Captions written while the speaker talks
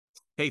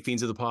Hey,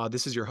 Fiends of the Pod,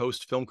 this is your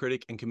host, film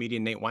critic, and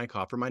comedian Nate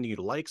Wyckoff, reminding you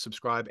to like,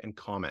 subscribe, and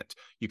comment.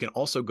 You can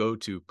also go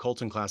to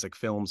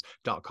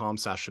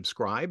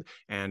cultandclassicfilms.com/subscribe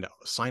and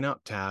sign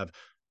up to have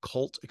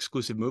cult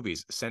exclusive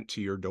movies sent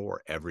to your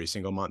door every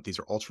single month. These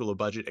are ultra low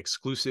budget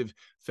exclusive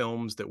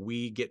films that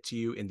we get to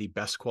you in the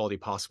best quality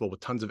possible with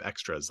tons of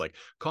extras like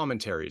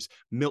commentaries,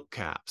 milk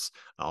caps,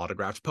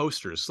 autographed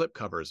posters,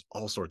 slipcovers,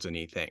 all sorts of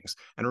neat things.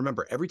 And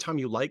remember, every time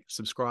you like,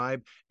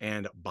 subscribe,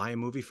 and buy a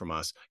movie from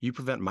us, you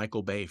prevent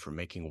Michael Bay from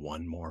making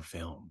one more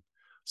film.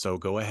 So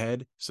go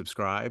ahead,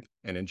 subscribe,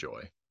 and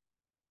enjoy.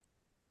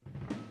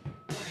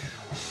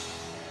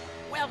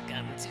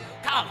 Welcome to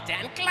Cult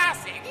and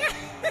Classic.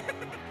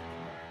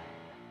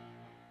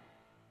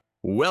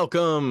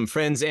 Welcome,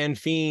 friends and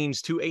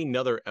fiends, to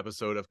another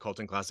episode of Cult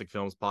and Classic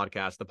Films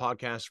Podcast, the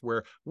podcast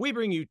where we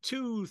bring you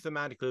two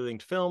thematically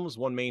linked films,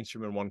 one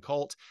mainstream and one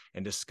cult,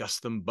 and discuss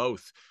them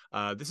both.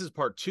 This is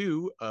part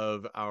two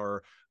of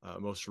our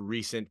most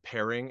recent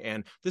pairing,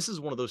 and this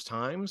is one of those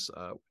times,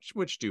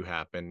 which do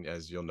happen,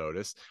 as you'll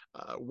notice,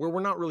 where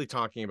we're not really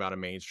talking about a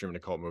mainstream and a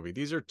cult movie.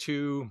 These are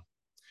two...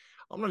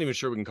 I'm not even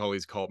sure we can call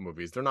these cult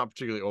movies. They're not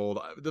particularly old.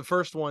 The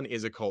first one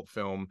is a cult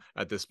film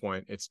at this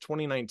point. It's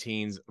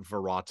 2019's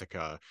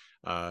Verotica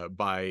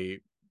by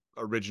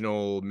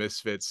original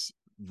Misfits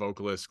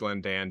vocalist Glenn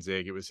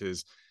Danzig. It was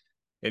his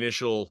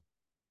initial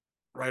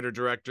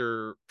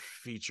writer-director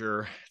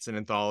feature. It's an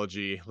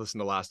anthology. Listen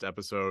to last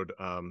episode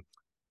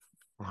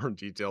for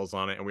details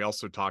on it. And we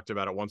also talked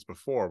about it once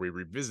before. We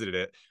revisited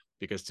it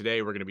because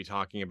today we're going to be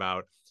talking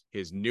about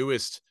his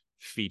newest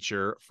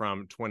feature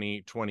from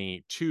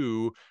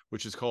 2022,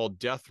 which is called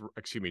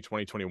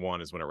 2021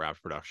 is when it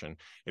wrapped production.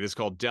 It is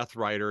called Death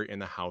Rider in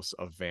the House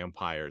of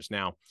Vampires.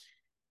 Now,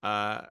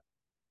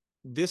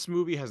 this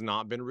movie has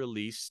not been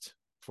released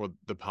for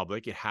the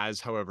public. It has,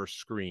 however,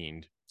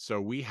 screened.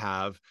 So we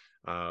have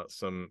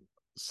some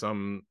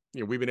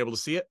we've been able to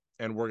see it,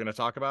 and we're going to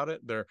talk about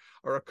it. There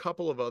are a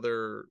couple of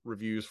other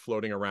reviews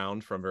floating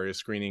around from various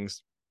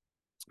screenings,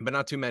 but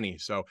not too many.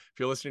 So if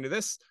you're listening to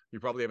this, you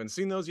probably haven't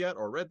seen those yet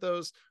or read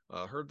those,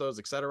 heard those,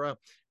 etc.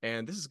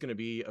 And this is going to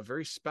be a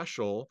very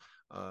special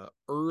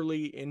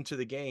early into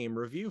the game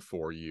review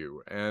for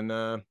you. And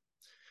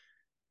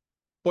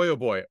boy, oh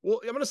boy. Well,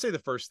 I'm going to say the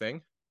first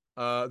thing.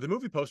 The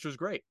movie poster is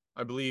great.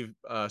 I believe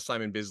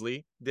Simon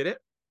Bisley did it.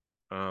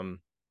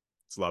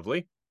 It's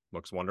lovely.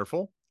 Looks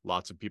wonderful.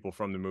 Lots of people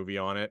from the movie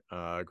on it.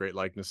 Great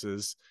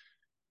likenesses.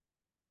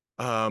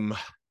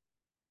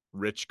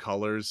 Rich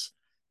colors.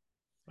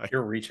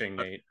 You're reaching,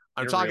 Nate.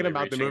 I'm talking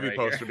about the movie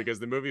poster because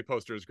the movie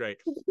poster is great.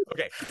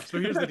 Okay,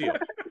 so here's the deal.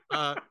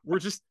 We're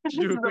just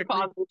doing a quick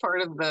positive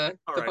part of the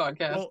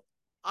podcast. Well,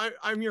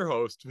 I'm your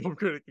host, film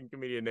critic and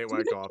comedian Nate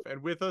Wyckoff,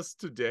 and with us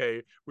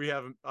today we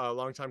have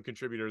longtime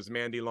contributors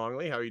Mandy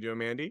Longley. How are you doing,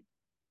 Mandy?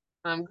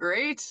 I'm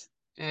great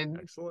and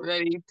excellent.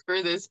 Ready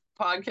for this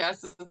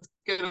podcast. It's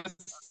gonna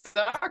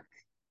suck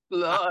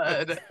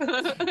blood.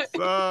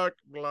 Suck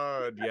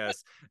blood,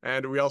 yes.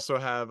 And we also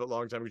have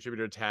longtime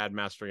contributor Tad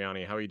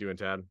Mastriani. How are you doing,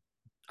 Tad?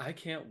 I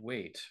can't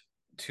wait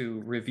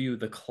to review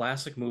the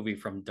classic movie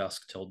From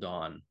Dusk Till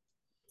Dawn.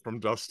 From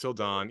Dusk Till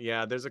Dawn.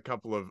 Yeah, there's a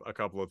couple of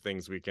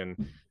things we can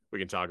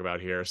talk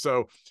about here.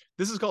 So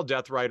this is called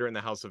Death Rider in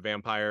the House of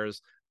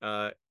Vampires.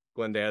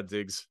 Glenn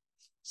Danzig's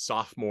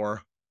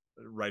sophomore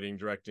writing,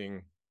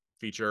 directing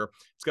feature.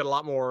 It's got a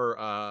lot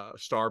more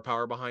star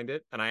power behind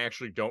it, and I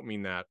actually don't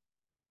mean that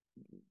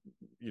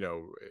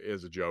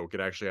as a joke. It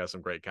actually has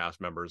some great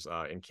cast members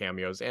in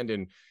cameos and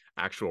in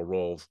actual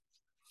roles.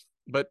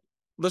 But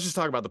let's just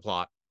talk about the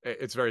plot.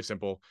 It's very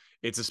simple.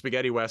 It's a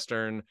spaghetti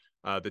western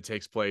that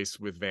takes place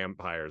with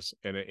vampires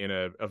in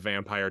a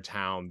vampire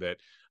town that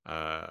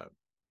I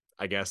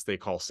guess they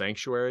call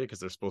sanctuary because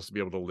they're supposed to be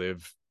able to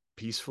live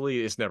peacefully.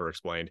 It's never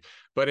explained.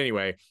 But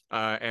anyway,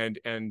 and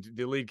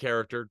the lead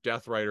character,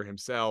 Death Rider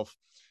himself,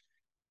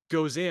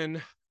 goes in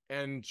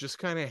and just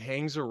kind of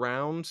hangs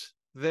around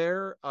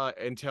there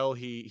until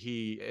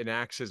he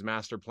enacts his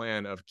master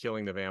plan of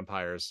killing the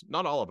vampires.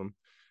 Not all of them,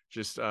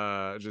 just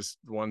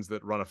ones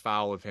that run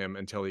afoul of him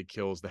until he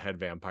kills the head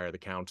vampire, the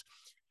Count.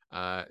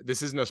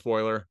 This isn't a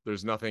spoiler.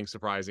 There's nothing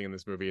surprising in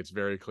this movie. It's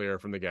very clear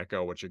from the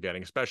get-go what you're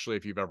getting, especially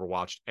if you've ever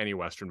watched any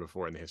Western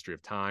before in the history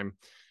of time,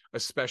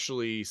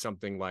 especially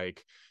something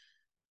like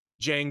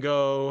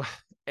Django,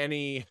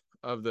 any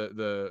of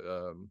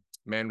the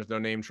Man with No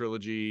Name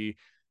trilogy.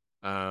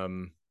 I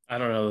don't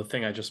know, the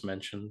thing I just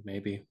mentioned,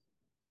 maybe.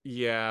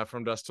 Yeah,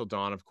 From Dusk Till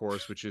Dawn, of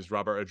course, which is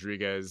Robert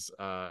Rodriguez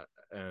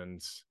and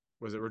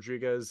was it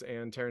Rodriguez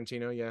and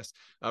Tarantino? Yes,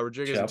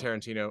 Rodriguez and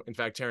Tarantino. In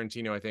fact,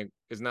 Tarantino, I think,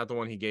 isn't that the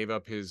one he gave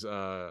up his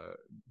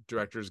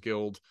Directors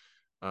Guild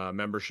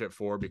membership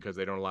for because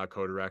they don't allow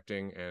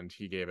co-directing, and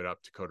he gave it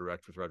up to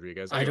co-direct with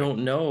Rodriguez. Anyway. I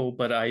don't know,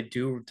 but I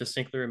do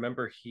distinctly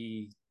remember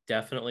he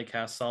definitely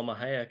cast Salma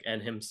Hayek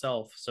and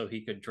himself so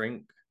he could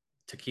drink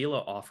tequila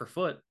off her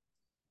foot.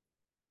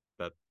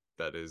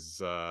 That is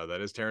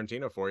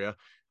Tarantino for you.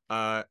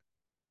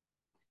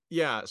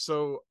 Yeah,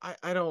 so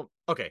I don't...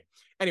 Okay,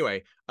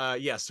 anyway,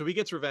 yeah, so he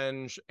gets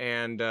revenge,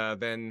 and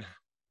then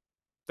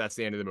that's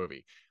the end of the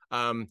movie.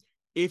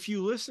 if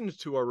you listened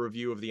to our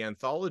review of the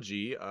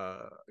anthology,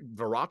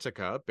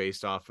 Verotica,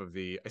 based off of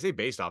I say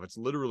based off, it's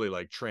literally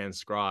like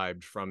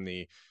transcribed from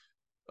a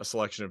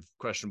selection of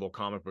questionable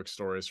comic book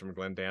stories from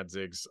Glenn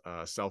Danzig's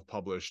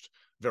self-published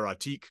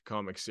Veratique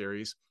comic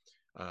series.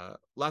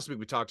 Last week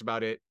we talked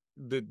about it.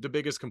 The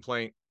biggest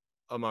complaint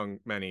among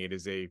many, it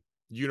is a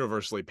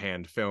universally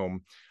panned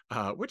film,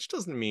 which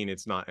doesn't mean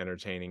it's not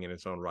entertaining in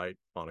its own right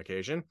on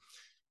occasion.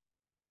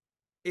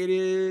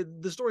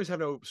 The stories have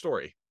no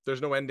story.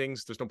 There's no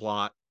endings, there's no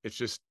plot. It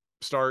just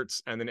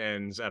starts and then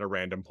ends at a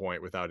random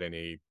point without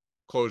any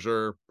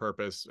closure,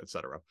 purpose,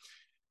 etc.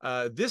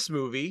 This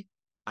movie,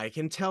 I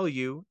can tell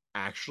you,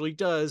 actually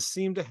does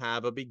seem to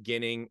have a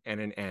beginning and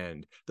an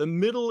end. The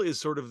middle is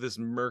sort of this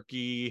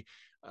murky,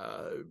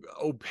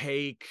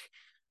 opaque,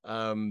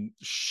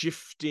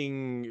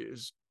 shifting,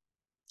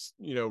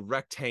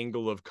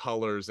 rectangle of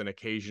colors and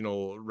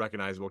occasional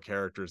recognizable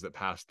characters that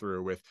pass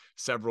through, with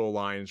several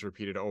lines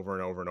repeated over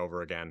and over and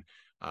over again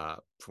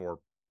for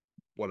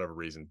whatever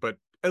reason. But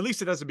at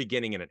least it has a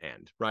beginning and an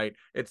end, right?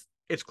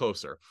 It's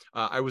closer.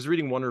 I was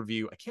reading one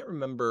review. I can't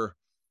remember.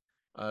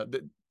 I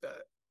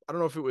don't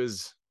know if it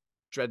was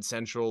Dread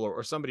Central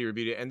or somebody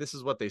reviewed it, and this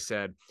is what they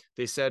said.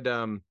 They said,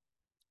 the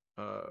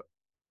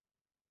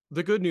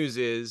good news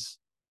is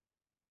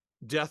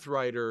Death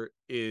Rider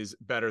is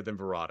better than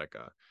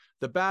Verotica.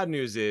 The bad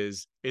news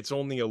is it's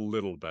only a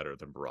little better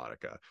than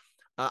Verotica.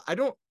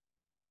 I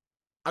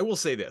will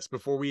say this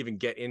before we even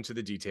get into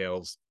the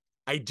details.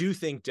 I do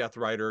think Death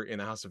Rider in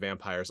the House of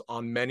Vampires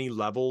on many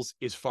levels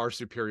is far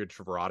superior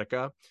to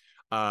Verotica.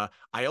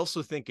 I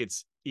also think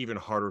it's even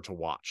harder to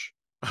watch.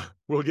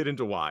 We'll get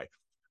into why.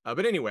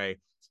 But anyway,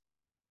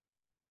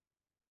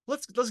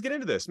 let's get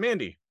into this.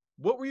 Mandy,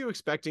 what were you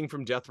expecting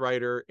from Death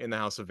Rider in the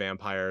House of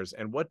Vampires,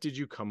 and what did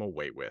you come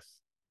away with?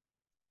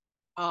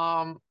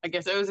 I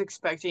guess I was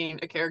expecting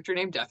a character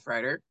named Death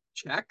Rider.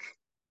 Check.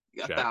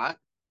 Got Check. that.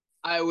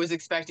 I was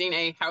expecting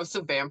a House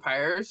of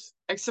Vampires.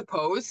 I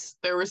suppose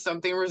there was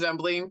something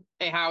resembling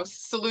a house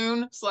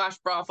saloon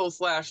 / brothel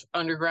 /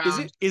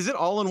 underground. Is it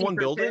all in one secret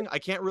building? pit. I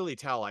can't really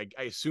tell. I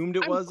assumed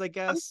it was, I I'm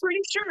guess.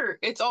 pretty sure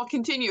it's all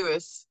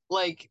continuous.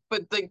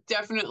 But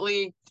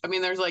definitely, I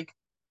mean, there's like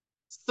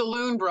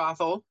saloon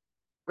brothel,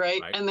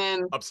 right? Right. And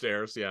then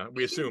Upstairs, yeah.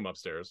 We assume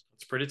upstairs.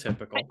 It's pretty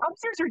typical.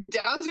 upstairs or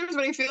downstairs,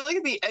 but I feel like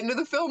at the end of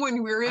the film,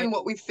 when we're in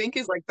what we think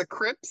is like the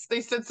crypts,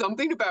 they said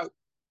something about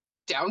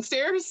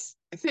downstairs.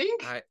 I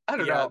think. I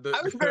don't know.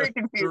 I was very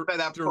confused by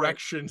that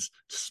directions.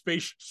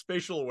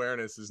 Spatial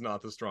awareness is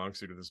not the strong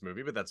suit of this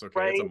movie, but that's okay.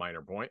 Right? It's a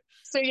minor point.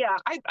 So yeah,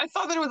 I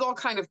thought that it was all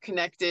kind of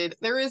connected.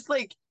 There is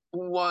like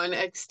one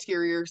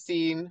exterior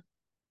scene,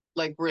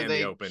 like where And they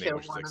the opening, kill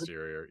which is one of the-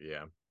 exterior,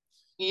 yeah.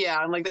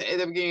 Yeah, and like at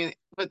the beginning,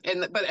 but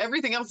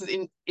everything else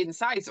is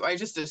inside. So I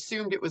just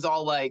assumed it was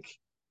all like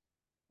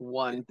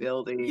one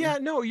building. Yeah,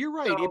 no, you're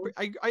right. So,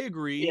 I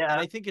agree, yeah.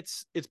 and I think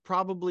it's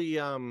probably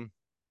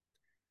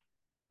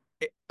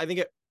I think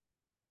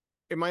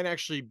it might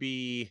actually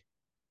be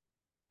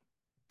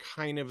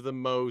kind of the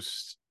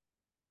most.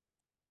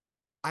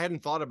 I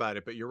hadn't thought about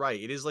it, but you're right.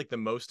 It is like the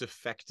most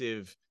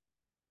effective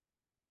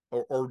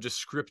or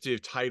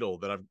descriptive title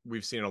that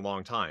we've seen in a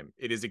long time.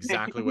 It is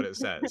exactly what it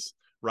says,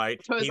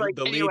 right? So it's like,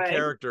 the anyway, lead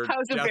character,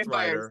 House of Death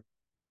Vampires. Rider.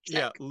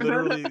 Yeah,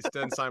 literally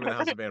spends time in the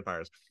House of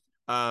Vampires.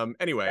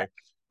 Anyway,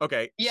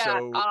 okay. Yeah.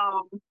 So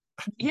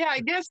yeah, I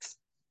guess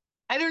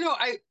I don't know.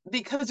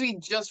 Because we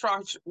just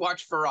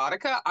watched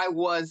Verotica, I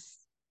was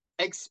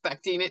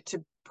expecting it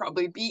to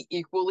probably be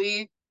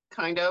equally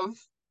kind of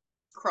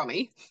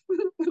crummy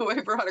the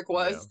way Veronica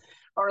was,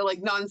 or like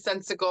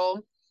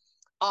nonsensical.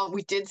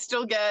 We did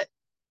still get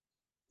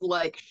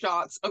like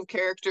shots of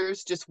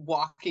characters just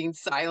walking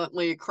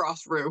silently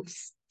across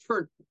rooms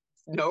for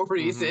no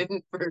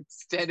reason for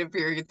extended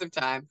periods of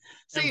time.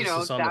 So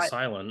Emphasis on the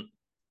silent.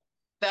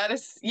 That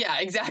is, yeah,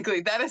 exactly.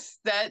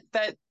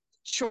 That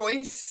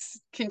choice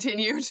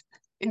continued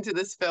into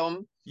this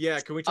film.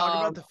 Yeah, can we talk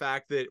about the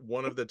fact that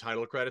one of the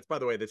title credits, by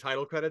the way, the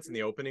title credits in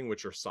the opening,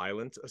 which are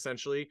silent,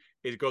 essentially,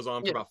 it goes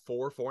on for about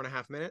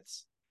 4.5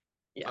 minutes.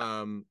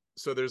 Yeah.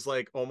 So there's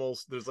like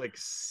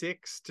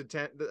 6 to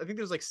 10, I think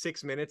there's like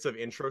 6 minutes of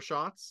intro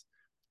shots,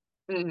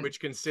 which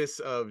consists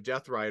of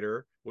Death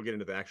Rider. We'll get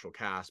into the actual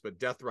cast, but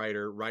Death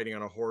Rider riding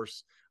on a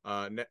horse,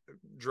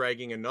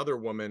 dragging another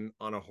woman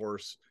on a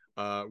horse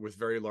with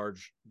very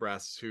large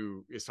breasts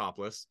who is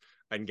topless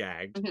and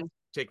gagged,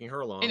 taking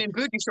her along. And in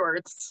booty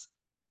shorts.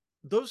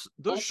 Those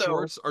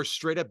shorts are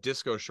straight up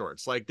disco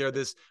shorts. Like they're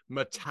this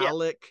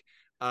metallic,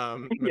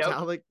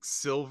 metallic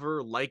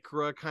silver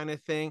lycra kind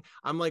of thing.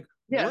 I'm like,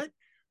 what?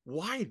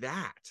 Why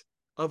that?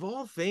 Of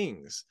all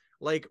things,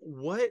 like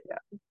what?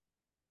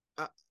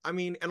 I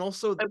mean, and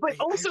also, but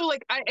also,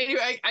 like, I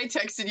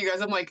texted you guys.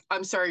 I'm like,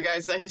 I'm sorry,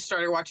 guys. I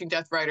started watching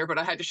Death Rider, but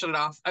I had to shut it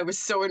off. I was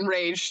so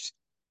enraged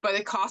by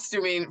the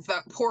costuming of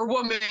that poor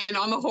woman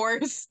on the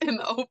horse in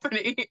the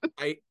opening.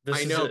 I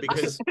know,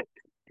 because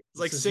it's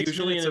like 6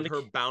 minutes of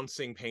her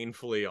bouncing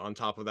painfully on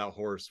top of that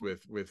horse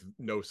with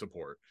no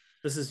support.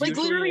 This is like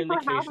usually literally an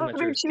for half indication of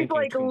that you're it, she's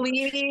like thinking too much.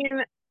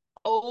 leaning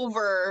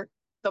over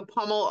the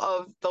pommel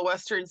of the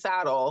Western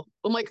saddle.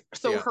 I'm like,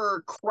 so Yeah.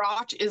 her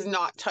crotch is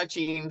not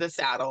touching the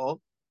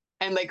saddle,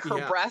 and like her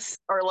Yeah. breasts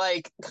are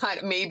like kind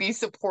of maybe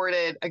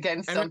supported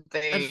against And at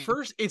something.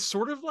 first, it's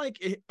sort of like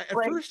at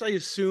Like, first I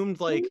assumed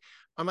like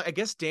I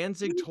guess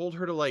Danzig told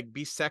her to like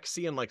be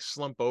sexy and like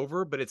slump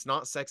over, but it's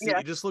not sexy. yeah,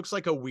 It just looks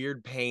like a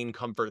weird pain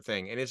comfort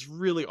thing, and it's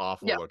really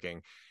awful yeah,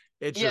 looking.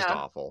 It's just yeah.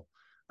 awful.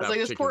 I was That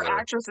like, this poor particular.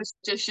 actress is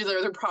just, she's like,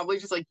 they're probably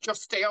just like,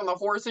 just stay on the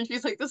horse. And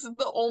she's like, this is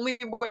the only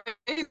way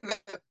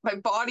that my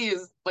body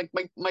is like,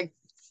 my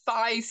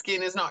thigh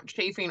skin is not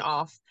chafing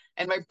off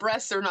and my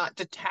breasts are not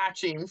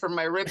detaching from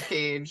my rib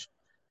cage.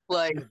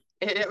 Like,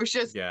 it was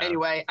just, Yeah.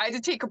 anyway, I had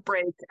to take a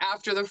break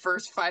after the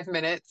first 5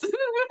 minutes,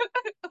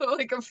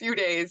 like a few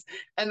days,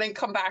 and then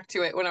come back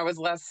to it when I was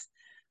less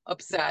Yeah.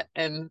 upset.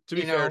 And, To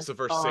be fair, it's the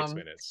first 6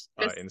 minutes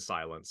just, in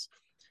silence.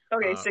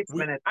 okay, six We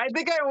minutes. I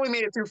think I only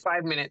made it through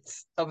 5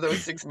 minutes of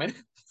those 6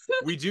 minutes.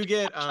 we do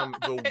get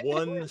the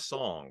one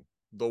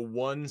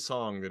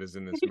song that is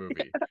in this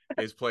movie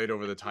is played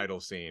over the title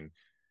scene,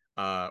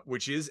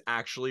 which is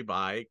actually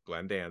by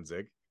Glenn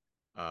Danzig.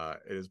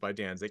 It is by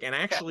Danzig, and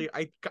actually,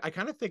 I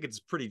kind of think it's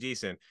pretty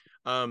decent.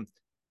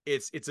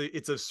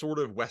 It's a sort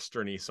of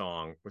westerny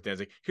song with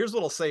Danzig. Here's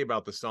what I'll say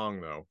about the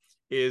song though: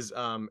 is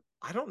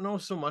I don't know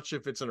so much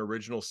if it's an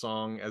original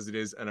song as it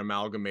is an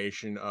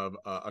amalgamation of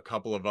a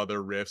couple of other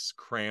riffs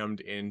crammed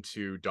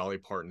into Dolly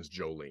Parton's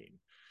Jolene.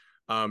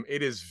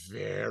 It is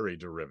very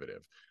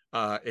derivative.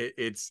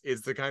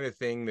 It's the kind of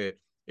thing that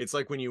it's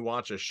like when you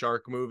watch a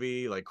shark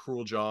movie like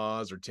Cruel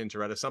Jaws or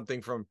Tintoretta,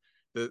 something from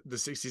the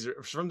 60s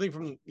or something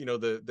from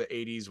the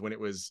 80s when it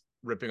was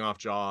ripping off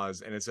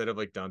Jaws, and instead of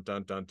like dun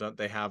dun dun dun,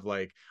 they have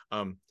like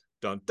dun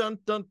dun dun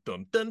dun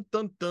dun dun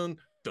dun dun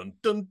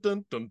dun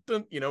dun dun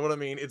dun. You know what I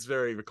mean? It's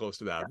very close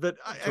to that. But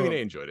I mean, I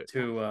enjoyed it.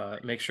 To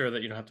make sure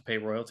that you don't have to pay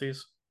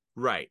royalties.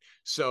 Right.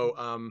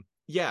 So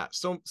yeah.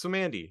 So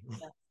Mandy,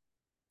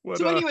 what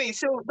So anyway,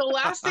 so the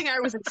last thing I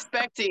was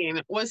expecting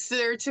was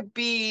there to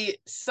be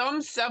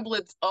some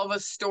semblance of a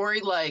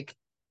story like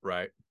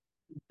right.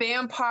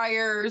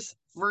 vampires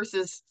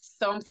versus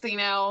something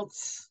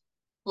else.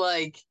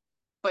 Like,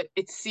 but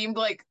it seemed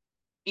like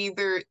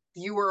either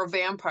you were a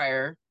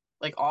vampire,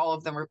 like all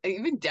of them were,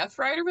 even Death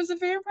Rider was a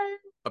vampire?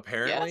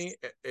 Apparently,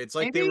 Yes, it's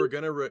like they maybe? were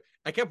gonna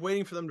I kept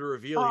waiting for them to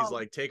reveal he's Um,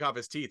 like take off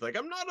his teeth, like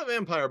I'm not a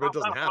vampire, but it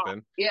doesn't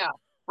happen. yeah,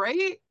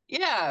 right?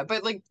 Yeah,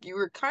 but like you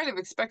were kind of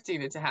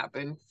expecting it to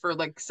happen for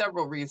like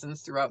several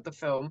reasons throughout the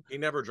film. He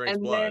never drinks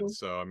And blood, then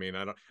so I mean,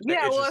 I don't.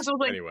 yeah, It's well, just that's what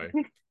like anyway.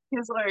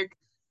 he's like,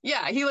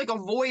 yeah, he like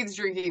avoids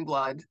drinking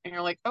blood, and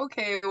you're like,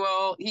 okay,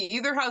 well, he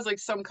either has like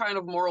some kind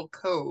of moral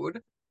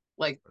code,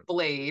 like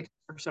Blade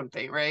or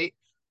something, right?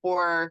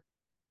 Or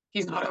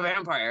he's not a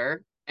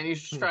vampire, and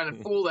he's just trying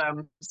to fool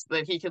them so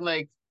that he can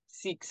like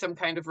seek some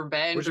kind of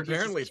revenge, Which or he's just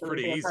apparently is killing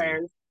pretty easy.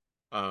 vampires.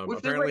 Which is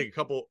Apparently like, a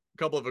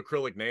couple of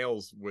acrylic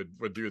nails would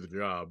do the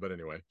job, but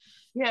anyway.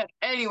 yeah.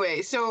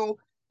 Anyway, so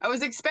I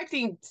was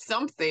expecting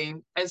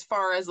something as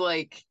far as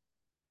like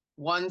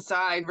one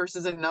side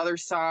versus another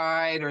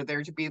side, or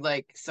there to be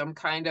like some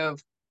kind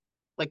of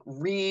like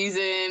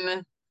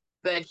reason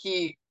that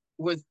he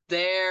was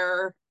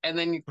there, and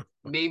then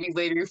maybe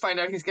later you find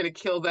out he's gonna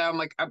kill them,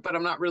 like, but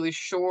I'm not really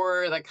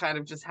sure. That kind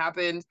of just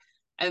happened.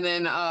 And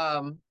then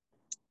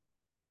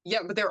yeah,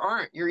 but there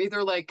aren't. You're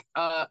either like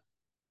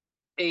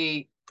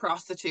a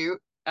prostitute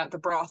at the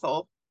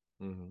brothel,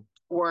 Mm-hmm.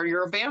 or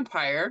you're a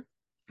vampire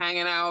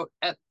hanging out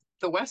at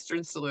the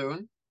Western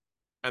saloon,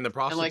 And the and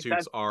like prostitutes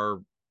that's are it.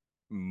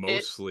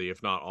 mostly,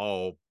 if not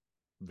all,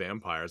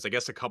 vampires. I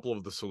guess a couple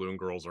of the saloon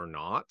girls are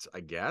not. I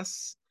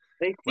guess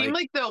They seem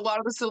like like a lot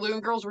of the saloon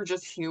girls were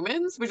just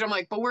humans, which I'm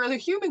like, but where are the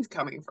humans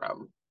coming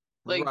from?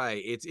 Like,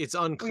 right. It's we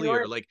unclear.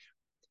 weren't Like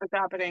what's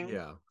happening.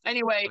 yeah,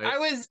 Anyway, I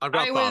I've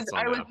got thoughts on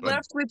I was that, but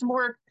left with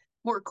more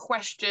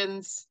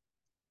questions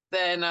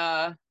than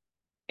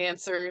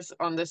answers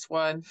on this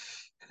one.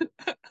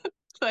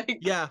 Like,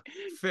 yeah,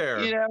 fair.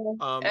 I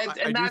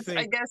and do that's, I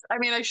think guess, I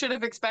mean, I should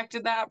have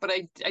expected that, but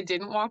I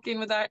didn't walk in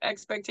with that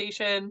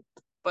expectation.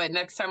 But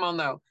next time I'll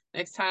know.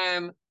 Next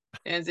time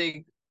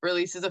Danzig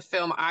releases a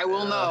film, I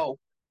will uh, know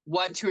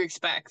what to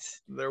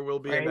expect. there will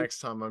be a Right? next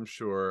time, I'm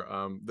sure.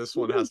 This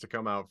one has to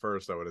come out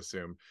first, I would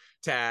assume.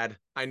 Tad,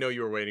 I know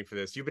you were waiting for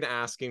this. You've been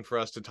asking for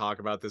us to talk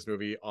about this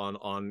movie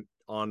on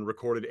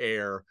recorded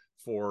air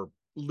for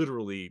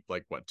literally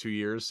like what 2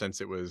 years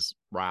since it was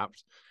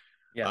wrapped.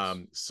 Yes.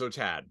 So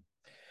Tad,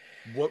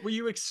 what were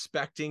you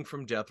expecting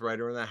from Death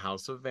Rider in the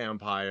House of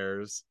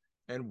Vampires,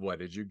 and what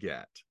did you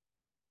get,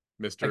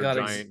 I Mr. got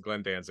Giant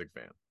Glenn Danzig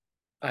fan?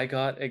 I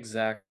got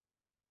exactly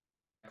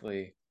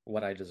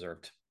what I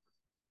deserved.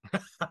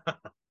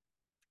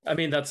 I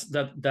mean,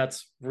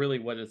 that's really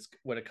what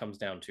it comes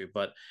down to.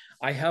 But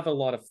I have a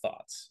lot of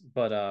thoughts.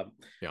 But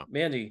Yeah.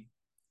 Mandy,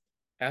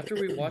 after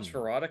we watched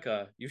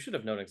Veronica, you should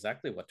have known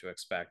exactly what to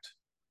expect.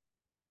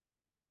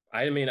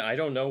 I mean, I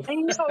don't know. I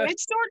know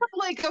it's sort of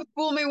like a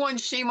fool me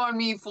once, shame on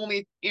me, fool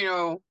me,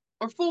 or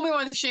fool me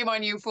once, shame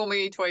on you, fool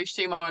me twice,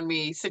 shame on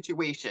me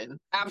situation. You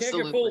can't get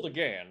Absolutely. fooled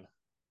again.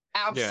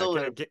 Yeah,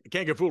 Absolutely.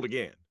 can't get fooled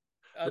again.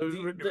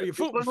 This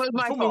one was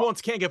my Fooled fault.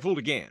 once, can't get fooled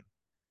again.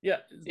 Yeah.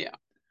 Yeah.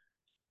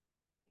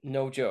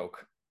 No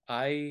joke.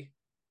 I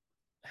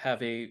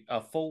have a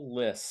full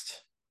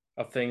list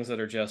of things that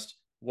are just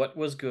what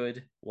was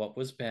good, what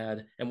was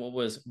bad, and what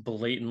was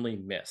blatantly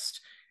missed.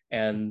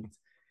 And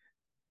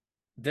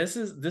this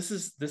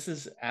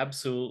is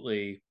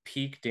absolutely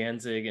peak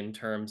Danzig in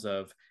terms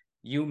of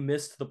you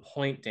missed the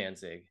point,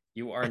 Danzig.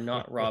 You are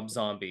not Rob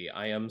Zombie.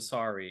 I am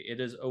sorry. It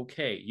is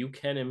okay. You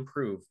can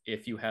improve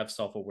if you have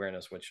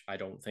self-awareness, which I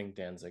don't think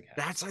Danzig has.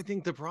 That's, I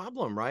think, the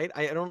problem, right?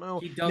 I don't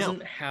know. He Now,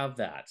 doesn't have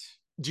that.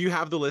 do you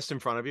have the list in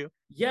front of you?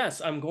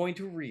 Yes, I'm going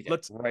to read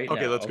it right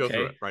now. Let's go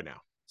through it right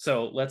now.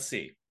 So let's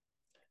see.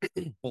 Are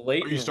you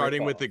Blatant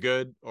starting with ripoff. the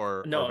good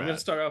or No, I'm bad? going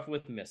to start off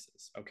with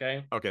misses.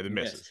 Okay. Okay, the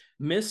misses.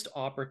 Missed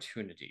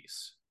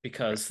opportunities,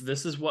 because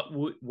this is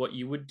what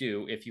you would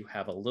do if you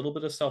have a little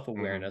bit of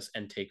self-awareness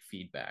and take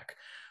feedback.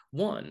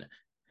 One,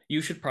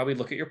 you should probably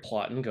look at your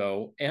plot and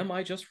go, am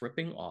I just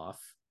ripping off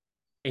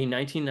a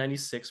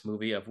 1996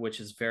 movie of which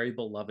is very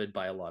beloved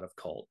by a lot of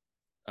cult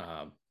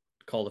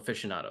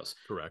aficionados?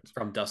 Correct.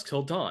 From Dusk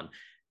Till Dawn.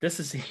 This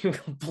is a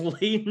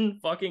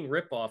blatant fucking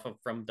ripoff of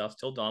From Dusk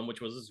Till Dawn, which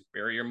was a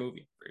superior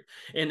movie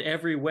in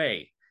every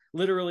way.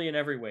 Literally in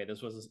every way,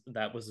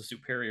 that was a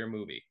superior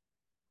movie,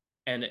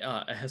 and it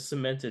has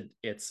cemented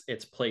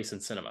its place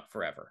in cinema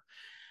forever.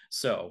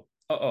 So,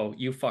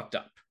 you fucked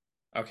up.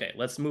 Okay,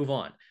 let's move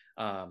on.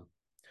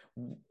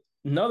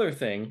 Another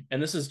thing, and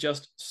this is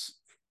just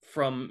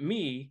from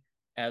me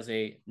as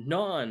a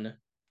non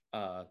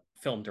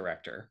film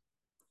director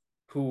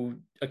who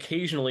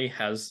occasionally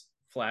has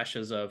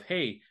flashes of,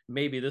 hey,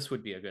 maybe this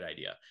would be a good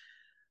idea.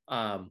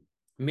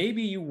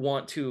 Maybe you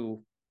want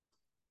to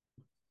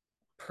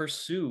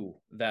pursue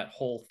that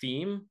whole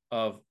theme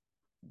of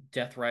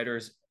Death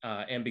Rider's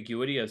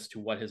ambiguity as to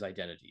what his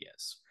identity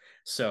is.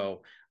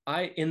 So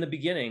in the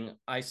beginning,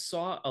 I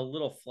saw a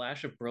little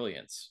flash of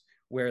brilliance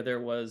where there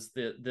was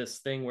this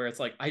thing where it's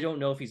like, I don't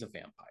know if he's a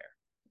vampire.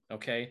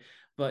 Okay.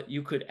 But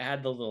you could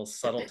add the little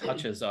subtle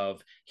touches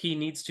of he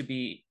needs to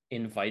be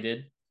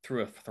invited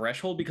through a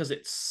threshold, because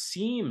it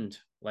seemed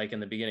like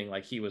in the beginning,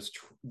 like he was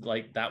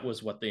like that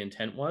was what the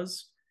intent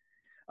was.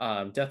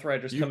 Death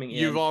Rider's coming in.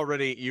 You've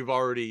already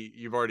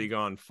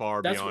gone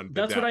far beyond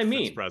the depth what I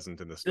mean. that's present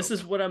in this. This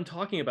is what I'm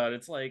talking about.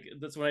 It's like,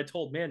 that's what I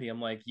told Mandy.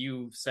 I'm like,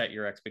 you set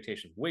your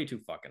expectations way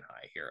too fucking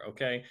high here.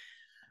 Okay.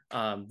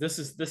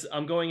 This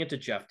I'm going into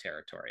Jeff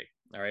territory.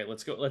 All right,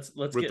 let's go. Let's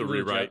with get the into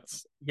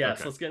rewrites. Yes,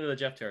 okay. Let's get into the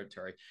Jeff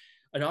territory.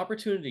 An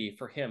opportunity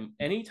for him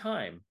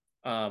anytime.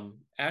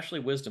 Ashley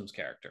Wisdom's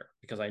character,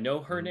 because I know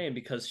her name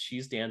because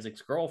she's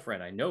Danzig's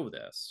girlfriend. I know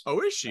this.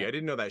 Oh, is she? I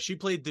didn't know that. She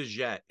played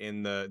Dejette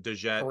in the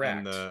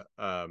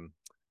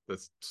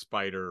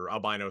spider,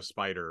 albino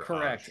spider.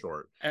 Correct.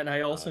 Short. And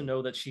I also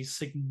know that she's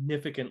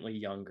significantly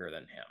younger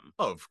than him.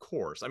 Of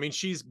course. I mean,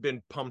 she's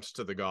been pumped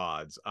to the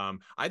gods.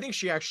 I think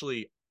she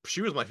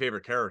was my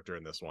favorite character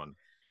in this one.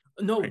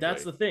 No, frankly.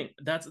 That's the thing.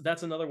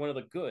 That's another one of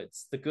the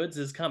goods. The goods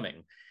is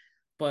coming.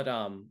 But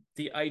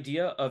the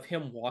idea of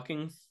him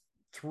walking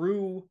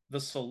through the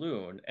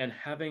saloon and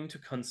having to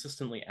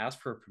consistently ask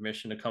for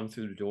permission to come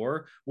through the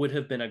door would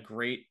have been a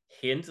great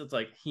hint. It's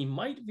like, he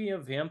might be a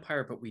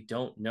vampire, but we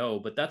don't know.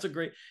 But that's a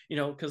great,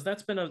 because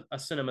that's been a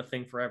cinema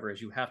thing forever,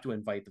 is you have to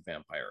invite the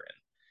vampire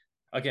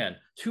in. Again,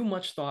 too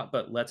much thought,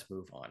 but let's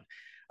move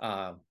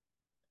on.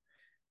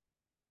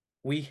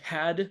 We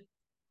had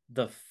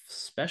the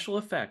special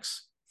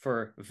effects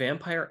for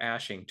vampire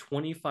ashing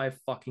 25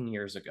 fucking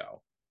years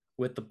ago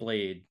with the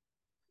Blade,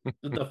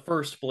 the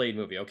first Blade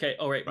movie. Okay.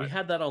 All right. We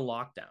had that on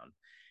lockdown.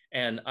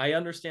 And I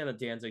understand that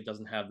Danzig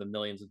doesn't have the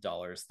millions of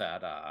dollars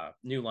that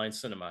New Line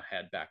Cinema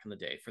had back in the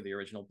day for the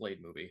original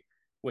Blade movie,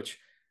 which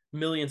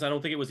millions, I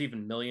don't think it was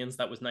even millions.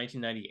 That was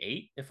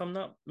 1998, if I'm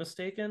not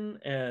mistaken.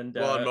 And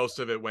and most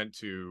of it went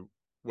to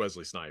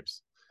Wesley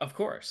Snipes. Of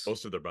course.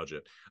 Most of their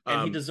budget.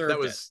 And he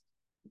deserved it.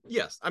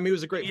 Yes, I mean, it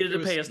was a great. He needed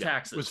to pay his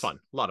taxes. It was fun.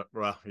 A lot of,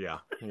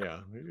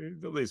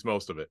 at least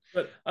most of it.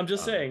 But I'm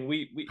just saying,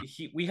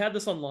 we had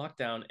this on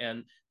lockdown,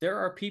 and there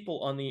are people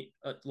on the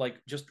like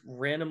just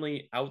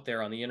randomly out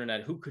there on the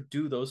internet who could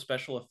do those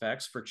special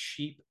effects for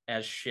cheap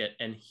as shit,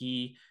 and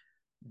he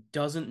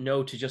doesn't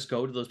know to just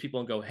go to those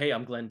people and go, "Hey,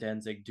 I'm Glenn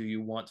Danzig. Do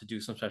you want to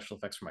do some special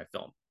effects for my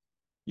film?"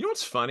 You know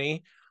what's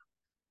funny?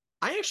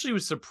 I actually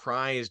was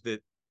surprised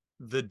that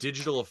the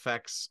digital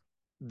effects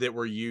that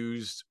were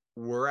used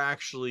were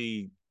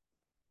actually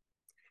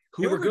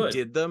whoever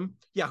did them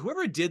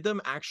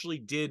actually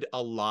did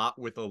a lot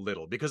with a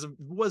little, because it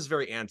was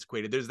very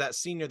antiquated. There's that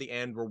scene near the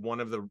end where one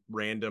of the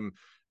random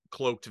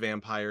cloaked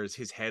vampires,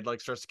 his head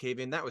like starts to cave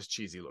in. That was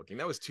cheesy looking.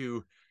 That was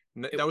too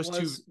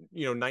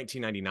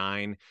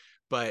 1999.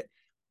 But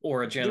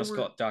or a Janice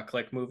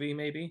Click movie,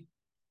 maybe.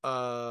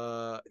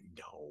 No,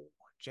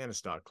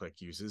 Janice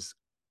Click uses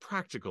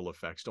practical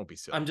effects. Don't be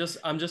silly. I'm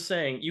just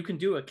saying, you can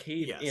do a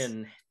cave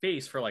in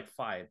face for like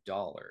 $5.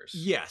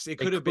 Yes, it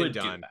could have been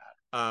done.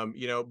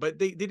 But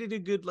they did a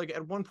good, like,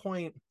 at one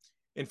point,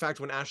 in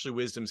fact, when Ashley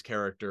Wisdom's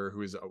character,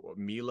 who is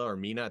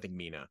Mina, I think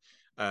Mina,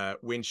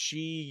 when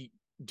she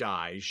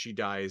dies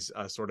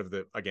sort of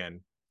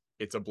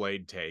it's a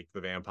blade take. The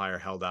vampire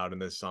held out in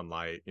the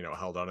sunlight,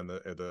 held out in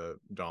the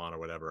dawn or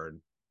whatever. And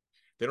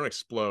they don't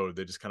explode.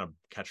 They just kind of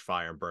catch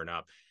fire and burn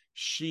up.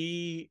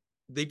 They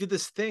did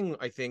this thing,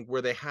 I think,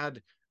 where they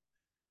had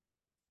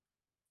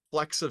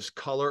flecks of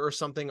color or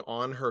something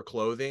on her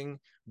clothing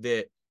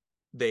that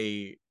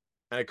and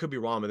I could be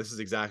wrong, but this is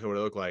exactly what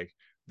it looked like,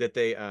 that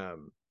they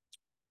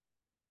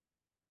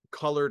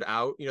colored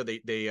out,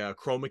 they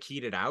chroma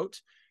keyed it out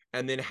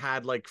and then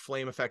had like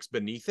flame effects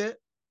beneath it.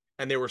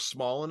 And they were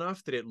small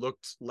enough that it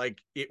looked like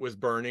it was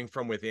burning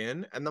from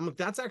within. And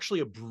that's actually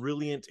a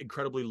brilliant,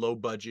 incredibly low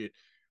budget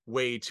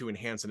way to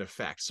enhance an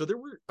effect. So there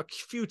were a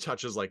few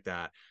touches like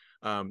that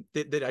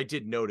that I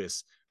did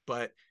notice,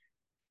 but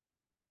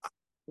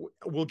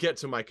we'll get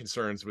to my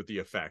concerns with the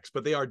effects,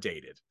 but they are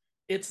dated.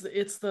 It's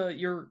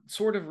you're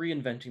sort of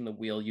reinventing the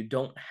wheel. You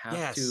don't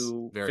have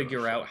to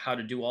figure out how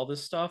to do all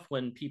this stuff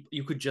when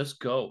you could just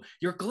go.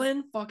 You're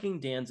Glenn fucking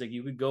Danzig.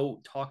 You could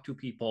go talk to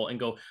people and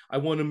go, I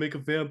want to make a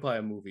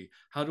vampire movie.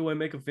 How do I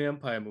make a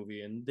vampire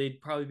movie? And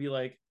they'd probably be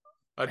like,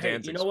 hey,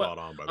 Danzig, you know what? spot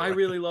on, by the I way.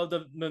 really loved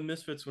the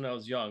Misfits when I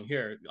was young.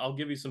 Here, I'll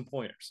give you some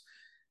pointers.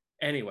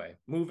 Anyway,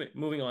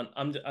 moving on.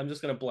 I'm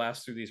just gonna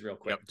blast through these real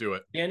quick. Yep, do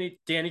it.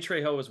 Danny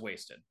Trejo was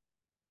wasted.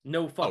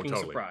 No fucking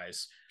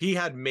surprise. He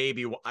had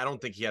I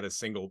don't think he had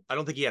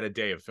a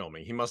day of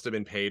filming. He must have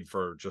been paid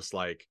for just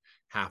like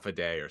half a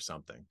day or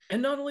something. And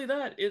not only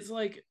that, it's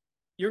like,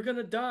 you're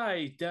gonna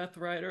die, Death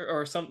Rider,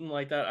 or something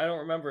like that. I don't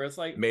remember. It's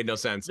like, made no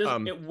sense.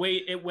 It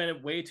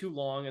went way too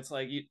long. It's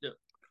like,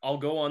 I'll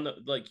go on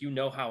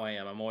how I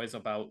am. I'm always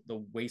about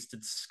the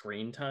wasted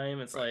screen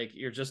time. It's right. Like,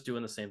 you're just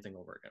doing the same thing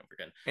over and over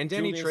again. And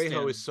Danny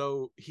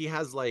Trejo he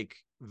has like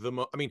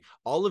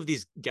all of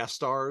these guest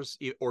stars,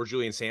 or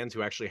Julian Sands,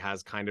 who actually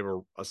has kind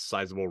of a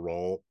sizable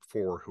role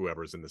for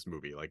whoever's in this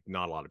movie. Like,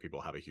 not a lot of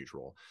people have a huge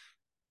role.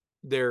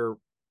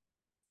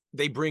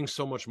 They bring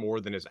so much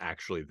more than is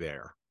actually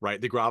there, right?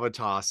 The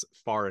gravitas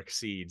far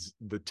exceeds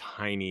the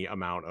tiny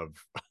amount of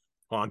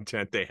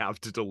content they have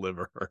to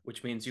deliver,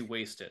 which means you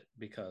waste it,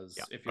 because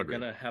if you're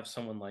gonna have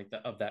someone like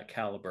that of that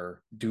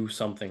caliber, do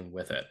something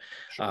with it.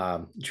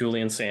 Sure.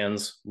 Julian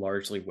Sands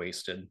largely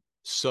wasted.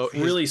 So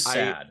really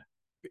sad.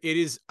 It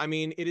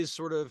is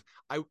sort of,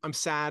 I'm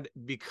sad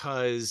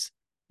because,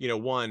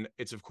 one,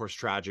 it's of course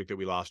tragic that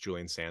we lost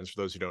Julian Sands.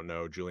 For those who don't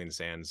know, Julian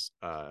Sands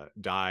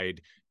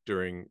died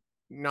during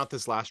not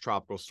this last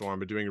tropical storm,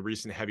 but during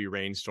recent heavy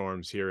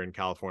rainstorms here in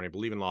California, I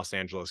believe in Los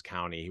Angeles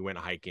County. He went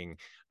hiking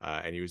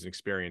and he was an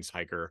experienced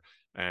hiker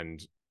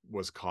and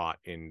was caught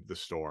in the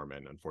storm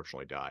and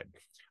unfortunately died.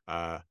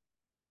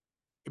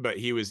 But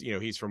he was,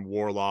 he's from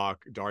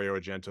Warlock, Dario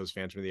Argento's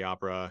Phantom of the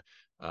Opera.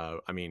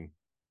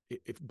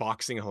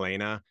 Boxing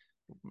Helena,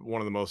 one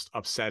of the most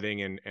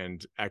upsetting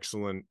and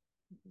excellent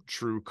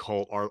true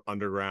cult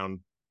underground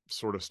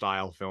sort of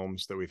style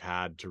films that we've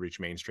had to reach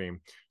mainstream.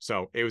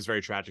 So it was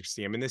very tragic to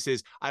see him.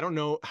 And I don't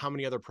know how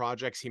many other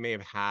projects he may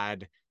have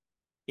had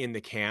in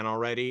the can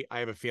already. I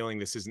have a feeling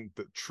this isn't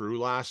the true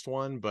last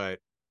one, but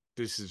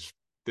this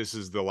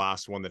is the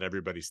last one that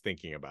everybody's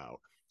thinking about.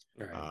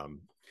 Right.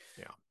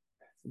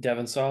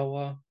 Devon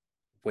Sawa,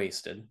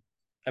 wasted.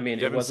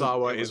 Devon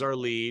Sawa is our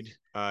lead.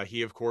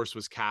 He, of course,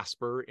 was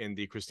Casper in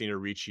the Christina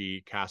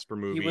Ricci Casper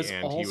movie, he was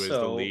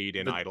the lead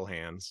in Idle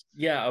Hands.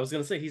 Yeah, I was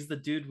going to say, he's the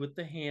dude with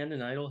the hand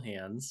in Idle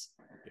Hands.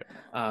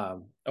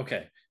 Yep.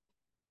 Okay.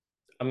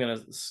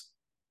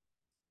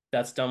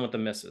 That's done with the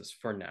misses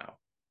for now.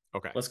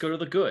 Okay. Let's go to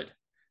the good.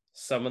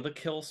 Some of the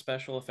kill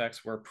special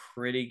effects were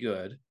pretty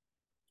good.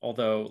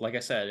 Although, like I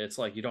said, it's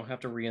like, you don't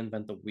have to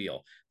reinvent the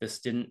wheel. This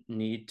didn't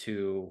need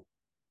to...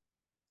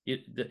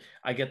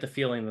 I get the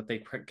feeling that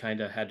they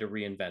kind of had to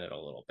reinvent it a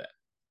little bit.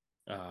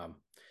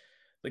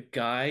 The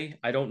guy,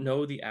 I don't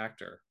know the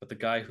actor, but the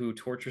guy who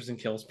tortures and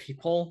kills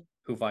people,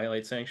 who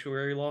violates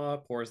sanctuary law,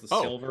 pours the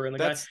silver in the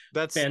guy.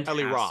 That's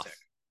fantastic. Eli Roth.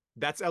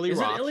 That's Eli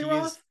Roth. Is it Eli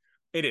Roth?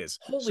 It is.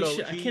 Holy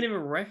shit! I can't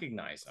even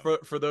recognize him.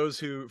 For those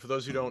who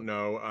don't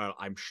know,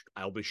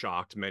 I'll be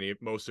shocked.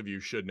 Most of you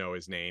should know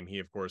his name. He,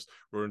 of course,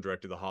 wrote and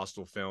directed the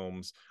Hostel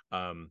films,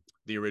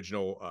 the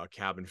original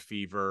Cabin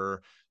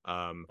Fever,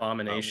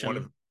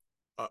 Abomination.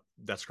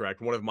 That's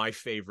correct. One of my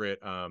favorite,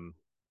 one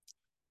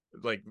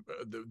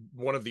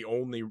of the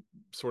only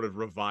sort of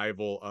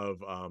revival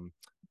of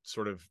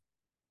sort of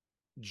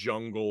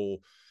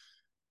jungle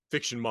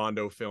fiction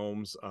mondo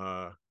films.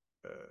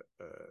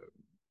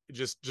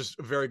 Just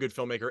a very good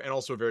filmmaker and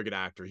also a very good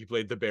actor. He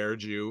played the Bear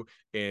Jew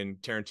in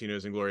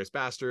Tarantino's Inglourious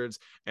Bastards,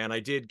 and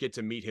I did get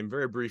to meet him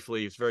very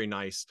briefly. It's very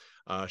nice.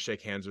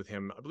 Shake hands with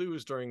him. I believe it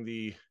was during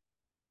the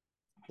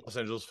Los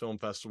Angeles Film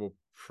Festival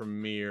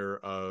premiere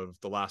of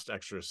The Last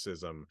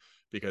Exorcism,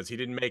 because he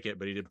didn't make it,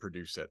 but he did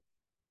produce it.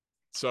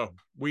 So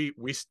we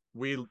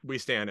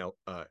stand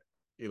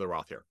Eli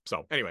Roth here.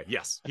 So anyway,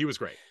 yes, he was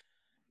great.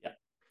 Yeah.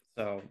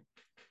 So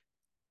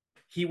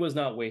he was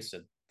not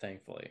wasted,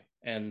 thankfully.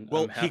 And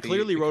he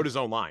clearly wrote his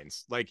own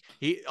lines. Like,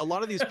 a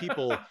lot of these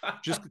people,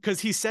 just because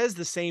he says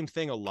the same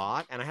thing a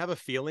lot, and I have a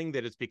feeling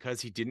that it's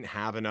because he didn't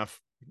have enough.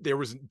 There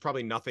was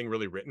probably nothing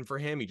really written for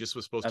him. He just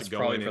was supposed to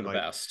go in and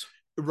best.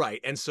 Right.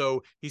 And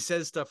so he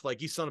says stuff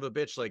like, you son of a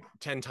bitch, like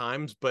 10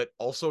 times, but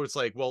also it's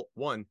like, well,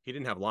 one, he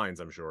didn't have lines,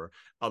 I'm sure,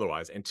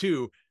 otherwise. And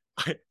two,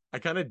 I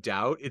kind of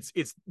doubt it's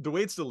the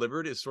way it's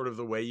delivered is sort of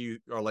the way you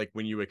are like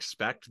when you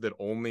expect that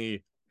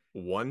only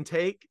one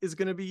take is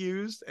going to be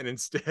used, and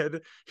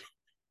instead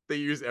they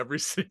use every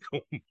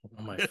single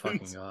Oh my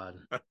fucking god.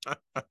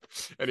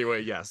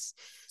 Anyway, yes.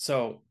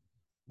 So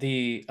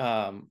the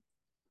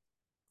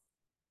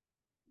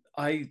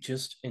I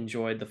just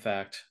enjoyed the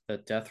fact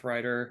that Death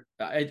Rider.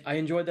 I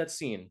enjoyed that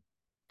scene.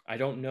 I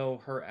don't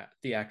know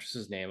the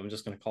actress's name. I'm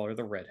just going to call her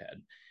the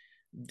redhead.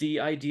 The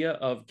idea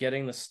of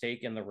getting the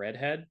stake in the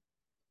redhead,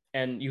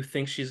 and you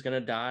think she's going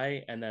to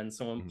die, and then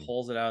someone Mhm.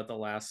 pulls it out at the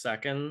last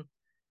second.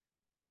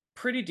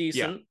 Pretty Yeah.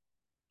 decent.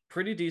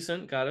 Pretty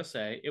decent, gotta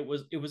say. It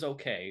was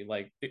okay.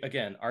 Like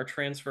again, our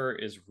transfer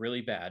is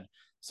really bad,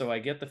 so I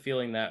get the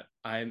feeling that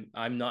I'm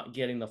not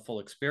getting the full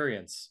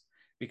experience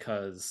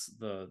because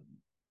the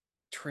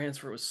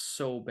transfer was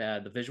so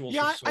bad. The visuals were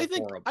Yeah, so I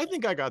horrible.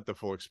 think I got the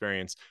full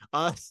experience.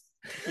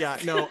 Yeah,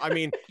 no, I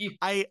mean, You-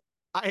 I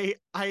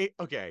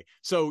okay.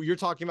 So you're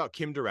talking about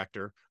Kim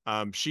Director.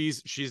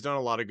 She's done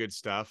a lot of good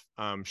stuff.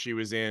 She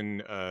was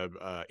in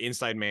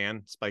Inside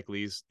Man, Spike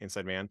Lee's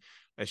Inside Man.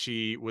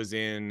 She was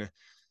in,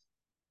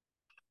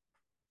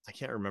 I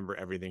can't remember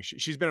everything.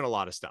 She's been in a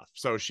lot of stuff.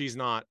 So she's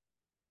not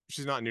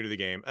new to the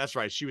game. That's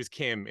right. She was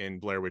Kim in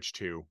Blair Witch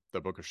 2,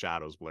 The Book of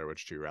Shadows, Blair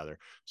Witch 2 rather.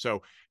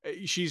 So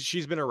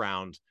she's been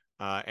around,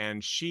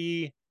 and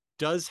she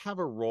does have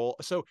a role.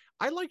 So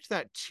I liked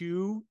that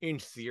too in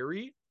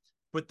theory,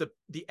 but the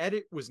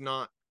edit was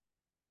not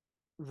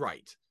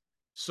right.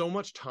 So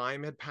much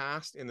time had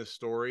passed in the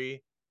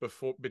story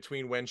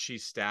between when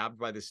she's stabbed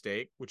by the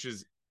stake, which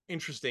is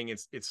interesting.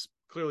 It's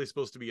clearly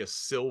supposed to be a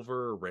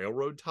silver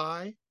railroad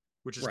tie,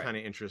 which is right. kind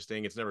of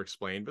interesting. It's never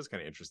explained, but it's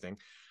kind of interesting.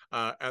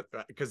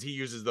 Because he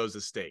uses those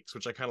as stakes,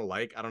 which I kind of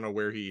like. I don't know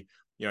where he,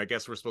 I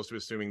guess we're supposed to be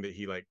assuming that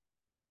he like,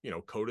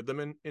 coated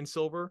them in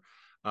silver.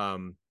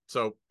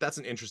 So that's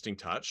an interesting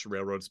touch.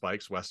 Railroad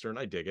spikes, Western.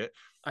 I dig it.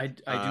 I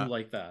do Uh,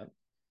 like that.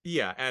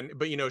 yeah,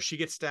 but she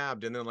gets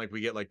stabbed, and then like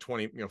we get like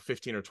 20,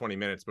 15 or 20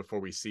 minutes before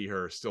we see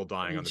her still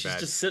dying on And the she's bed.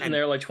 just sitting And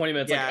there like 20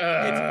 minutes, like,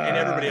 yeah, and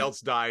everybody else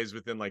dies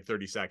within like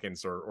 30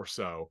 seconds or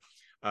so.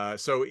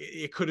 So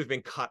it could have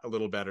been cut a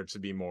little better to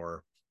be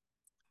more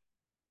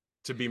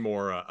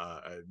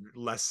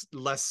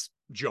less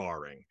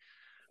jarring.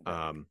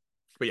 right.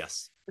 But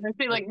yes. And I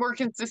feel But like more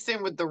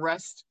consistent with the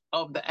rest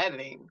of the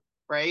editing,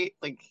 right?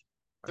 Like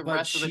the but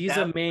rest of the she's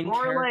a death. main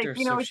More like, character,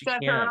 so she set her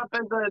can't. up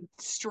as a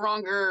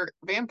stronger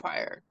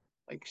vampire.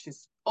 Like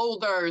she's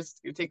older, it's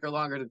gonna take her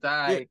longer to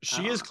Yeah, die. I she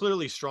don't is know.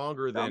 clearly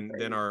stronger Sounds than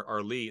crazy.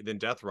 our lead than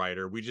Death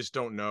Rider. We just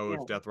don't know Yeah.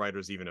 if Death Rider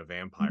is even a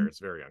vampire. It's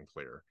very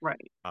unclear.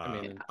 Right. I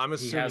Yeah. mean, I'm he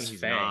assuming has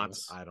he's not.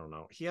 fangs. I don't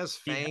know. He has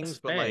He has fangs,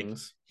 but like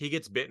fangs. he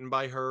gets bitten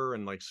by her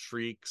and like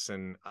shrieks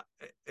and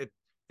it.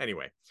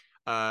 Anyway,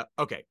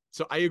 okay.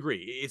 So I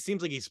agree. It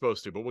seems like he's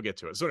supposed to, but we'll get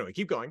to it. So anyway,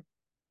 keep going.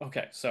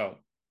 Okay, so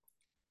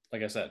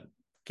like I said,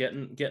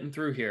 getting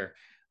through here.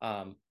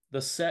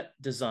 The set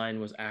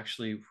design was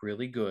actually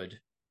really good,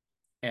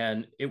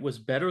 and it was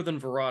better than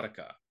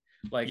Veronica.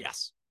 Like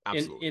Yes, in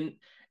absolutely. in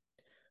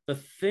the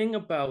thing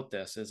about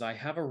this is I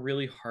have a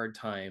really hard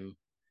time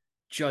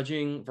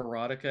judging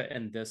Veronica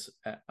and this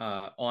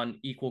on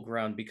equal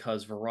ground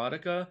because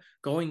Veronica,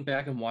 going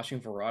back and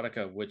watching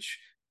Veronica, which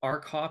our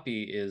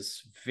copy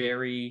is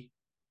very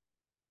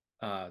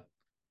uh,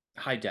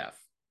 high def,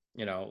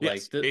 like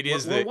Yes, it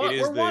is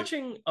we're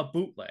watching a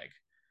bootleg,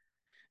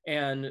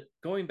 and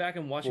going back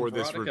and watching for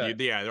this review.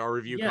 Veronica, Yeah, our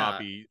review yeah,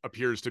 copy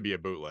appears to be a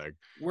bootleg.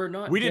 we're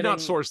not We did not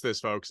getting, source this,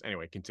 folks.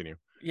 Anyway, continue.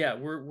 yeah,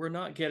 we're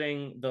not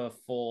getting the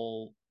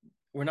full.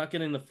 We're not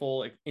getting the full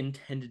like,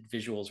 intended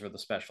visuals for the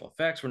special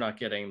effects. We're not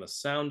getting the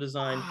sound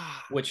design,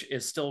 which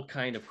is still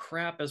kind of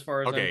crap as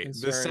far as I'm Okay, the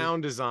concerned.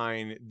 sound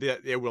design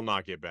that it will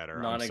not get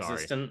better. I'm sorry.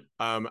 Non-existent.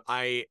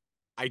 I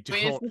I mean, it's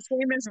don't. the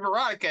same as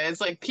Veronica.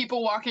 It's like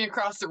people walking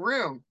across the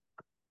room.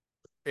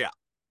 Yeah,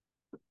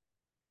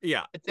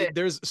 yeah. That's it.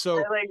 There's so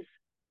Like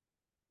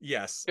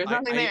yes. there's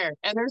nothing there,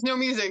 and there's no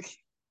music.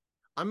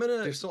 I'm gonna.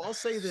 There's So I'll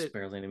say that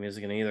barely any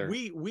music in either.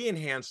 we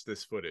enhanced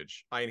this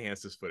footage. I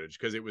enhanced this footage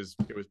because it was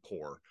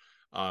poor.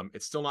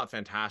 It's still not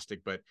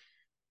fantastic, but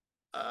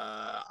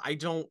I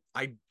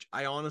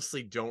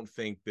honestly don't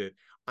think that.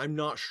 I'm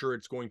not sure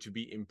it's going to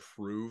be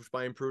improved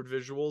by improved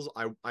visuals.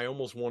 I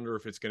almost wonder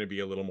if it's going to be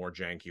a little more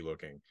janky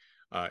looking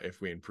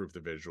if we improve the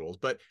visuals.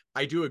 But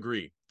I do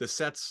agree. The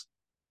sets,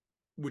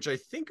 which I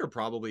think are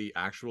probably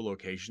actual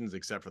locations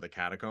except for the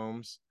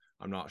catacombs.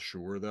 I'm not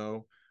sure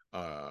though.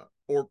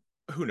 Or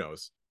who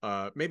knows?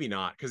 Maybe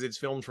not because it's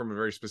filmed from a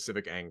very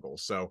specific angle.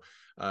 So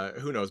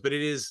who knows? But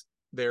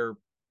they're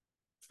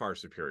far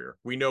superior.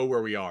 We know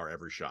where we are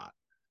every shot.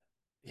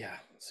 Yeah,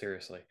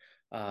 seriously.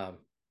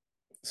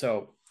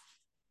 So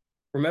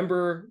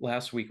remember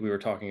last week we were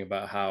talking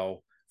about how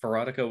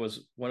Veronica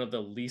was one of the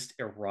least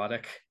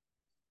erotic,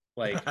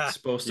 like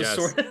supposed to Yes.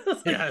 sort of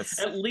like Yes.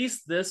 at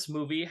least this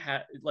movie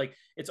had like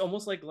it's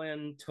almost like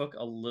Glenn took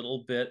a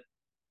little bit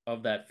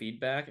of that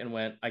feedback and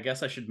went, I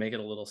guess I should make it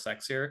a little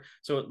sexier.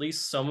 So at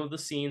least some of the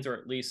scenes, or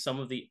at least some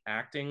of the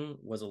acting,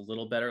 was a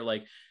little better.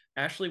 Like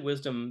Ashley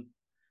Wisdom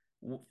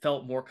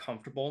felt more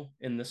comfortable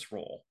in this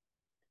role.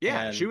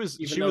 Yeah, And even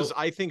she was though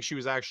I think she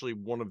was actually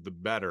one of the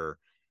better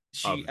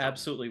she of them.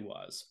 absolutely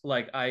was,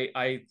 like,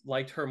 I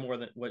liked her more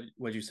than what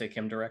would you say,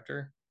 Kim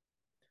Director?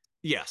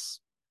 Yes.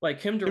 Like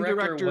Kim Kim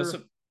Director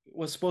Director,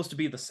 was supposed to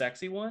be the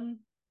sexy one,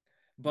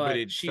 but but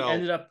it she felt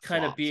ended up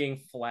kind of flopped. being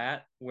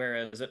flat,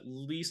 whereas at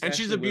least And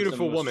she's Ashley a Wisdom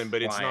beautiful was woman,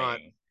 but it's not,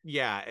 trying.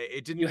 yeah,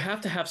 it You didn't.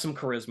 have to have some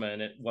charisma,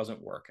 and it wasn't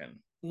working.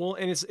 Well,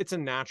 and it's a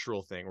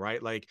natural thing,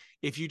 right? Like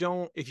if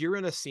you're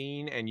in a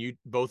scene and you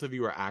both of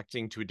you are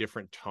acting to a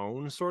different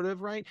tone, sort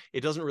of, right? It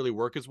doesn't really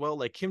work as well.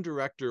 Like Kim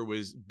Director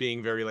was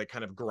being very like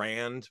kind of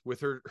grand with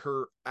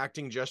her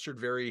acting, gestured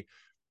very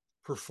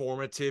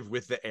performative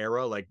with the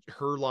era. Like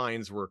her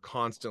lines were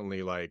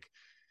constantly like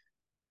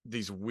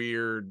these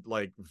weird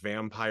like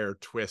vampire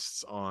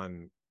twists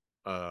on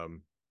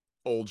um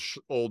old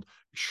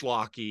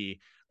schlocky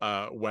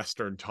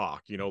western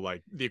talk, you know,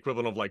 like the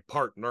equivalent of like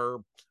partner,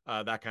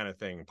 that kind of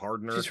thing,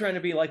 partner. She's trying to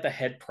be like the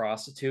head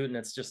prostitute, and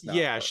it's just not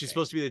Yeah, she's working.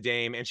 supposed to be the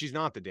dame and she's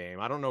not the dame.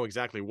 I don't know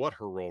exactly what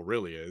her role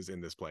really is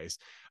in this place.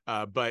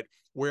 But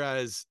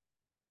whereas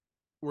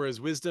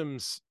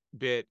Wisdom's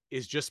bit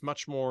is just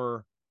much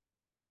more,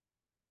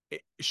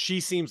 she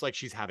seems like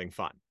she's having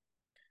fun,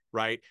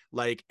 right?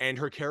 Like, and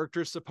her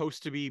character's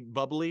supposed to be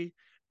bubbly,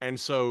 and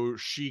so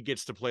she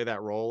gets to play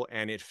that role,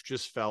 and it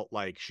just felt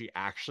like she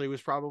actually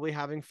was probably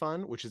having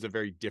fun, which is a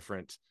very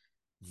different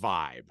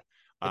vibe.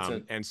 It's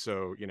a And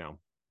so, you know,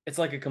 it's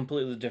like a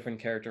completely different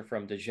character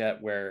from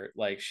Dejette, where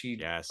like she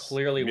yes,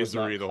 clearly was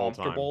misery not the whole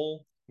time.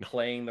 comfortable No,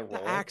 playing the the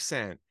role.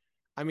 accent.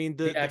 I mean,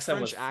 The the accent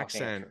was French fucking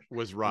accent atrocious.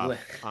 was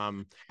rough.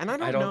 And I I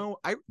don't don't. know.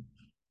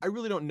 I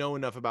really don't know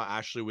enough about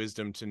Ashley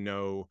Wisdom to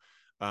know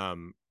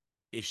um,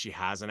 if she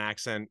has an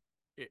accent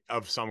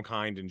of some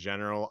kind in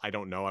general. I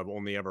don't know. I've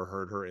only ever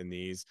heard her in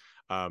these.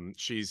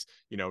 She's,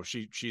 you know,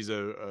 she's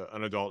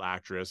an adult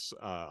actress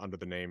under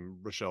the name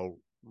Rochelle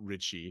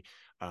Ritchie,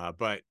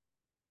 but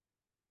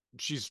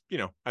she's, you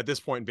know, at this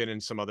point been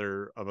in some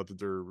other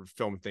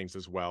film things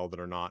as well that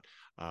are not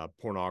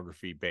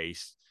pornography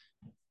based.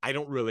 I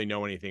don't really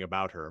know anything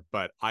about her,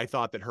 but I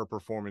thought that her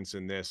performance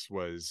in this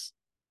was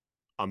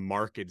a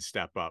marked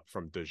step up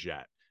from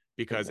Dejette, It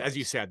because as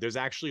you was. said, there's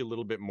actually a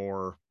little bit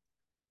more.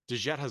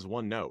 Dejette has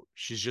one note.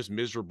 She's just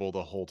miserable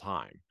the whole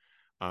time.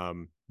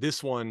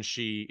 This one,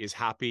 she is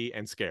happy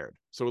and scared.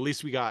 So at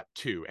least we got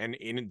two. And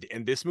in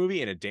this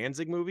movie, in a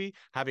Danzig movie,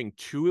 having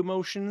two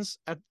emotions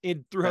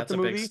throughout That's the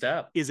a big movie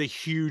step. is a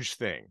huge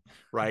thing,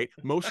 right?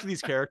 Most of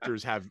these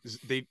characters have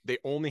they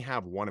only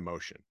have one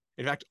emotion.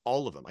 In fact,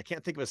 all of them. I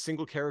can't think of a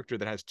single character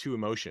that has two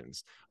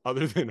emotions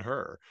other than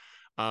her.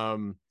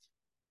 Um,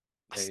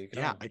 There you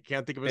yeah, go. I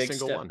can't think of a Big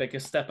single step. one.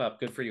 Biggest step up.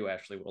 Good for you,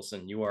 Ashley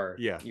Wilson.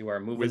 Yeah, You are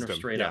moving wisdom.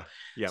 straight Yeah, up.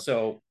 yep.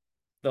 So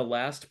the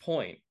last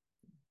point,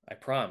 I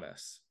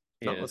promise,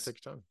 No, let's is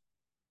take your time.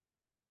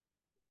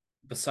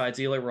 besides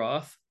Eli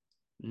Roth,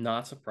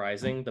 not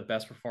surprising, the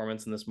best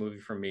performance in this movie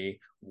for me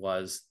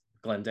was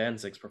Glenn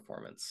Danzig's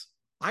performance.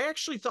 I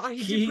actually thought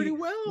he did pretty He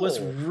was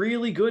well.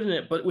 really good in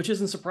it, but which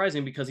isn't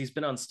surprising because he's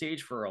been on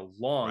stage for a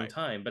long Right.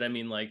 time. But I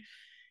mean, like,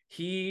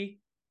 he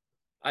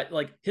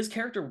like his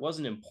character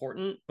wasn't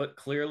important, but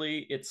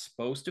clearly it's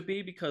supposed to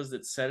be because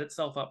it set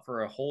itself up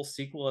for a whole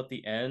sequel at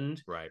the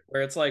end Right.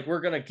 where it's like,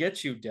 we're gonna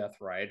get you, Death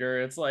Rider.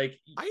 It's like,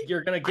 I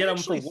you're gonna I get him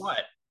for actually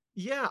what?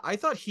 yeah, I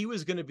thought he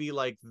was going to be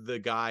like the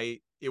guy.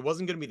 It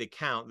wasn't going to be the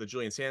Count, the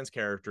Julian Sands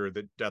character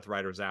that Death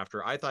Rider's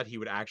after. I thought he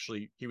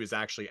was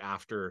actually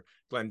after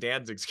Glenn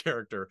Danzig's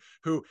character,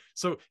 who,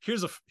 so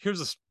here's a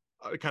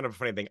kind of a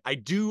funny thing. I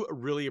do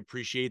really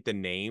appreciate the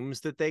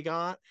names that they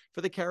got for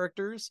the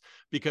characters,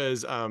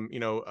 because you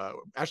know,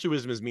 Ashley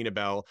Wisdom is Mina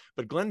Bell,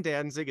 but Glenn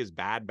Danzig is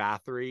Bad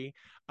Bathory.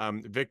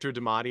 Victor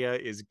DiMattia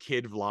is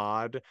Kid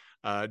Vlad.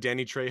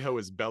 Danny Trejo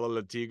is Bella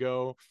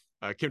Latigo.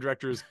 Kim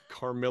Director is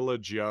Carmilla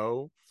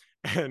Joe,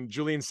 and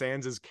Julian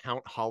Sands is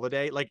Count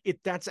Holiday. Like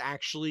that's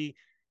actually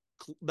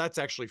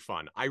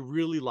fun. I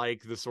really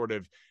like the sort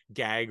of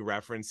gag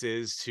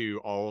references to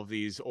all of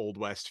these old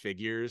west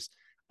figures.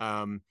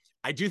 Um,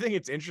 I do think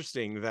it's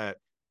interesting that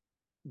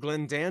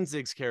Glenn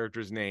Danzig's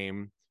character's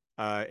name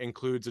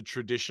includes a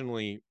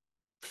traditionally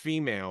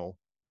female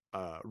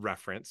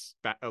reference.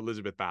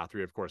 Elizabeth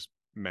Bathory, of course,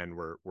 men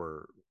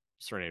were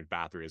surnamed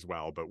Bathory as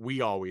well, but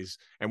we always,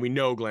 and we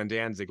know Glenn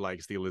Danzig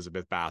likes the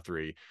Elizabeth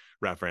Bathory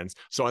reference.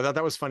 So I thought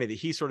that was funny that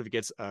he sort of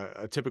gets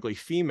a typically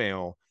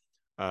female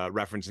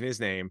reference in his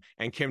name,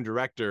 and Kim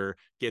Director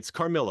gets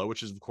Carmilla,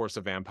 which is of course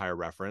a vampire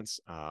reference,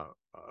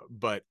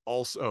 but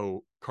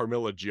also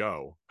Carmilla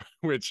Joe,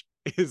 which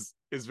is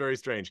very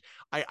strange.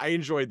 I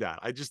enjoyed that.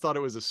 I just thought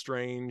it was a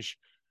strange,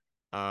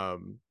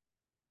 um,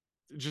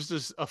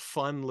 just a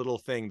fun little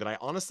thing that I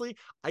honestly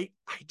I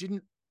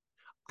didn't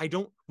I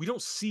don't we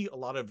don't see a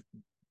lot of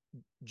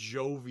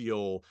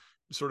jovial,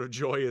 sort of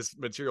joyous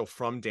material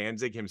from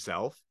Danzig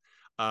himself.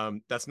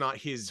 That's not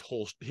his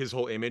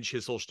whole image,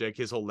 his whole shtick,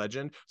 his whole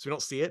legend. So we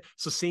don't see it.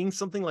 So seeing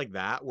something like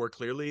that, where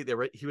clearly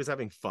he was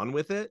having fun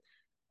with it,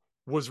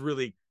 was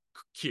really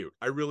cute.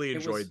 I really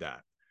enjoyed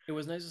that. It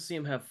was nice to see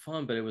him have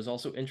fun, but it was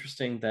also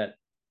interesting that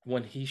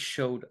when he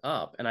showed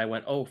up and I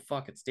went, oh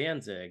fuck, it's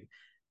Danzig.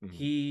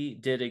 He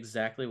did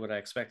exactly what I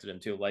expected him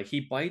to. Like,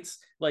 he bites,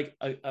 like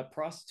a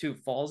prostitute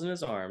falls in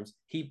his arms,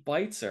 he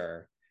bites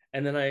her,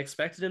 and then I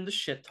expected him to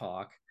shit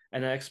talk,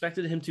 and I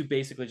expected him to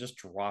basically just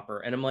drop her.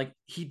 And I'm like,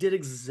 he did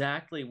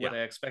exactly what I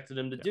expected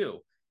him to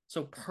do.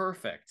 So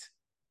perfect.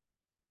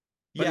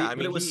 But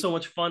it was so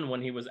much fun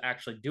when he was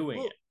actually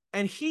doing it.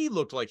 And he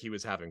looked like he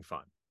was having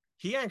fun.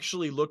 He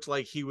actually looked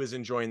like he was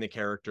enjoying the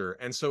character.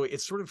 And so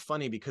it's sort of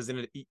funny because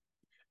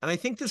and I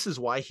think this is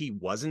why he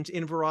wasn't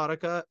in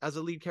Veronica as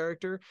a lead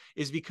character,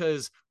 is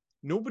because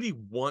nobody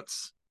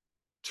wants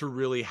to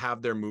really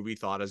have their movie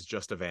thought as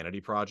just a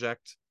vanity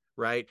project,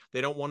 right?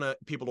 They don't want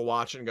people to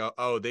watch it and go,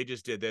 oh, they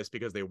just did this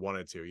because they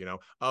wanted to,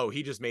 oh,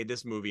 he just made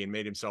this movie and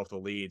made himself the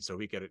lead so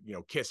he could,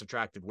 kiss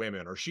attractive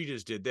women, or she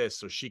just did this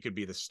so she could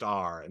be the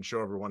star and show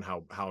everyone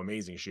how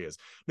amazing she is.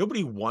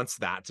 Nobody wants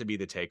that to be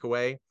the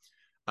takeaway.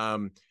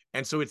 And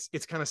so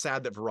it's kind of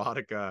sad that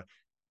Veronica,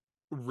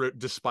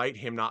 despite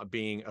him not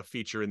being a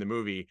feature in the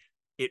movie,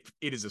 it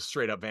is a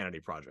straight up vanity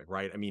project,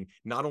 right? I mean,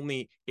 not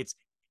only it's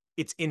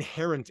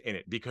inherent in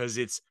it because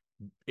it's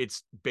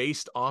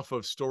based off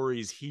of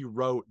stories he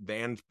wrote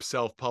and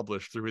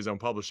self-published through his own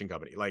publishing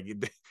company. Like,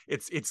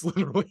 it's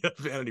literally a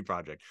vanity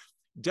project.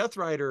 Death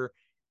Rider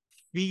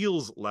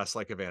feels less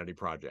like a vanity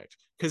project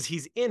because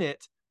he's in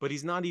it, but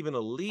he's not even a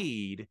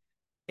lead,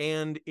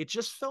 and it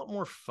just felt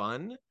more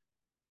fun.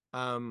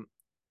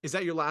 Was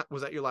that your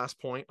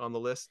last point on the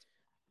list?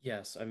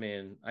 Yes, I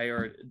mean,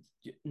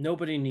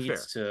 nobody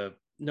needs to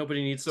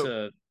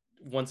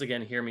once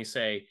again hear me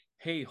say,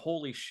 hey,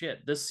 holy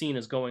shit, this scene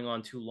is going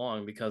on too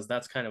long, because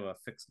that's kind of a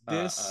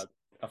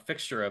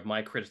fixture of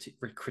my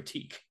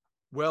critique.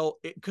 Well,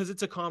 because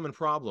it's a common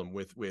problem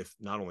with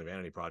not only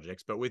vanity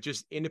projects, but with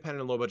just independent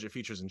and low budget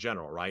features in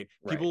general, right?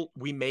 People,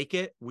 we make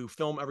it, we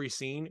film every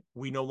scene,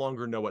 we no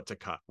longer know what to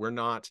cut. We're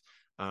not,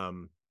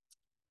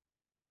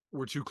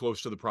 we're too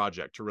close to the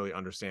project to really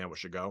understand what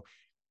should go.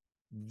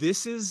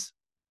 This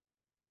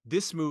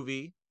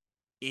movie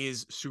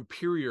is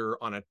superior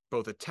on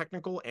both a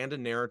technical and a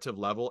narrative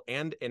level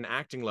and an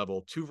acting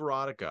level to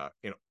Veronica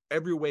in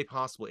every way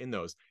possible in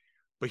those.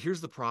 But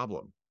here's the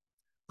problem.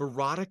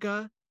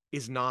 Veronica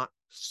is not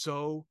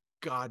so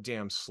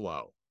goddamn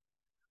slow.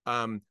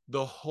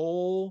 The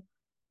whole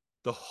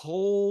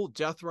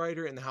Death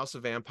Rider and the House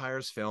of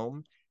Vampires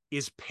film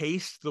is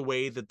paced the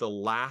way that the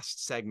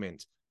last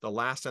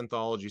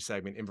anthology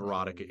segment in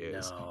Veronica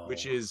is,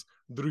 which is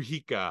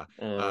Drujica,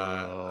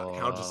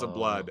 Countess of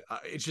Blood.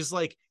 It's just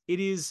like, it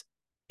is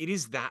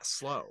that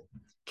slow.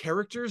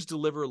 Characters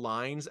deliver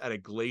lines at a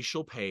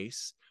glacial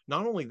pace.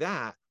 Not only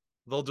that,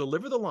 they'll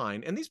deliver the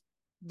line, and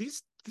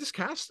this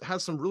cast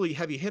has some really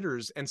heavy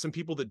hitters and some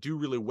people that do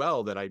really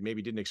well that I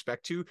maybe didn't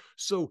expect to.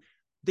 So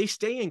they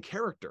stay in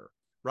character,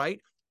 right?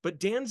 But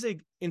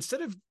Danzig,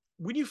 instead of,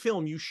 when you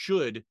film, you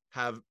should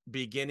have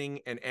beginning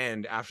and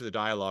end after the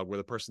dialogue where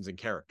the person's in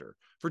character,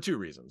 for two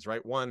reasons,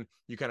 right? One,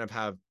 you kind of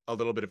have a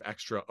little bit of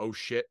extra oh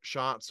shit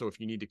shot. So if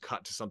you need to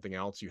cut to something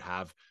else, you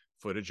have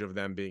footage of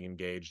them being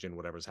engaged in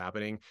whatever's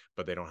happening,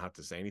 but they don't have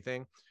to say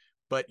anything.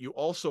 But you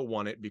also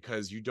want it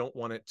because you don't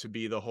want it to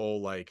be the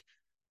whole, like,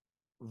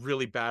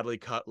 really badly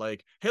cut,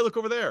 like, hey, look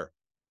over there,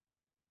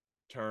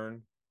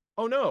 turn,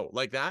 oh no,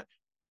 like that.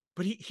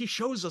 But he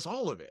shows us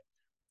all of it.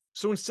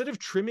 So instead of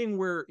trimming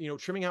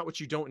out what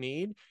you don't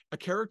need, a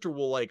character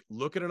will, like,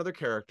 look at another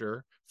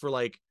character for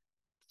like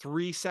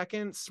 3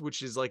 seconds,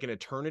 which is like an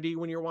eternity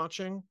when you're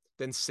watching,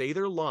 then say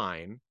their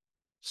line,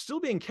 still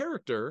be in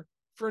character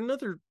for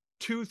another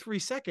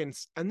 2-3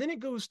 seconds, and then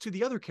it goes to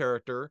the other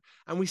character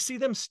and we see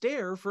them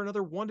stare for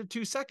another 1 to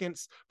 2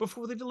 seconds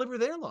before they deliver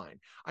their line.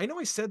 I know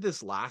I said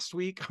this last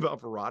week about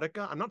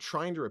Veronica. I'm not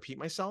trying to repeat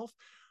myself,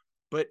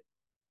 but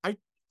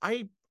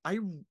I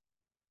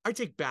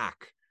take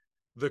back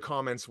the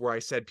comments where I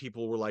said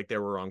people were like, they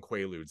were on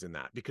Quaaludes in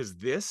that, because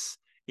this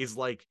is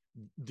like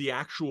the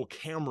actual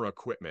camera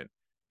equipment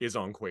is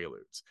on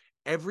Quaaludes.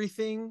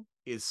 Everything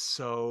is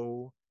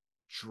so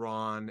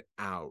drawn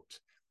out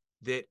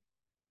that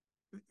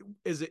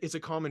it's a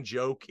common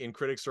joke in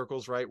critic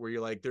circles, right? Where you're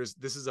like, this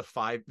is a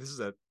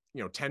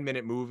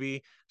 10-minute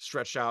movie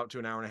stretched out to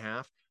an hour and a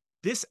half.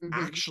 This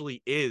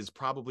actually is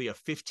probably a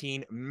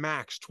 15,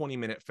 max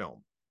 20-minute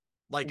film.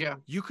 Like,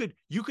 you could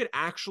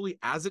actually,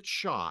 as it's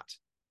shot,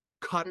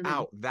 cut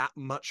out that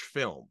much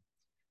film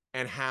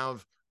and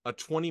have a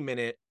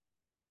 20-minute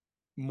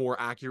more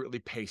accurately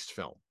paced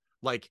film.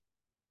 Like,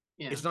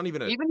 it's not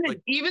even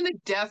even the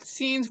death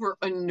scenes were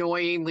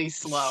annoyingly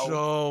slow.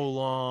 So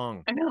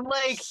long. And I'm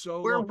like,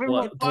 so we're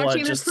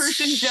watching this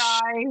person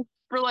die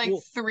for like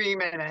 3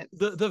 minutes.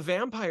 The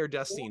vampire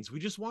death scenes,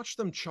 we just watch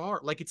them char.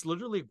 Like, it's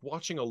literally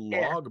watching a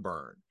log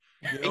burn.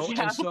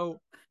 And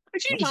so,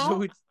 but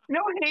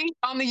no hate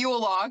on the Yule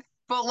log,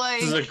 but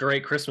like, this is a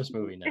great Christmas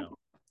movie now.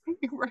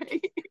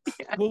 Right.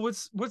 Yeah. Well,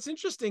 what's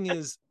interesting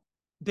is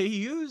they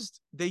used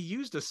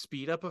a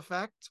speed up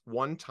effect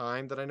one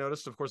time that I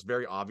noticed, of course,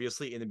 very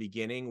obviously in the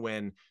beginning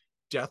when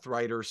Death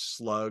Rider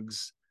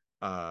slugs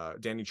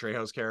Danny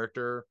Trejo's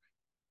character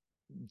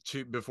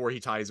before he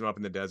ties him up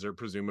in the desert,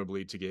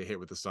 presumably to get hit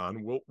with the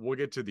sun. We'll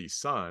get to the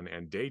sun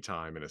and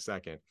daytime in a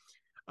second.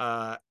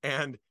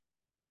 And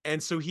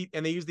so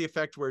they use the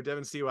effect where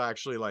Devon Sewa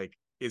actually like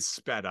is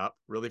sped up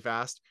really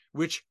fast,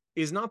 which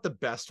is not the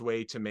best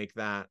way to make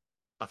that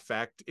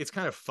effect. It's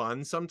kind of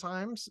fun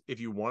sometimes if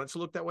you want it to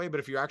look that way, but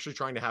if you're actually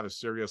trying to have a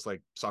serious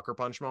like sucker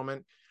punch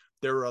moment,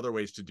 there are other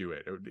ways to do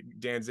it.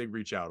 Danzig,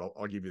 reach out.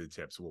 I'll give you the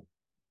tips.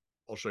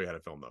 I'll show you how to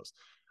film those.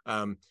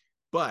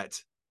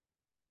 But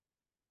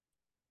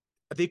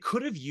they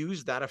could have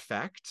used that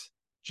effect,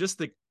 just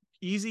the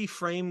easy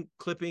frame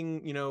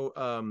clipping,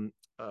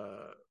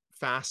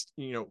 fast,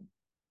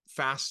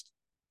 fast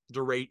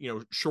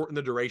shorten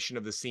the duration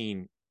of the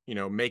scene,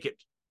 make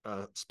it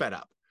sped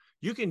up.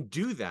 You can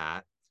do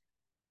that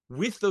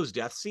with those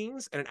death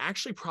scenes, and it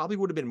actually probably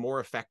would have been more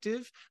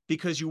effective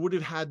because you would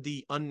have had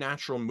the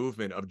unnatural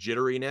movement of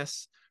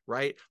jitteriness,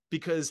 right?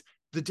 Because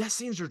the death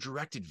scenes are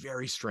directed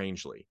very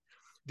strangely.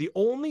 The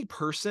only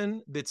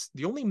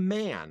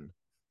man,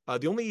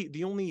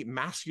 the only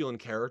masculine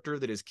character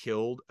that is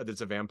killed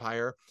that's a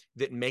vampire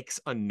that makes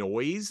a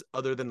noise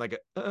other than like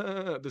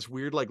this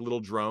weird like little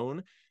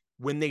drone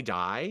when they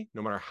die,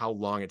 no matter how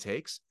long it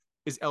takes,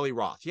 is Eli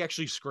Roth. He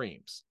actually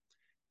screams.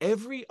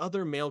 Every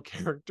other male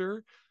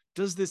character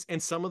does this,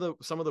 and some of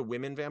the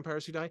women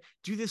vampires who die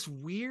do this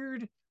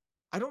weird,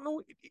 I don't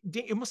know,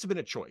 it must have been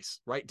a choice,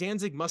 right?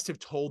 Danzig must have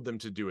told them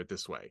to do it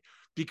this way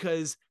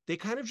because they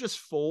kind of just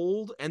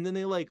fold and then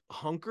they like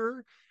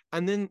hunker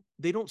and then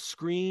they don't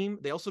scream.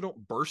 They also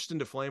don't burst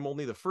into flame.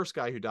 Only the first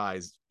guy who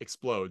dies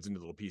explodes into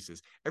little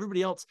pieces.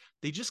 Everybody else,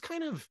 they just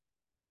kind of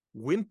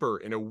whimper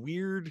in a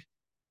weird,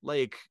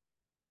 like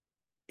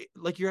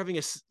you're having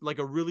a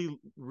really,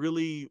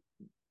 really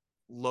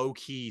low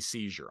key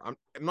seizure. I'm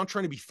not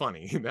trying to be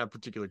funny in that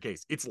particular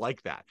case. It's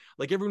like that.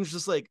 Like everyone's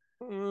just like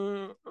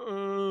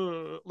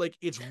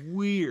it's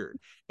weird.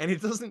 And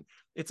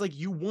it's like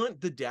you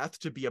want the death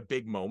to be a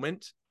big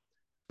moment,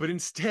 but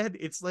instead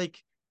it's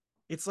like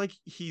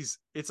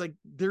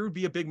there would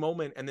be a big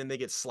moment and then they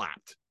get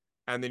slapped.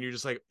 And then you're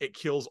just like, it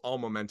kills all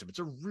momentum. It's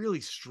a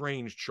really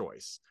strange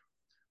choice.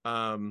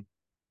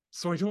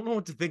 So I don't know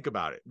what to think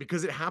about it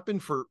because it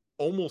happened for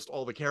almost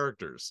all the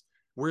characters.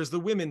 Whereas the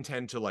women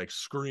tend to like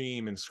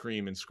scream and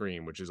scream and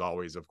scream, which is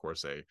always, of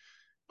course, a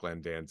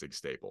Glenn Danzig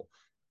staple.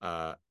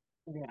 Yeah.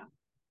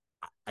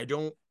 I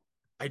don't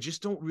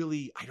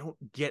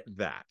get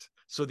that.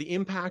 So the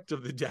impact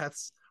of the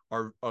deaths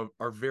are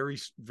very,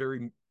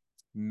 very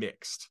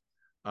mixed.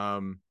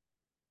 I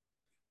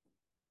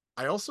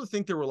also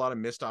think there were a lot of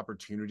missed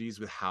opportunities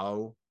with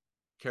how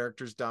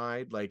characters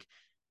died. Like,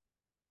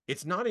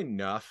 it's not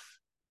enough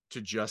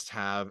to just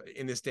have,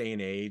 in this day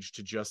and age,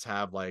 to just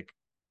have like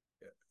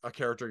a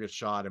character get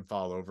shot and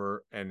fall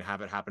over and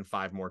have it happen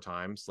 5 more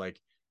times. Like,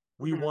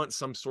 we want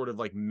some sort of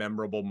like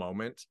memorable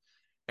moment.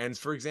 And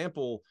for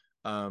example,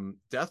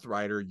 Death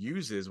Rider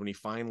uses, when he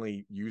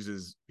finally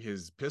uses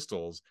his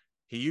pistols,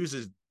 he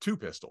uses 2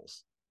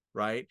 pistols,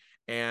 right?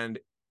 And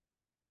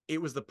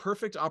it was the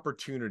perfect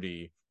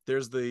opportunity.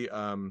 There's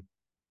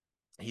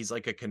he's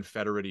like a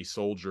Confederate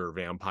soldier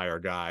vampire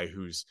guy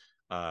who's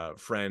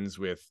friends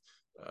with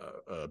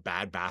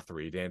Bad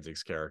Bathory,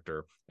 Danzig's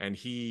character, and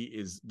he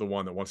is the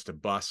one that wants to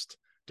bust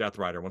Death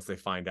Rider once they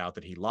find out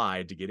that he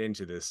lied to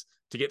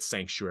get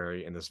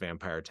sanctuary in this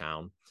vampire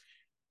town.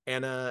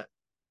 And I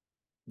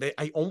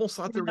almost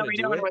thought they were going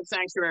to do it. What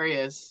sanctuary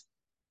is.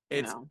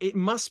 It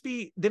must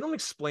be, they don't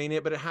explain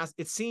it, but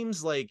it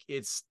seems like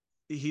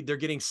they're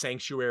getting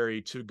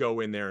sanctuary to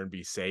go in there and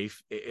be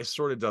safe. It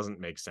sort of doesn't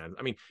make sense.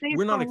 I mean, safe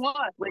we're not from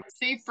what? Like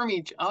safe from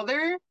each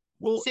other?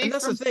 Well, safe and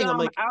that's from the thing. I'm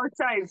like,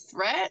 outside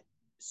threat?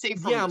 Safe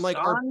from I'm like,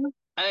 sun?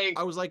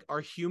 I was like,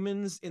 are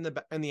humans in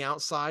the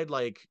outside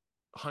like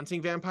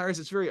hunting vampires?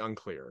 It's very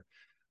unclear.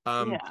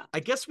 I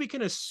guess we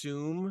can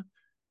assume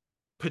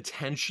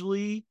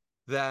potentially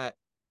that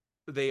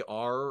they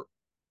are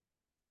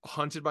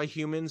hunted by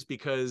humans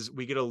because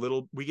we get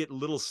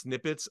little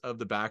snippets of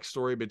the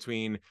backstory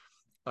between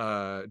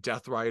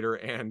Death Rider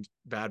and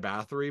Bad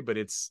Bathory, but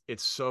it's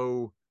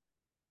so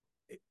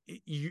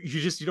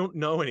you don't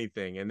know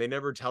anything and they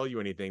never tell you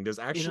anything. There's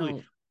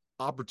actually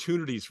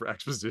opportunities for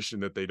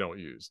exposition that they don't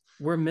use.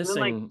 We're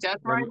missing, like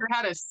Death Rider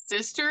had a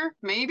sister,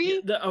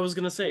 maybe? I was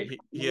gonna say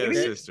he had a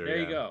sister. There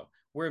you go.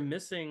 We're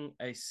missing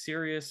a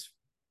serious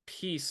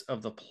piece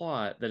of the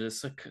plot that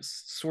is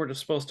sort of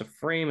supposed to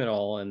frame it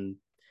all, and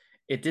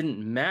it didn't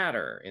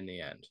matter in the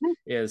end.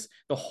 Is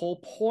the whole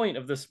point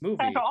of this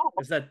movie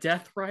is that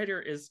Death Rider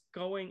is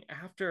going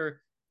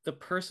after the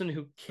person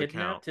who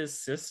kidnapped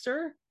his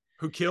sister,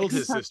 who killed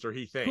his sister,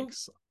 he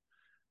thinks.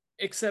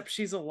 Except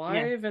she's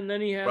alive, and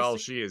then he has. Well,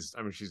 she is.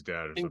 I mean, she's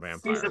dead. It's a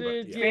vampire.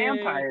 She's a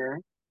vampire.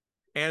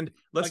 And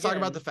let's talk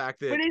about the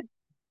fact that. But is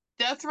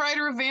Death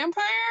Rider a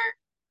vampire?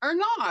 or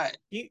not?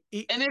 He,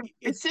 And if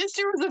his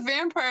sister was a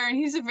vampire and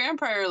he's a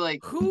vampire,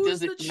 like, Who's does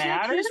the it chick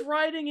matter? he's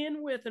riding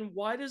in with, and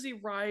why does he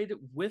ride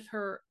with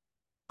her?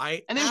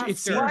 And then it After. why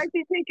seems does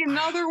he take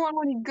another one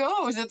when he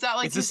goes? It's not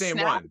like it's the his same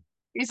snack. one.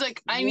 He's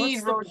like, I What's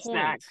need the road point?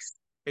 snacks.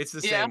 It's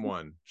the Yeah. same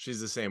one. She's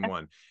the same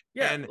one.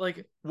 Yeah, And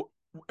like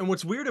and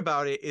what's weird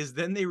about it is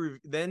then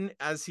then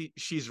as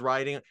she's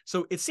riding,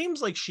 so it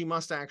seems like she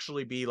must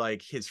actually be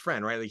like his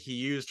friend, right? Like he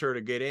used her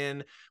to get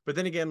in, but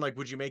then again, like,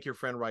 would you make your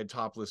friend ride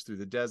topless through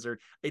the desert?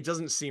 It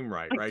doesn't seem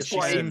right, right?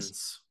 She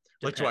seems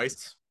like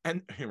twice,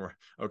 and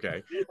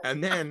okay,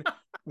 and then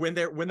when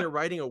they're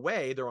riding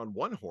away, they're on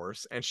one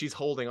horse and she's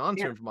holding on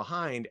to him from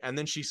behind, and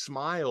then she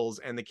smiles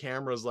and the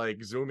camera's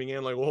like zooming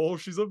in like, oh,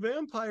 she's a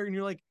vampire, and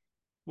you're like,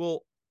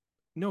 well,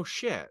 no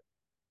shit.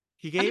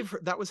 He gave her,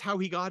 that was how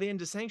he got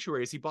into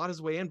sanctuaries. He bought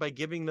his way in by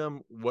giving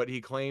them what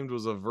he claimed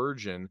was a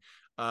virgin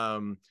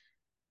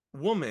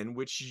woman,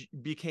 which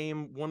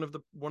became one of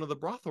the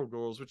brothel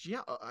girls, which,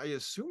 yeah, I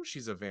assume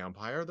she's a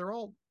vampire.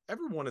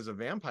 Everyone is a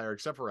vampire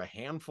except for a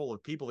handful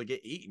of people that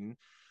get eaten.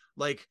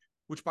 Like,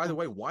 which, by the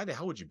way, why the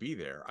hell would you be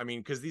there? I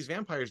mean, because these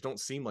vampires don't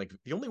seem like,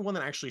 the only one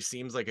that actually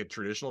seems like a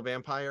traditional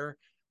vampire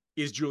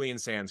is Julian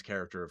Sands'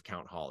 character of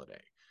Count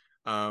Holiday.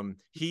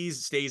 He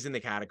stays in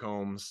the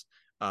catacombs.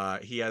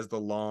 He has the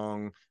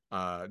long,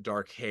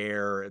 dark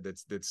hair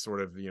that's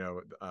sort of,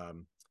 the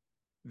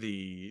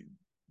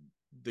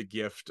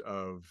gift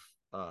of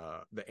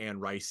the Anne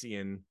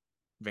Rician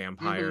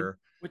vampire.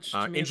 which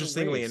to me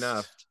interestingly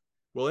enough,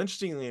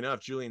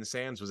 Julian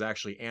Sands was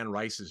actually Anne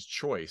Rice's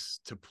choice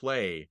to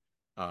play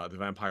the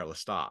vampire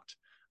Lestat.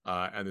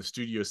 And the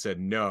studio said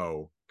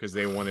no, because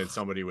they wanted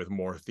somebody with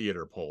more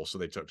theater pull, so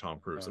they took Tom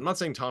Cruise. I'm not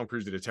saying Tom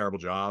Cruise did a terrible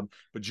job,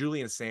 but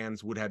Julian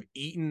Sands would have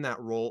eaten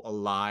that role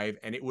alive,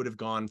 and it would have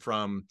gone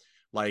from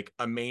like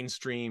a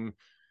mainstream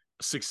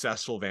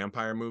successful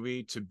vampire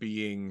movie to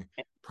being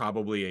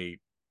probably a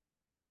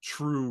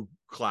true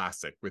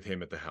classic with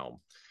him at the helm.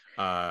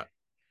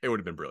 It would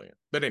have been brilliant.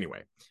 But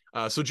anyway,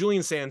 so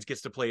Julian Sands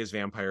gets to play his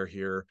vampire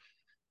here.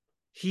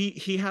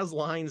 He has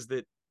lines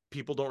that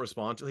people don't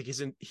respond to. Like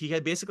he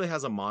basically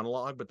has a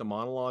monologue, but the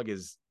monologue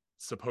is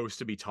supposed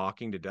to be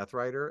talking to Death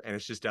Rider, and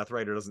it's just Death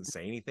Rider doesn't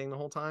say anything the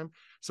whole time,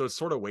 so it's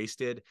sort of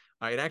wasted.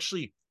 It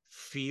actually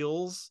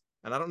feels,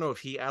 and I don't know if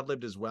he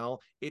ad-libbed as well,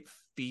 it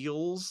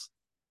feels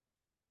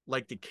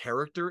like the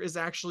character is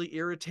actually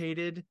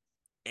irritated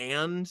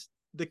and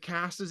the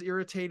cast is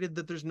irritated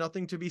that there's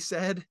nothing to be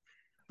said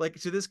like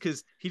to this,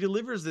 because he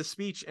delivers this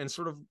speech and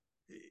sort of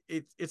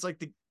it's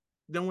like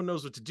no one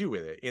knows what to do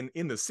with it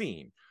in the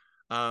scene.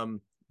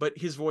 But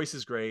his voice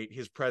is great,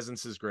 his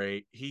presence is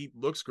great, he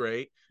looks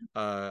great,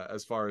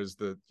 as far as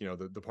the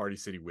Party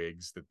City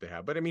wigs that they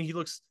have. But I mean, he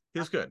looks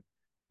good.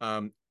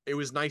 It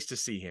was nice to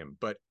see him.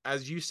 But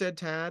as you said,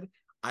 Tad,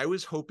 I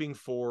was hoping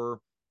for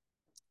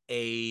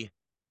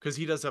because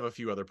he does have a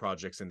few other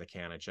projects in the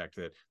can, I checked,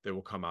 that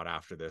will come out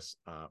after this.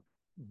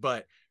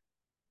 But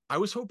I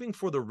was hoping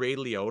for the Ray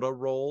Liotta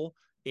role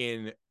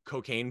in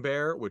Cocaine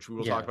Bear, which we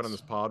will talk about on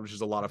this pod, which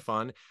is a lot of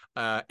fun.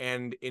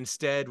 And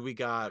instead we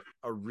got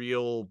a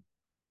real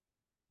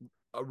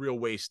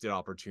wasted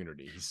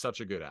opportunity. He's such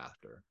a good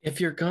actor.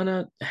 If you're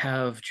gonna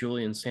have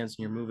Julian Sands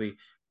in your movie,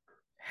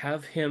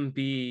 have him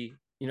be,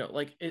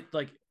 like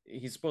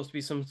he's supposed to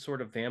be some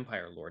sort of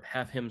vampire lord.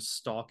 Have him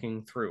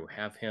stalking through,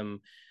 have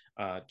him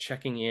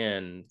checking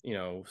in,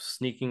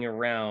 sneaking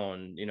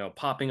around,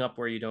 popping up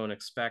where you don't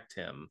expect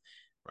him,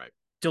 right?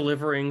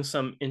 Delivering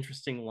some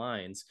interesting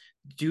lines.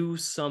 Do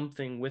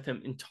something with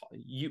him and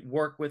you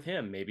work with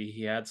him. Maybe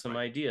he had some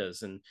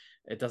ideas, and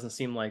it doesn't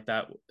seem like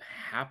that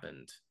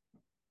happened.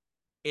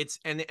 It's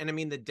and I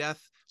mean the death.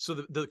 So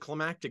the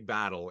climactic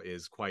battle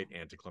is quite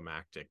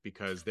anticlimactic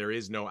because there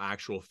is no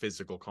actual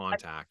physical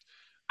contact.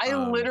 I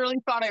literally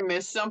thought I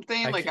missed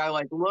something. I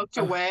looked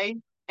away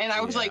and I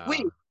was like,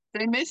 wait,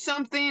 did I miss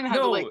something? I had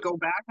to go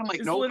back. I'm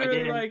like, nope, I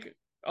didn't. Like,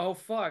 oh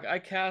fuck, I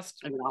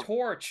cast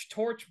Torch.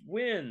 Torch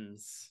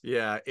wins.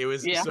 Yeah, it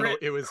was so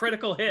it was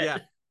critical hit. Yeah.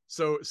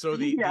 So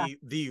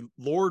the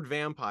Lord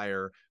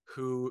Vampire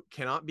who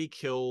cannot be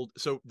killed.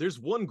 So there's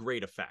one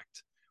great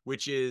effect,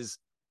 which is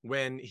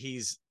when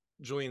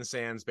Julian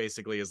Sands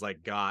basically is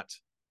like got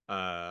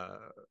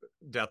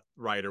Death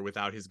Rider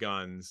without his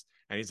guns,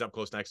 and he's up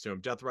close next to him.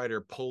 Death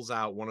Rider pulls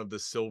out one of the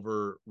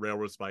silver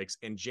railroad spikes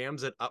and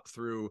jams it up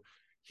through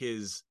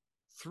his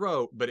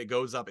throat, but it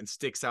goes up and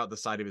sticks out the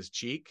side of his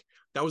cheek.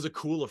 That was a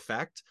cool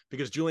effect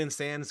because Julian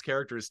Sands'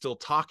 character is still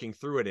talking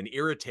through it and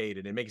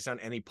irritated and making sound,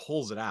 and he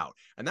pulls it out,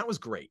 and that was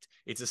great.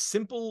 It's a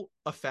simple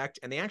effect,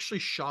 and they actually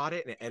shot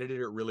it and edited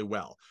it really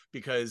well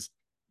because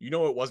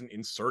it wasn't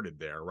inserted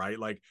there, right?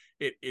 Like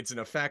it's an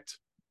effect,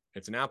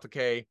 it's an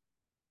applique,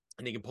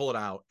 and they can pull it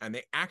out. And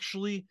they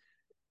actually,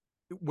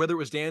 whether it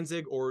was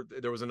Danzig or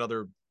there was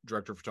another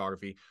director of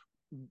photography,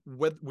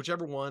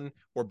 whichever one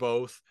or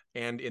both,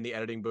 and in the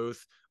editing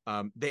booth,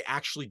 they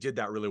actually did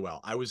that really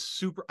well. I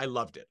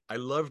loved it. I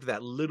loved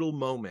that little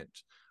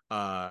moment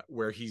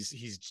where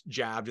he's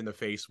jabbed in the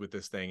face with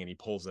this thing and he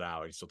pulls it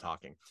out. He's still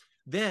talking.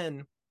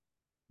 Then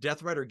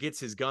Death Rider gets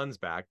his guns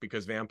back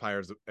because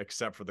vampires,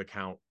 except for the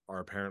Count, are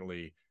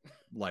apparently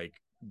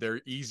like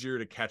they're easier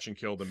to catch and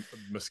kill than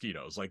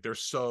mosquitoes. Like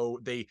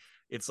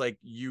it's like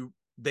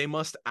they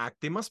must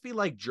be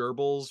like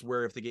gerbils,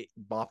 where if they get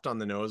bopped on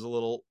the nose a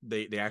little,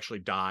 they actually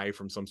die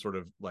from some sort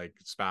of like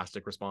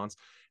spastic response.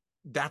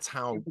 That's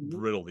how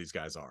brittle these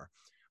guys are.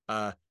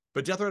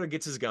 But Death Rider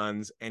gets his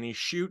guns and he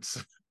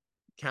shoots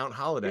Count It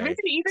Holiday. makes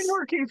it even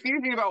more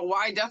confusing about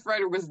why Death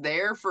Rider was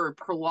there for a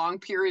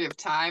prolonged period of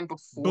time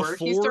before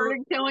he started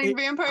killing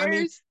vampires. I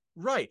mean,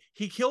 right.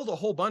 He killed a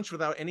whole bunch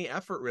without any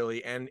effort,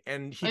 really, and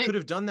he could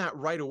have done that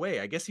right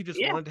away. I guess he just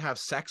wanted to have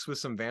sex with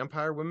some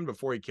vampire women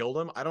before he killed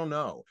them. I don't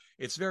know.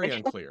 It's very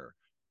unclear.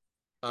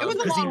 It was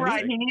a long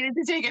ride. He needed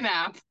to take a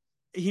nap.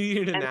 He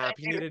needed a nap.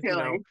 He needed,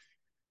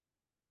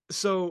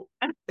 So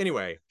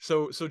anyway,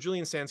 so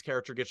Julian Sands'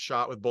 character gets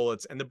shot with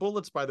bullets, and the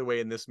bullets, by the way,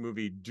 in this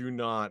movie do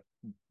not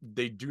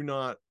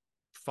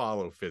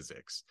follow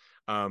physics.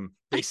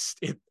 They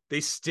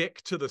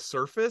stick to the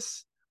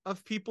surface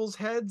of people's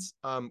heads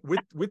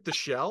with the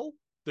shell.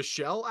 The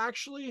shell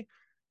actually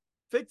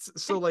fits,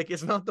 so like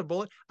it's not the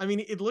bullet. I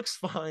mean, it looks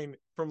fine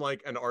from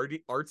like an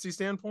artsy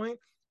standpoint,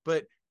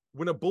 but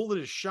when a bullet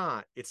is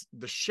shot,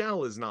 the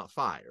shell is not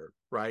fired,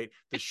 right?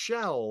 The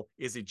shell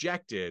is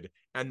ejected,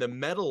 and the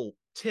metal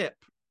tip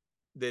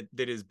that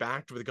is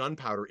backed with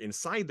gunpowder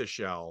inside the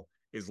shell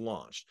is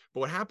launched. But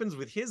what happens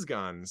with his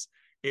guns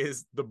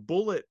is the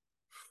bullet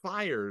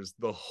fires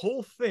the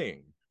whole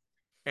thing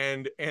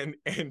and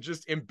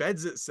just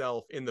embeds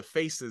itself in the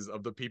faces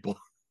of the people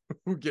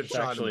who get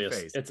shot in the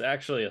face. It's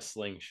actually a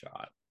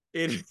slingshot.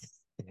 It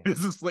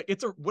is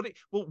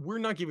well, we're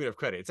not giving enough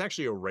credit. It's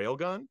actually a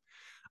railgun.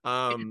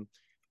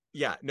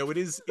 Yeah, no, it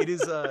is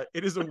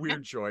a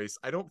weird choice.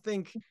 I don't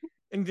think,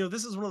 and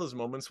this is one of those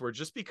moments where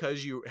just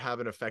because you're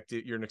an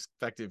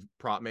effective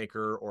prop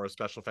maker or a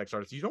special effects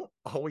artist, you don't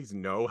always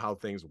know how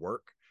things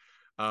work.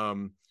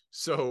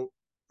 So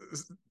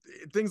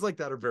things like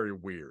that are very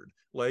weird.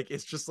 Like,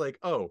 it's just like,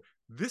 oh,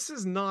 this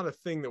is not a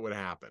thing that would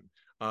happen.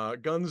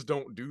 Guns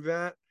don't do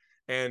that.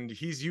 And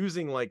he's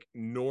using like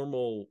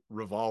normal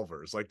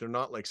revolvers. Like, they're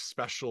not like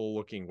special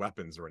looking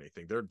weapons or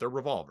anything. They're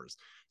revolvers.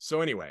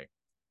 So anyway,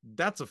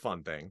 that's a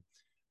fun thing.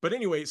 But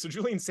anyway, so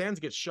Julian Sands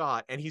gets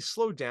shot and he's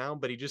slowed down,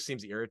 but he just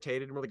seems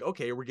irritated. And we're like,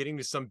 okay, we're getting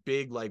to some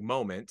big like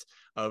moment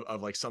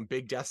of like some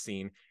big death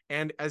scene.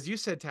 And as you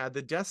said, Tad,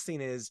 the death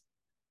scene is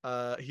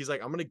he's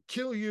like, I'm gonna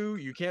kill you,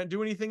 you can't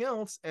do anything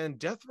else. And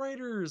Death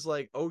Rider is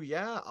like, oh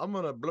yeah, I'm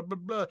gonna blah blah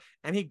blah.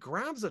 And he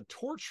grabs a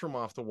torch from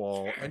off the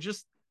wall and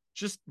just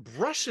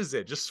brushes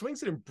it, just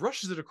swings it and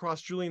brushes it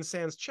across Julian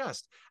Sands'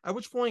 chest. At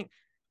which point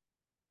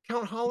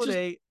Count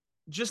Holiday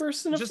just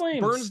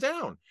burns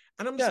down.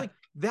 And I'm just like,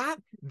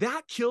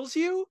 that kills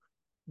you?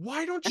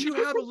 Why don't you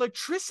have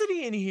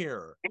electricity in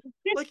here?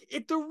 Like,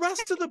 the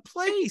rest of the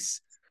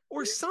place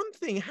or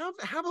something.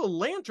 Have a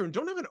lantern.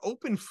 Don't have an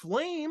open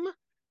flame.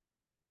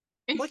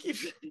 Like,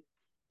 if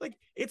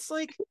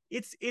like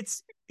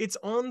it's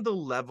on the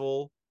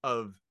level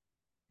of,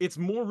 it's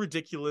more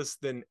ridiculous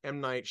than M.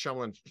 Night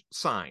Shyamalan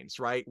Signs,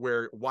 right?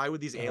 Where why would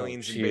these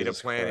aliens invade a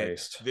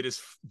planet that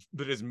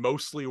is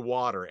mostly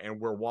water and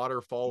where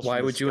water falls?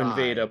 Why would you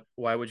invade a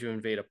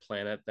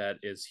planet that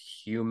is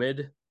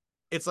humid?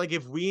 It's like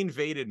if we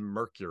invaded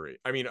Mercury.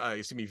 I mean,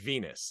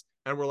 Venus,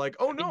 and we're like,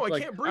 oh no, I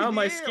can't breathe. Oh,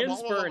 my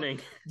skin's burning.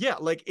 Yeah,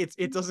 like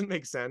it doesn't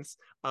make sense.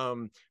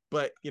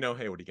 But hey,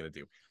 what are you gonna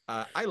do?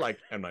 I like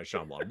M. Night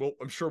Shyamalan.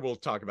 I'm sure we'll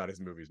talk about his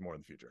movies more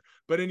in the future.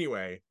 But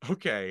anyway,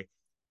 okay.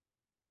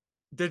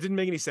 That didn't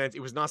make any sense. It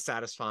was not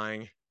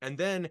satisfying. And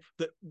then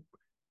the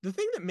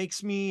thing that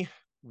makes me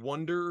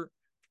wonder,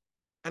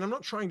 and I'm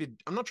not trying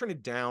to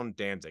down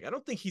Danzig. I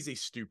don't think he's a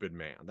stupid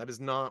man. That is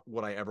not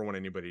what I ever want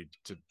anybody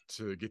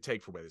to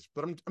take for this.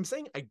 But I'm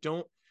saying I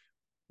don't.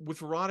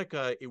 With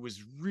Erotica, it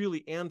was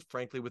really, and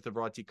frankly, with the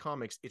Verati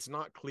comics, it's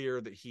not clear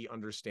that he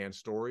understands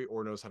story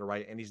or knows how to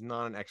write, and he's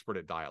not an expert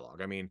at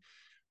dialogue. I mean,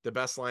 the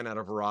best line out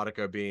of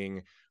Erotica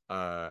being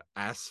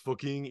 "ass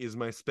fucking is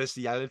my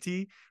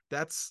speciality."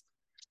 That's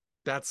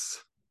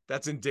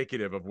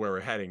indicative of where we're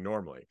heading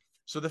normally.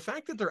 So the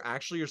fact that there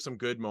actually are some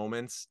good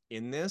moments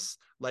in this,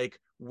 like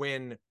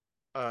when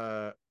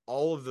most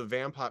of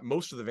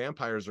the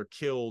vampires are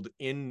killed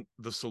in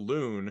the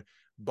saloon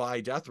by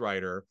Death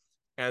Rider,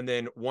 and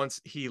then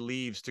once he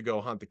leaves to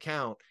go hunt the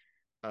Count,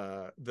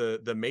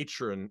 the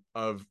matron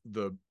of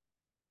the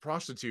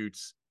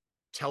prostitutes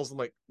tells them,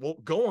 like, well,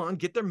 go on,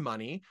 get their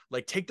money,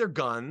 like take their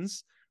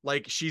guns.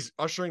 Like, she's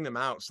ushering them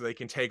out so they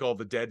can take all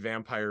the dead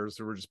vampires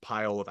who were just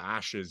pile of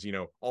ashes,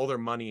 all their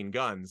money and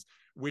guns,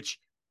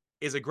 which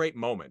is a great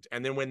moment.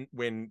 And then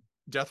when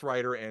Death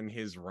Rider and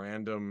his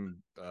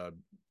random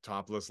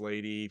topless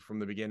lady from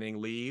the beginning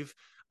leave,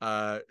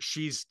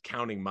 she's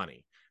counting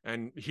money.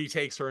 And he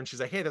takes her and she's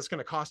like, hey, that's going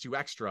to cost you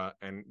extra.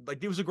 And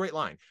like, it was a great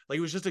line. Like,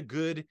 it was just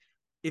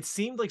it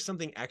seemed like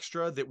something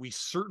extra that we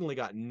certainly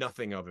got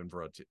nothing of in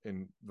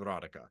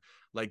Verotica.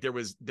 Like, there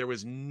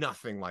was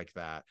nothing like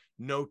that.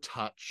 No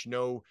touch,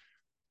 no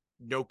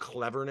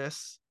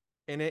cleverness.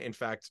 in it. In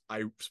fact,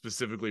 I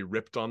specifically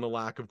ripped on the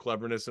lack of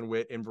cleverness and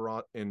wit in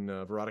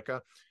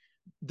Veronica.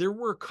 There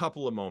were a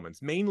couple of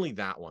moments, mainly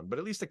that one, but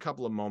at least a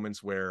couple of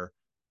moments where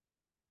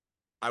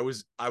I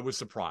was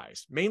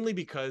surprised, mainly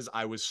because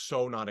I was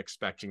so not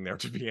expecting there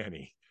to be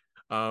any,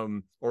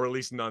 or at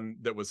least none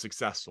that was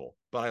successful.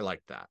 But I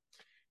liked that.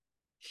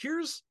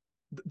 Here's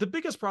the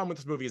biggest problem with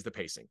this movie is the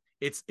pacing.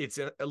 It's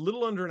a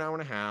little under an hour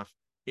and a half.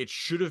 It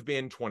should have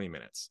been 20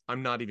 minutes.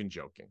 I'm not even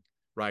joking,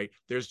 right?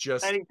 There's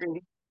just I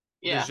agree.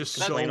 there's Yeah, just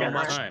that's so Complain all the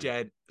much time.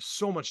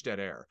 dead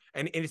air,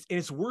 and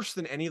it's worse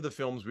than any of the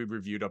films we've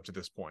reviewed up to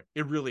this point.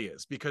 It really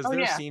is, because Oh, there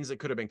are yeah. scenes that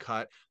could have been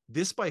cut.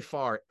 This by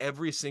far,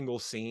 every single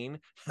scene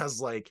has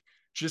like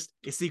just,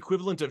 it's the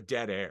equivalent of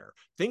dead air.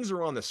 Things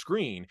are on the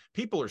screen,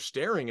 people are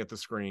staring at the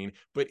screen,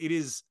 but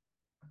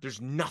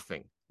there's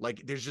nothing.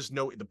 Like there's just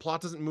no, the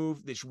plot doesn't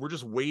move. We're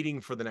just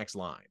waiting for the next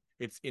line.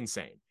 It's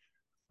insane.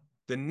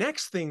 The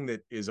next thing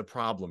that is a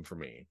problem for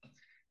me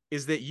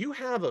is that you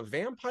have a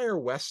vampire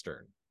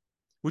western,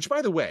 which,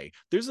 by the way,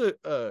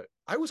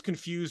 I was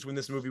confused when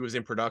this movie was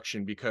in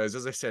production because,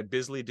 as I said,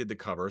 Bisley did the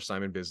cover.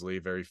 Simon Bisley,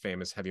 very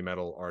famous heavy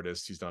metal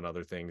artist. He's done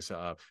other things.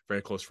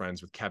 Very close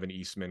friends with Kevin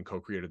Eastman,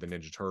 co-creator of the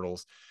Ninja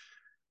Turtles.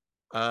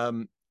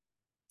 Kevin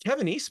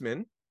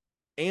Eastman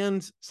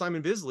and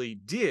Simon Bisley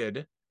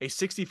did a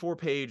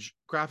 64-page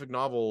graphic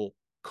novel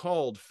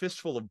called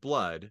Fistful of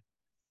Blood,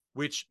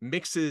 which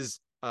mixes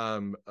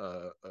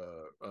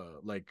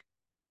like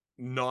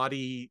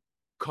naughty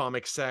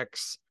comic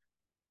sex,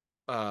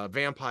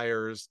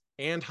 vampires,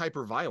 and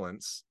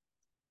hyperviolence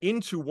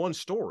into one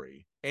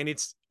story. And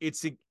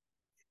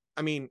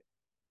I mean,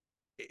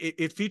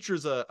 it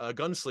features a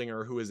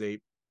gunslinger who is a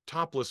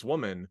topless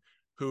woman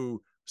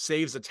who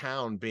saves a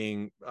town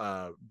being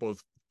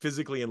both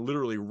physically and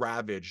literally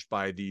ravaged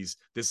by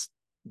this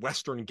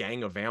Western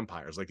gang of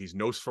vampires, like these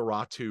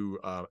Nosferatu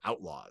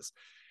outlaws.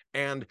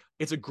 And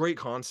it's a great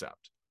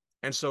concept.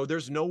 And so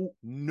there's no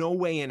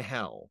way in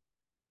hell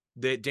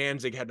that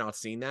Danzig had not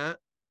seen that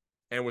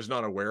and was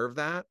not aware of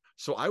that.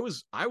 So I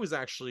was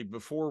actually,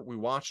 before we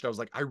watched, I was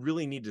like, I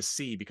really need to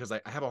see, because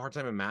I have a hard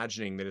time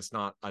imagining that it's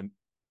not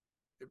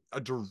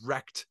a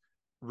direct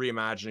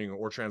reimagining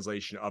or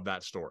translation of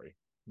that story,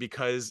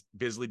 because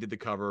Bisley did the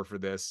cover for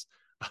this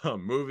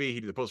movie. He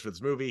did the post for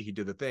this movie. He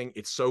did the thing.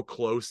 It's so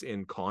close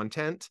in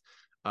content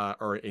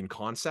or in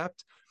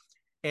concept.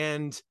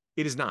 And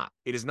it is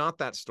not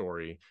that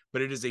story,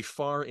 but it is a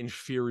far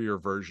inferior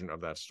version of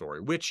that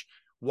story, which,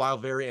 while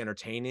very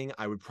entertaining,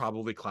 I would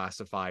probably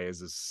classify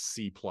as a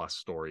C+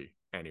 story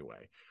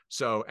anyway.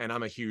 So, and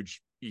I'm a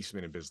huge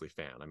Eastman and Bisley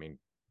fan. I mean,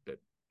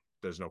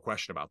 there's no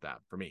question about that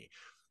for me.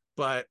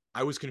 But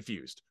I was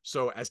confused.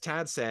 So, as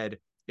Tad said,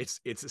 it's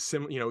a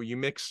similar, you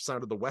mix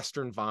some of the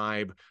Western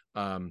vibe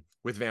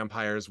with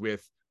vampires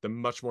with the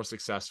much more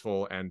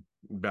successful and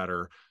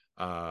better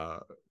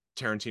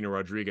Tarantino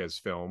Rodriguez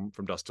film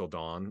From Dusk Till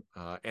Dawn,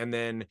 and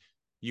then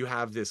you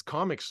have this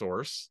comic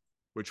source,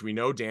 which we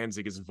know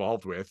Danzig is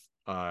involved with,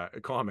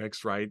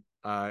 comics, right?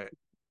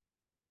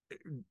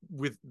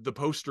 With the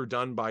poster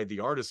done by the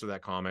artist of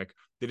that comic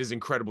that is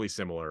incredibly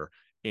similar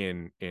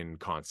in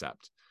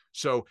concept.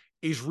 So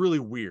it's really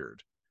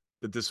weird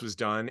that this was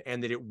done,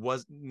 and that it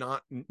was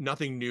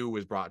nothing new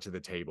was brought to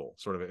the table,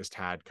 sort of as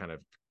Tad kind of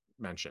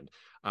mentioned.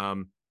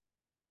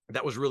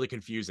 That was really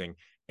confusing.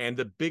 And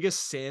the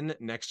biggest sin,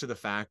 next to the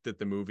fact that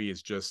the movie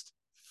is just,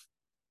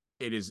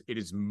 it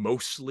is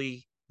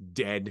mostly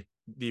dead,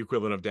 the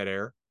equivalent of dead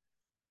air,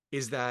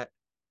 is that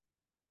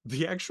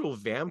the actual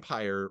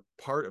vampire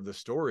part of the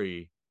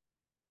story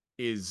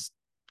is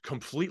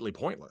completely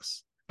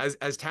pointless.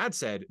 As Tad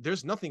said,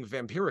 there's nothing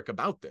vampiric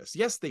about this.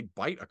 Yes, they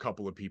bite a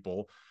couple of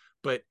people,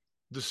 but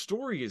the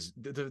story is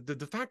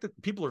the fact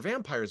that people are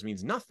vampires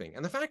means nothing.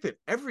 And the fact that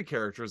every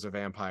character is a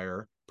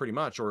vampire, pretty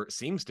much, or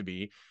seems to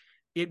be,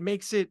 it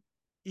makes it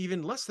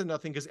even less than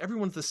nothing, because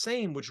everyone's the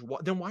same, which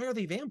then why are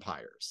they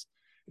vampires?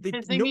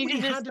 Because they Nobody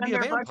needed to had to be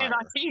spend a their budget on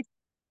vampire. teeth.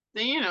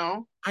 They,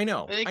 I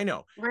know, like,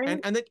 right?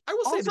 and that, I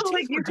will say, Also, the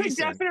like, teeth were you could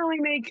decent. definitely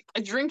make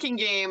a drinking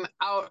game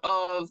out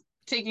of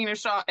taking a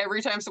shot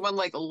every time someone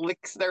like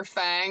licks their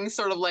fangs,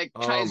 sort of like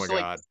Oh tries my to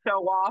like god.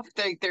 show off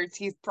their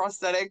teeth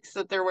prosthetics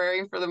that they're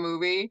wearing for the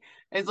movie.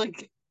 It's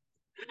like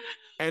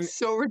And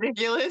so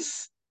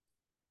ridiculous.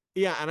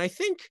 yeah, and I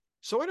think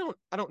so.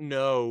 I don't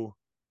know,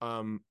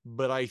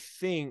 but I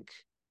think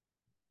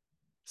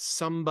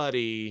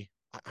somebody.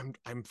 I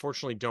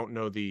unfortunately don't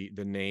know the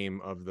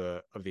name of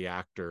the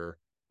actor.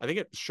 I think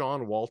it's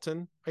Sean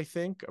Walton. I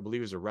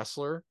believe he's a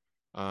wrestler.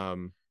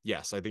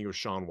 Yes, I think it was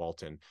Sean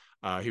Walton.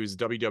 He was a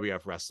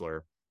WWF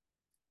wrestler.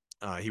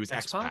 He was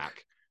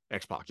X-Pac?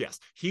 X-Pac, yes.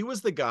 He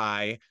was the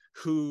guy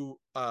who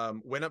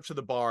went up to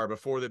the bar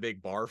before the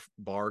big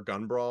bar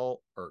gun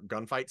brawl or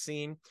gunfight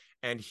scene,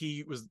 and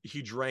he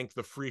drank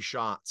the free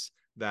shots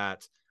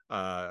that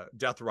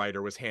Death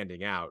Rider was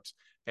handing out,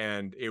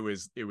 and it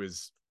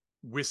was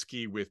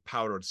whiskey with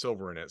powdered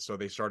silver in it, so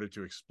they started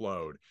to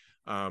explode.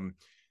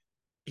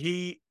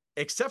 He,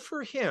 except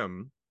for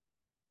him,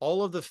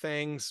 all of the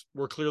fangs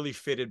were clearly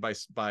fitted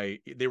by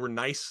they were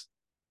nice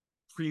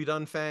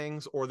pre-done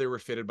fangs or they were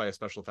fitted by a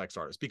special effects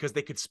artist because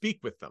they could speak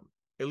with them.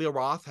 Eli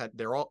Roth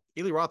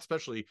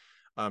especially,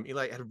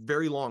 Eli had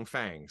very long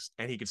fangs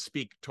and he could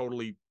speak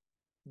totally.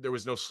 There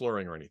was no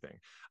slurring or anything.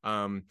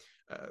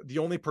 The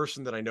only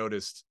person that I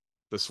noticed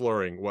the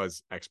slurring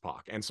was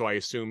X-Pac, and so I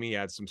assume he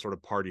had some sort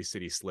of Party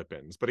City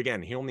slip-ins. But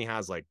again, he only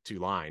has like 2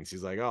 lines.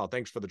 He's like, "Oh,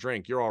 thanks for the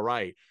drink. You're all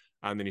right,"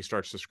 and then he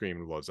starts to scream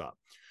and blows up.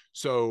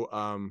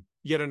 So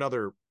yet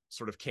another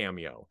sort of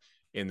cameo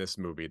in this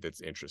movie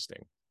that's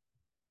interesting.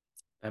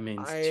 That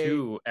means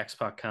 2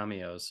 X-Pac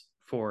cameos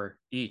for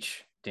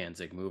each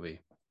Danzig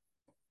movie.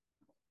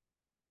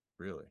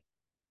 Really?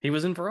 He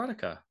was in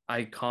Veronica.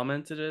 I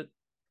commented it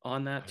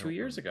on that 2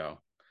 years ago.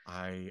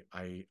 I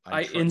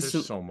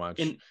there's so much.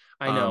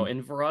 I know.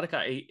 In Veronica,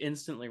 I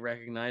instantly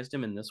recognized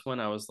him. In this one,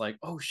 I was like,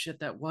 "Oh shit,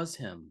 that was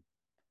him."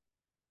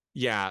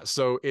 Yeah.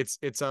 So it's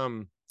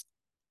and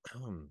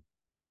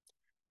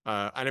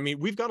I mean,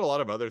 we've got a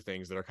lot of other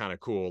things that are kind of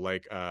cool.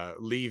 Like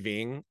Lee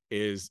Ving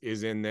is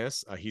in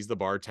this. He's the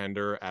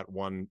bartender at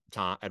one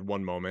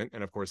moment,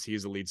 and of course,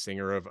 he's the lead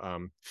singer of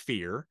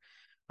Fear,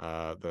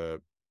 the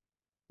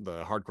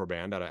hardcore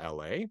band out of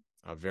LA,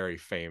 a very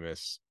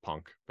famous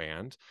punk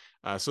band.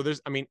 So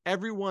there's, I mean,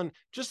 everyone,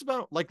 just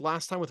about like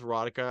last time with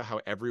Erotica, how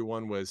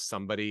everyone was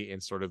somebody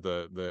in sort of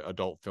the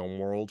adult film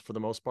world for the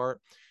most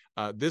part.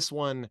 This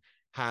one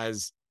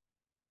has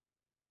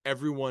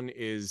everyone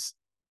is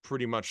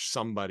pretty much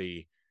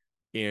somebody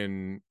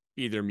in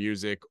either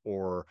music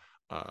or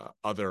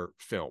other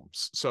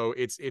films. So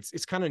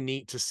it's kind of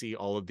neat to see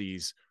all of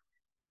these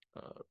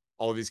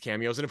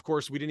cameos. And of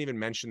course, we didn't even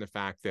mention the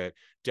fact that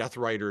Death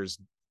Rider's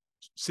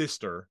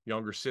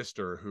younger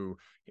sister, who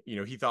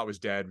he thought was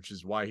dead, which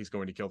is why he's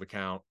going to kill the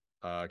Count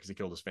because he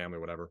killed his family,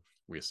 whatever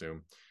we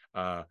assume,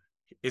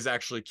 is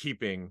actually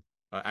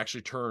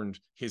actually turned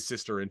his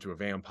sister into a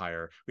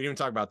vampire. We didn't even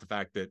talk about the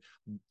fact that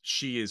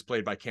she is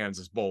played by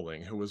Kansas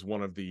Bowling, who was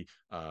one of the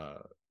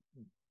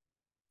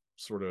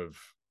sort of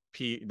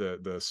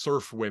the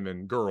surf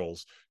women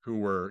girls who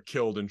were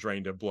killed and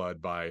drained of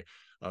blood by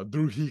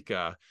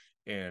Druhika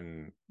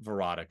in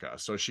Veronica.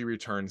 So she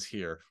returns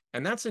here,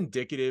 and that's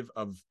indicative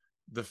of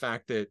the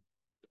fact that,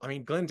 I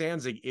mean, Glenn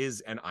Danzig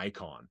is an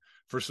icon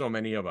for so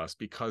many of us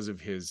because of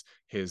his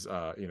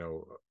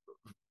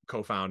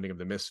co-founding of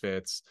the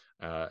Misfits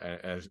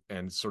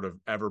and sort of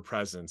ever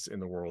presence in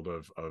the world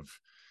of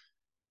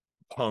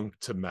punk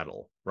to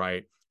metal,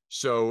 right?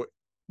 So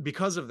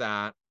because of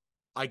that,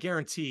 I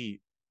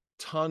guarantee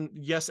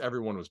yes,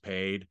 everyone was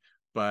paid,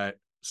 but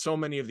so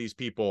many of these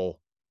people,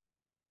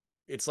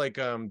 it's like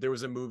there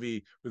was a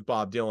movie with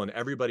Bob Dylan,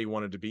 everybody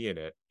wanted to be in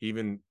it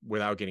even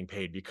without getting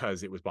paid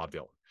because it was Bob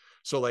Dylan.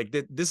 So like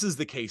this is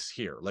the case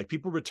here. Like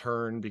people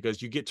return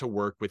because you get to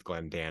work with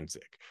Glenn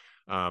Danzig.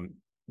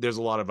 There's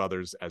a lot of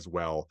others as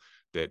well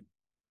that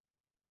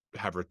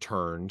have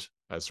returned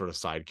as sort of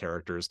side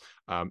characters.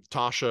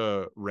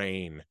 Tasha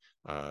Rain,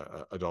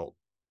 adult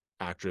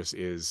actress,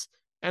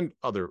 and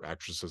other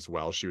actresses as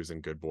well. She was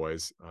in Good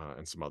Boys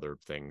and some other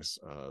things,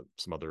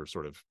 some other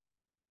sort of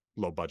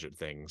low budget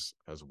things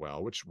as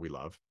well, which we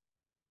love.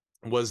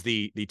 Was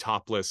the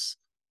topless,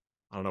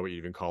 I don't know what you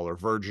even call her,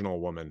 virginal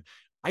woman.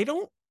 I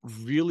don't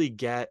really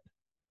get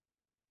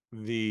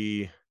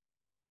in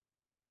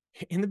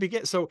the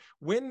beginning. So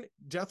when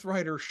Death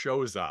Rider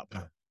shows up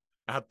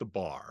at the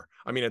bar,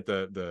 I mean at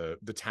the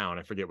town,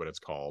 I forget what it's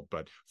called,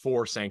 but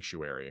for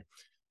Sanctuary,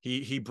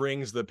 he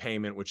brings the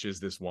payment, which is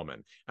this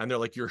woman, and they're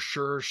like, "You're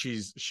sure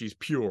she's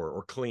pure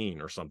or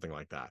clean or something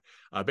like that?"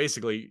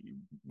 Basically,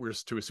 we're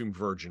to assume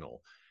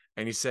virginal.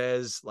 And he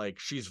says like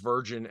she's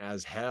virgin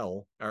as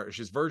hell, or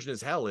she's virgin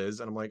as hell is,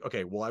 and I'm like,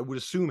 okay, well, I would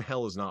assume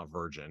hell is not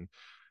virgin.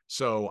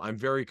 So I'm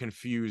very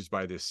confused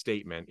by this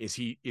statement.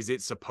 Is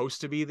it supposed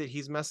to be that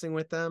he's messing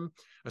with them?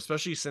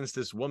 Especially since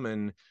this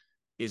woman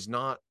is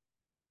not,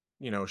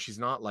 she's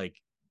not like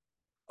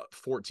a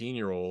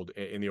 14-year-old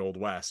in the Old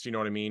West. You know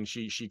what I mean?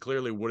 She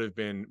clearly would have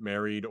been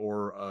married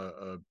or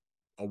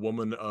a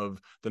woman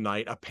of the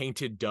night, a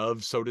painted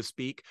dove, so to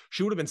speak.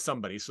 She would have been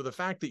somebody. So the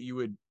fact that you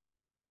would,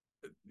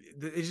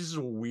 it's just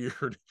a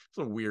weird, it's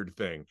a weird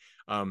thing.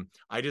 I'm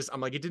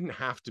like, it didn't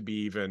have to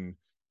be even,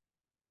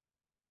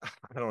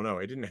 I don't know.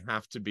 It didn't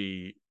have to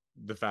be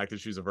the fact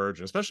that she's a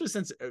virgin, especially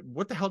since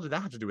what the hell did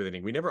that have to do with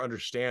anything? We never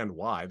understand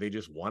why. They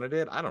just wanted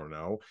it. I don't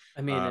know.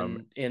 I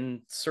mean,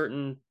 in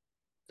certain,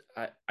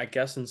 I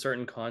guess in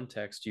certain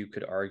context, you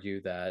could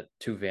argue that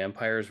to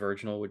vampires,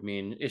 virginal would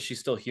mean, is she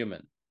still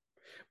human?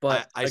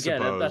 But I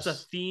again, suppose that's a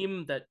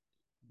theme that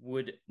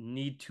would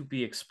need to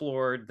be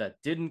explored that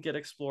didn't get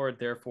explored,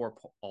 therefore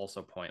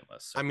also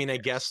pointless. So I mean, I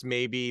guess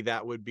maybe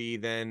that would be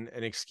then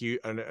an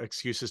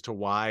excuse as to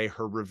why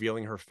her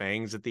revealing her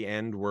fangs at the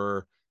end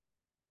were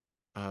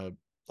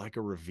like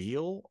a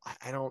reveal.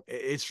 I don't,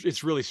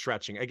 it's really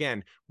stretching.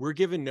 Again, we're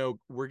given no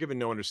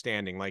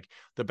understanding. Like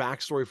the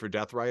backstory for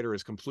Death Rider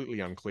is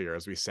completely unclear,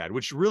 as we said,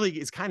 which really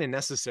is kind of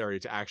necessary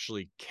to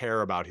actually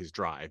care about his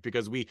drive,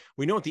 because we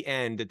know at the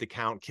end that the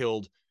Count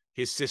killed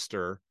his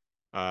sister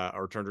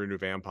or turned her into a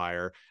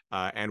vampire,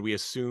 and we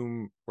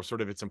assume, or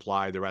sort of it's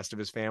implied, the rest of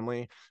his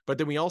family. But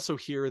then we also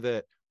hear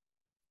that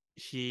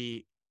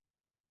he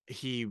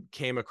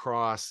came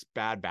across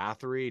bad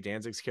Bathory,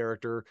 Danzig's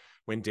character,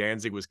 when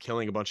Danzig was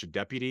killing a bunch of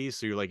deputies.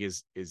 So you're like,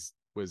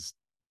 was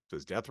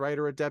Death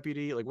Rider a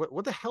deputy? Like,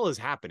 what the hell is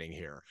happening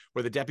here?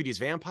 Were the deputies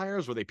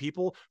vampires? Were they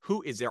people?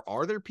 Who is there?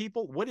 Are there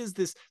people? What is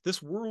this?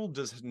 This world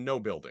does no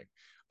building.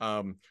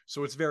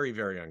 So it's very,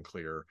 very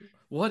unclear.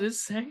 What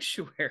is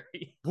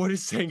Sanctuary? What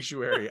is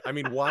Sanctuary? I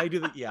mean, why do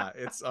the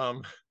it's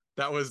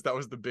that was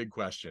the big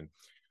question.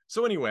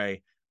 So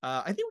anyway,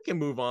 I think we can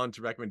move on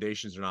to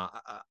recommendations or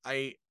not.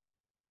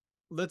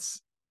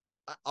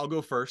 I'll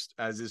go first,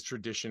 as is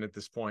tradition at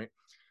this point.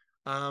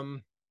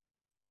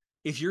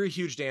 If you're a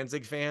huge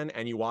Danzig fan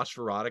and you watch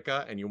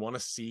Veronica and you want to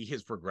see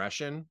his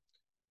progression,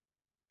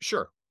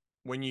 sure.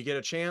 When you get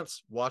a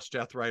chance, watch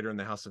Death Rider and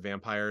the House of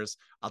Vampires.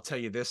 I'll tell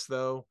you this,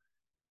 though.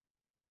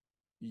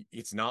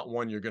 It's not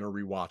one you're going to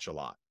rewatch a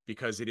lot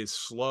because it is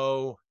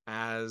slow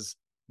as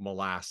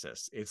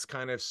molasses. It's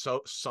kind of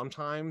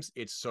sometimes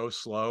it's so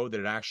slow that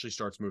it actually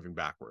starts moving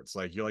backwards.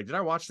 Like you're like, did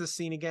I watch this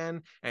scene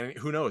again? And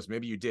who knows,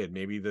 maybe you did.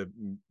 Maybe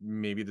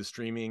the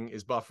streaming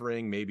is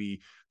buffering,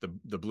 maybe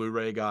the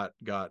Blu-ray got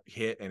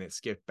hit and it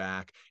skipped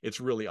back. It's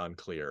really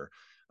unclear.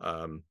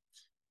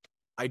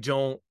 I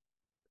don't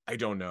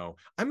know.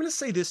 I'm going to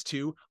say this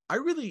too. I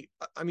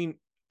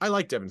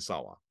like Devon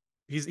Sawa.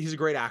 He's a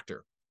great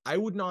actor. I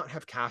would not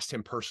have cast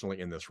him personally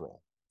in this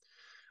role.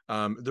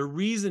 The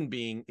reason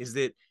being is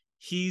that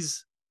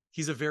he's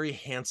a very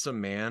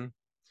handsome man,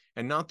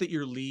 and not that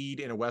your lead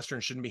in a Western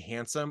shouldn't be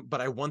handsome,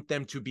 but I want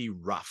them to be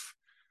rough.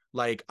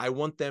 Like I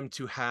want them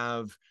to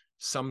have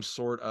some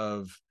sort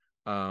of,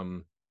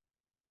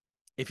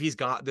 if he's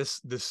got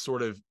this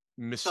sort of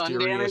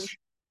mysterious,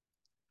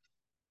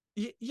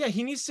 yeah,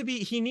 he needs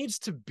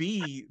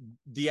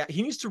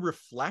to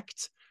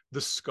reflect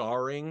the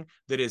scarring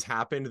that has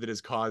happened that has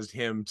caused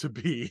him to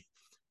be,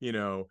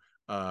 to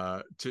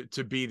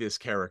be this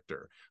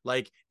character.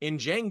 Like in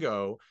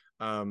Django,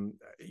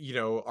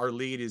 our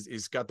lead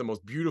is got the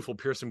most beautiful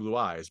piercing blue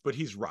eyes, but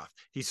he's rough.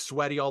 He's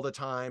sweaty all the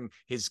time.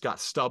 He's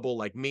got stubble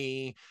like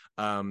me.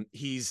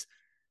 He's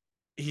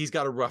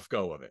got a rough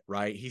go of it,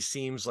 right? He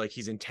seems like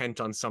he's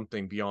intent on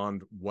something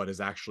beyond what is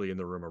actually in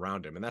the room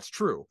around him. And that's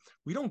true.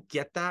 We don't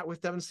get that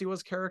with Devon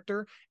Sawa's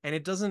character, and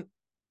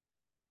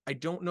I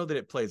don't know that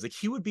it plays. Like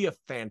he would be a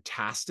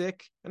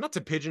fantastic, and not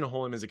to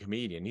pigeonhole him as a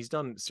comedian, he's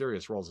done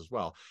serious roles as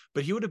well,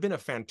 but he would have been a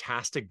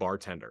fantastic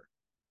bartender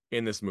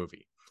in this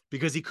movie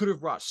because he could have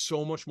brought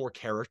so much more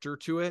character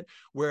to it.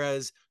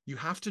 Whereas you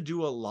have to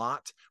do a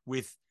lot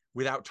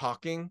without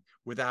talking,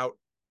 without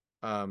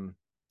a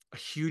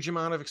huge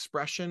amount of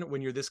expression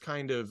when you're this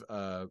kind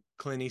of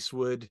Clint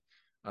Eastwood,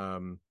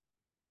 Sergio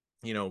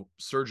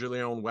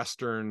Leone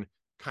Western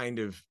kind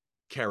of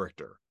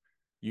character.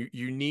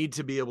 You need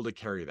to be able to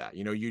carry that.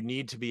 You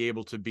need to be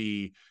able to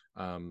be,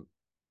 the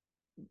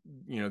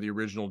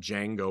original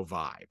Django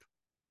vibe.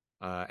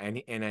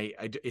 And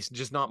it's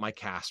just not my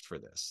cast for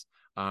this.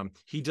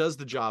 He does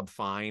the job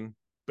fine,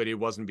 but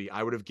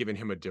I would have given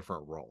him a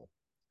different role.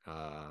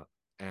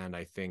 And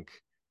I think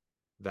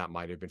that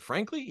might have been,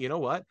 frankly, you know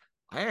what?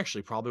 I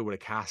actually probably would have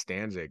cast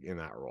Danzig in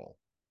that role.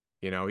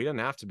 He doesn't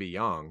have to be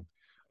young.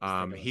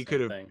 He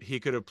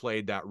could have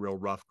played that real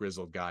rough,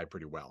 grizzled guy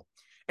pretty well.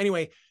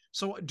 Anyway,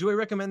 so do I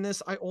recommend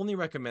this? I only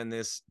recommend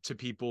this to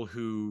people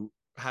who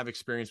have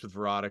experience with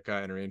Veronica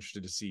and are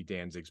interested to see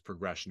Danzig's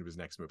progression to his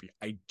next movie.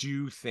 I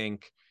do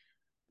think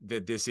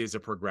that this is a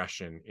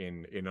progression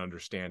in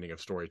understanding of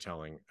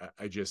storytelling.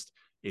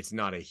 It's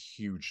not a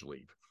huge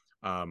leap.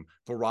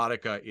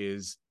 Veronica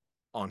is,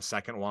 on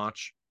second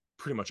watch,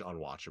 pretty much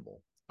unwatchable.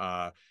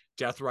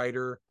 Death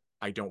Rider,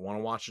 I don't want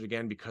to watch it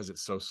again because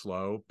it's so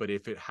slow, but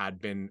if it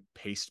had been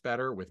paced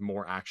better with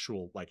more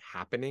actual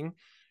happening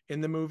in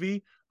the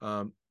movie,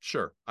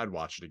 sure, I'd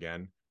watch it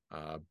again.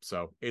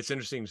 So it's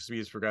interesting to see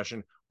his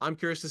progression. I'm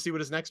curious to see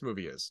what his next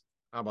movie is.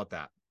 How about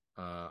that?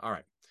 All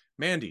right,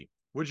 Mandy,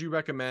 would you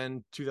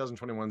recommend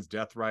 2021's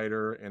Death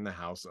Rider and the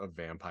House of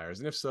Vampires?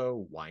 And if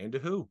so, why and to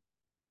who?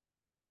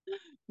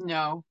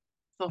 No,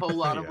 it's a whole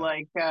lot of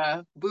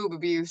boob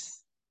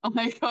abuse. On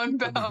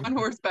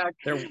horseback.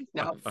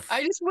 No,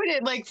 I just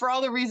wouldn't, for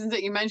all the reasons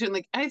that you mentioned.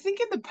 I think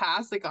in the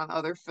past, on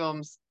other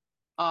films,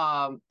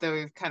 that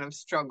we've kind of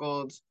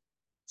struggled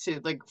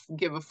to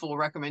give a full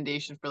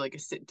recommendation for a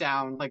sit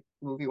down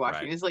movie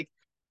watching, right, is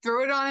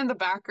throw it on in the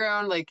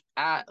background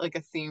at a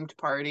themed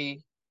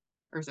party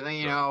or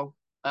something, sure.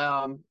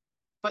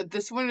 But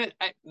this one,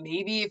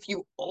 maybe if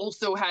you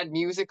also had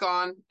music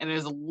on and it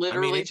is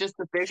literally just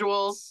a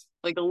visual,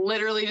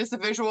 literally just a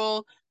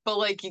visual,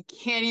 but you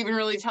can't even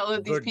really tell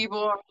that these people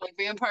are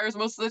vampires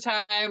most of the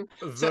time.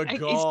 The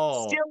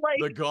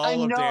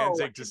gall of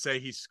Danzig to say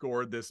he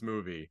scored this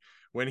movie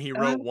when he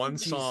wrote one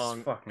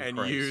song and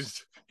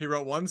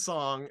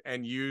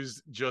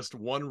used just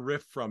one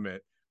riff from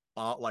it,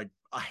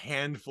 a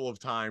handful of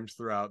times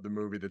throughout the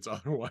movie that's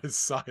otherwise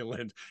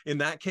silent. In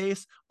that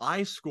case,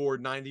 I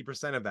scored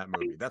 90% of that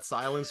movie. That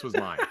silence was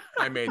mine.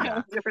 I made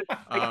that.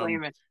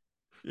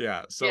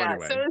 Yeah. So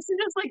anyway, so this is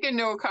just a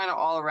no kind of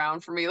all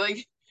around for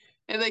me.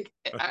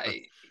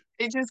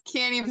 it just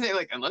can't even say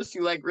like unless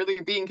you like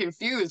really being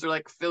confused or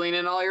like filling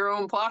in all your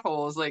own plot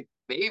holes, like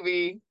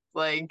maybe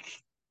like,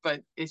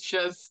 but it's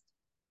just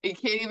it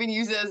can't even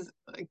use it as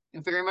like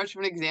very much of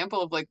an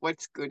example of like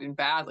what's good and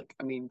bad. Like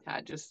I mean,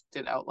 Tad just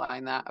did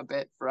outline that a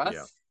bit for us.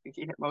 Yeah. I think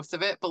he hit most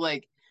of it, but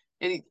like,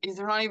 is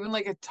there not even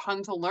like a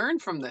ton to learn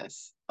from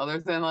this other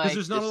than Because like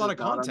there's not a this lot is of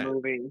not a content.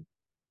 movie.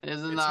 It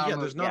is It's not a yeah,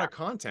 movie. there's not Yeah. a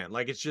content.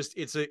 Like it's a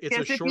Yes,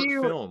 if short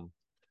you film.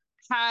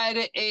 had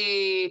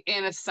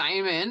an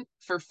assignment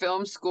for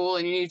film school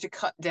and you need to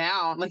cut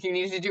down, like you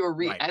need to do a Right.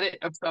 re-edit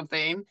of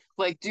something,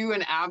 like do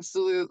an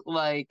absolute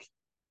like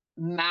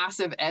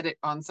massive edit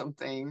on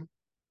something,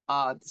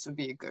 this would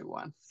be a good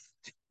one.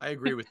 I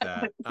agree with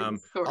that. I'll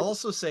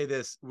also say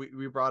this.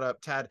 We brought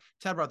up Tad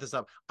brought this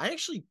up. I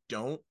actually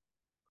don't.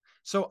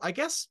 So I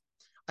guess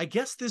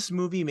this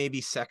movie may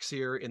be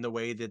sexier in the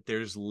way that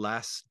there's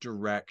less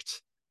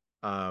direct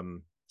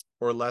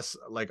or less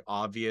like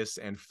obvious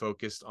and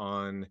focused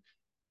on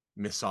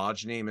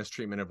misogyny,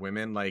 mistreatment of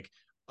women. Like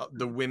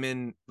the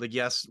women, like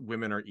yes,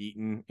 women are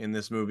eaten in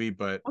this movie,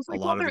 but I was a like,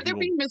 well, lot of the they're people.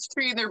 being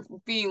mistreated. They're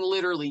being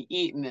literally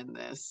eaten in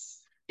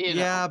this, you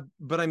Yeah, know.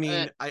 but I Uh,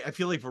 mean, I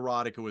feel like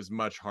Veronica was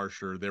much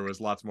harsher. There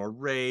was lots more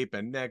rape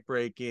and neck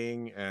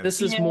breaking, and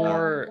This is yeah.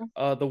 more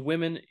the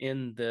women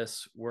in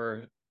this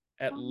were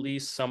at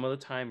least some of the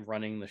time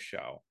running the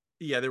show.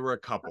 yeah, there were a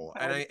couple,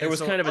 and Okay. There was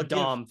so kind of a I'll give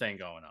dom thing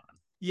going on.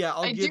 yeah,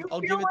 I do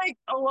I'll feel give it. like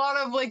a lot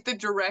of like the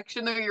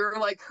direction that you're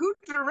like, who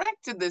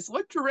directed this?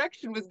 What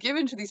direction was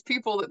given to these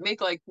people that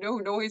make like no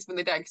noise when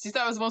they die? Because you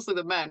thought it was mostly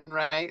the men,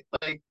 right?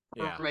 Like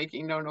were Yeah,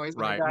 making no noise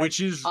when they right, died.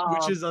 which is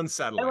And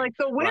unsettling, like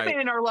the right?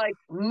 women are like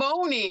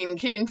moaning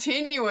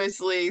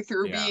continuously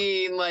through Yeah,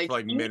 being for like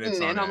like minutes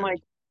eaten, on and I'm like,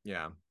 end.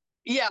 Yeah,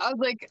 yeah, I was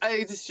like,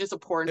 it's just a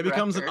porn it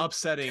becomes an director.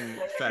 upsetting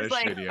It's fetish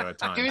like video at dudes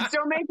times.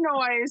 don't make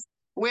noise,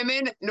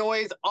 women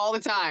noise all the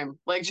time.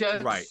 Like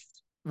Right.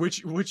 just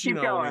Which keep I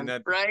mean going,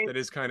 right? that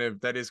is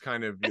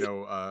kind of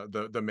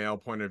the male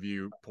point of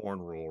view porn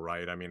rule,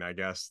 right? I mean, I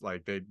guess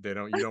like they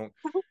don't you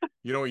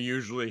don't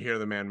usually hear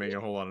the man making a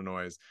whole lot of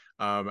noise.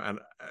 And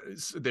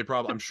they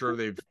probably I'm sure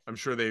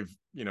they've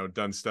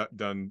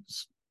done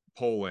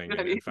polling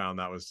and found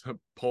that was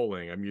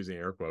polling. I'm using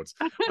air quotes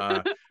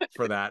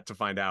for that to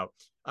find out.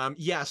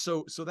 Yeah,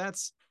 so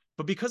that's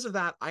but because of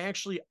that, I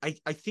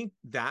think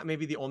that may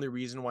be the only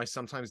reason why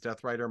sometimes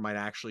Death Rider might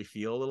actually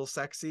feel a little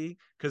sexy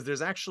because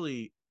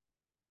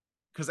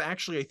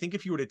I think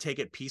if you were to take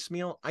it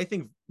piecemeal, I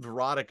think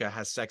Veronica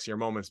has sexier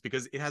moments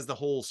because it has the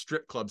whole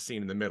strip club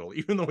scene in the middle,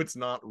 even though it's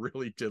not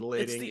really It's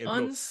tititillating. the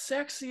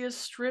unsexiest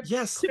strip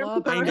Yes,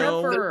 club I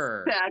know. The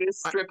ever.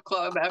 saddest I, strip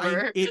club I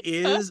ever. it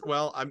is.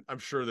 Well, I'm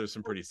sure there's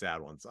some pretty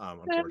sad ones,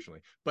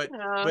 unfortunately. But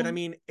I Um,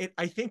 mean,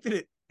 I think that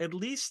it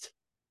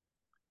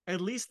at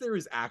least there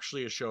is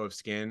actually a show of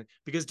skin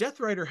because Death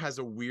Rider has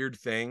a weird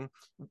thing,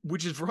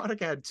 which is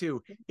Veronica had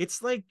too.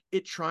 It's like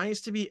it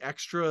tries to be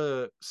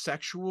extra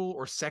sexual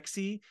or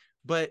sexy,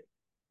 but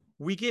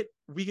we get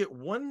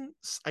one,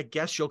 I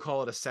guess you'll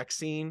call it a sex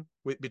scene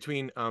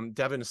between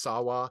Devon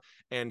Sawa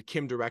and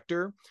Kim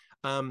Director.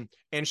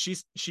 And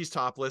she's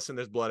topless and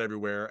there's blood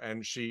everywhere,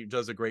 and she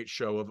does a great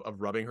show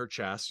of rubbing her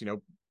chest.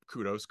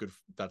 Kudos, good,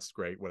 that's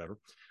great, whatever.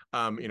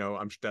 I'm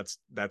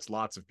that's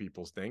lots of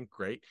people's thing,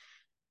 great,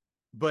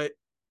 but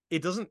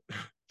it doesn't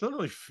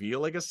really feel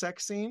like a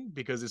sex scene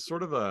because it's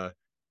sort of a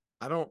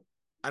I don't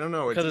I don't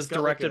know. Because It's it's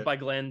got like directed a by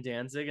Glenn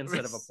Danzig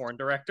instead of a porn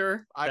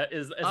director. I That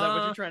is that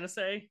what you're trying to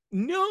say?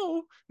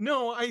 no,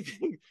 I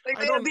think like I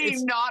they have don't the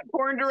it's not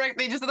porn direct.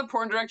 They just have the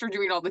porn director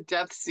doing all the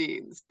death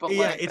scenes, but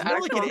yeah, like it's the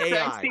more like an actual sex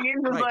AI,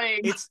 scenes is right?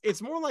 like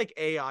It's more like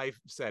AI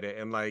said it,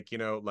 and like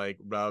like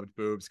rubbed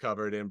boobs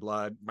covered in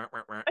blood,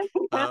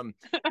 um,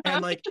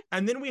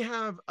 and then we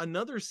have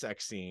another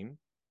sex scene,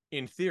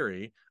 in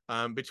theory,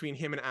 between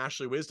him and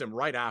Ashley Wisdom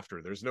right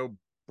after. There's no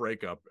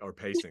breakup or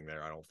pacing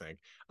there, I don't think.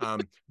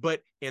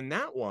 But in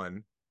that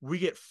one, we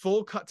get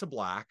full cut to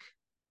black,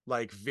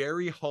 like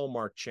very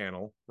Hallmark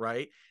Channel,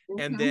 right?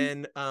 And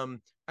mhm.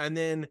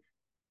 then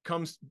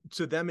comes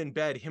to them in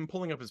bed, him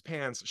pulling up his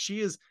pants.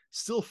 She is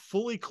still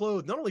fully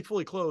clothed. Not only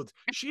fully clothed,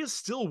 she is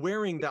still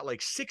wearing that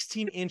like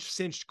 16-inch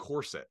cinched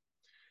corset.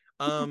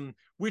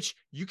 Which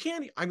you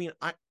can't, I mean,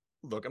 I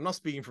look, I'm not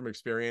speaking from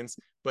experience,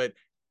 but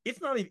it's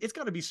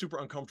got to be super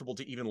uncomfortable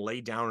to even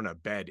lay down in a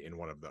bed in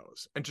one of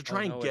those. And to Oh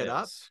try and no, it get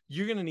up, is.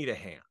 you're going to need a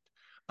hand.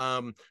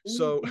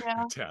 So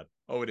Yeah, Tad,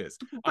 oh, it is.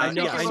 I just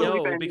know, make it Yeah, I so really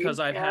know, bendy. because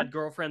I've Yeah. had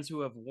girlfriends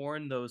who have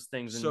worn those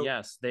things, and so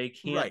yes, they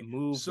can't right.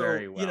 move So,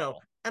 very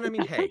well. and I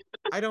mean, hey,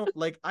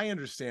 I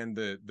understand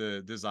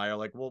the desire,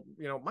 like, well,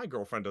 my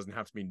girlfriend doesn't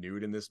have to be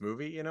nude in this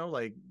movie,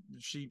 like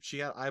she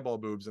had eyeball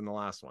boobs in the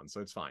last one,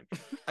 so it's fine.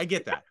 I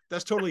get that.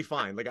 That's totally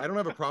fine. Like, I don't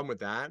have a problem with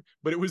that,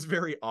 but it was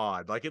very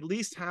odd. Like, at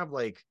least have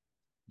like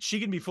she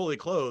can be fully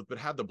clothed, but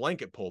have the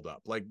blanket pulled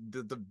up. Like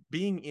the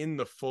being in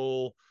the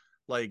full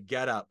like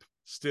get up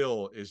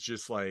still is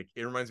just like,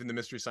 it reminds me of the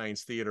Mystery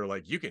Science Theater.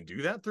 Like, you can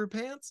do that through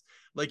pants.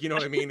 Like, you know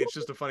what I mean? It's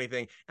just a funny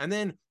thing. And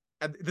then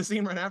the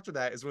scene right after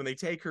that is when they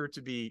take her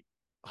to be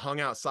hung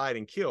outside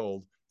and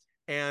killed,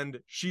 and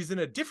she's in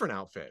a different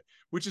outfit,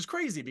 which is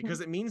crazy because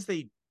it means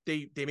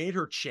they made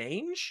her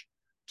change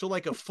to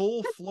like a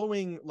full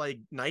flowing like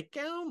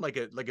nightgown, like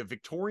a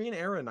Victorian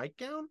era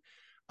nightgown.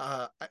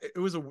 That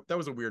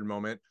was a weird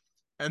moment.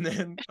 And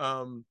then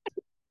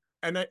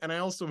and I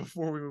also,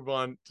 before we move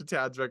on to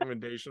Tad's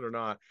recommendation or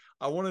not,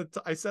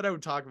 I said I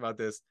would talk about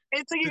this.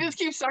 It's like you just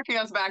keep sucking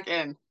us back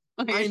in.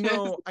 I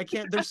know I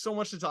can't. There's so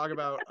much to talk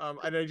about.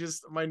 And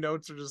my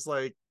notes are just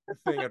like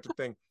thing after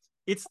thing.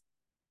 It's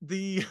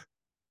the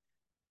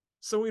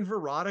So in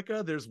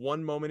Veronica, there's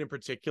one moment in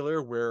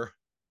particular where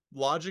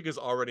logic is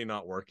already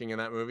not working in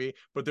that movie,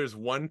 but there's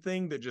one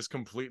thing that just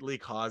completely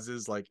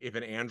causes, like, if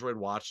an android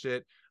watched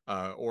it,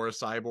 or a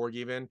cyborg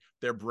even,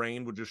 their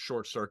brain would just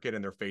short circuit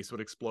and their face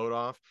would explode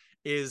off.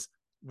 Is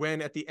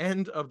when at the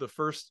end of the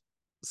first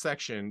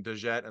section,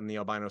 Dejette and the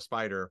albino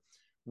spider,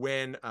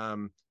 when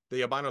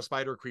the albino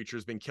spider creature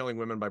has been killing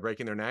women by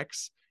breaking their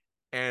necks,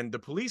 and the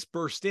police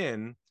burst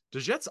in,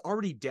 Dejette's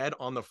already dead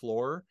on the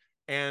floor,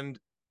 and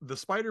the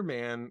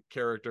Spider-Man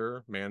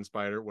character, man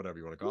spider, whatever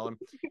you want to call him,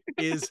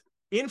 is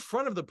in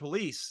front of the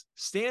police,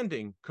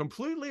 standing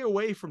completely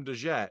away from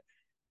Dejette.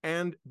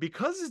 And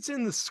because it's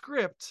in the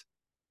script,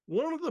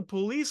 one of the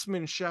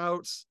policemen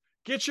shouts,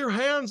 "Get your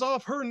hands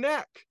off her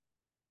neck."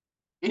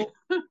 Well,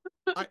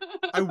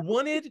 I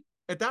wanted,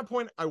 at that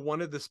point, I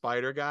wanted the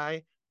spider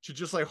guy to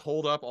just like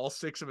hold up all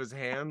six of his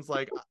hands,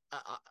 like,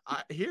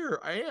 here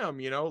I am,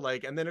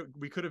 like, and then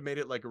we could have made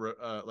it like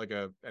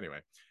anyway.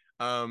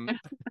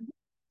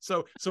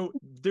 So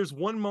there's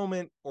one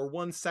moment or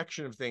one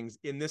section of things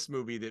in this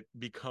movie that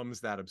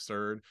becomes that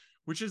absurd,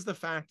 which is the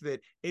fact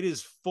that it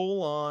is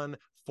full on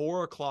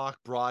 4 o'clock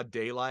broad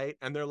daylight,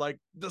 and they're like,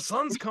 "The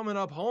sun's coming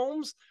up,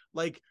 Holmes."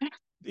 Like,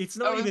 it's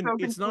not even so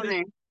it's not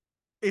confusing.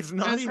 it's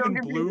not so even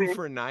blue confusing.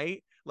 for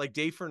night, like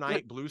day for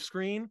night blue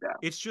screen. Yeah.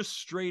 It's just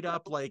straight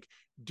up like,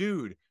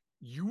 dude,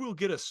 you will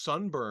get a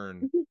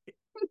sunburn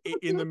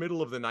in the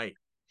middle of the night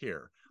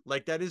here.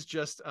 Like, that is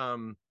just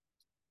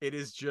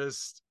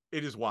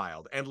it is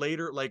wild. And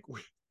later, like,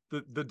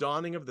 the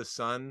dawning of the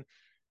sun,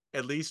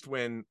 at least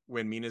when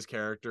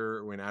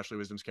Ashley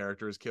Wisdom's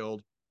character is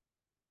killed,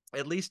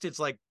 at least it's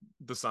like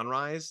the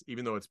sunrise,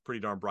 even though it's pretty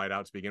darn bright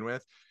out to begin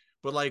with.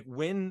 But like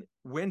when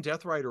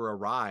Death Rider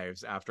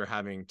arrives after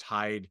having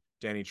tied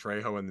Danny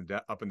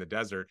Trejo up in the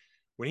desert,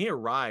 when he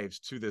arrives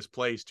to this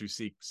place to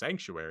seek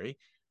sanctuary,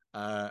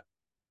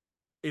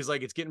 is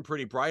like, it's getting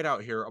pretty bright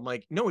out here. I'm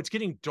like, no, it's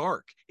getting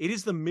dark. It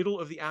is the middle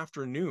of the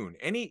afternoon.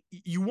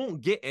 You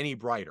won't get any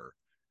brighter.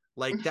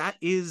 Like,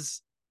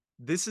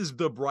 this is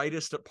the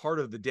brightest part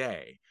of the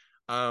day.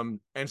 And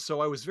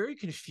so I was very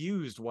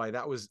confused why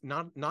that was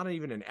not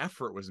even an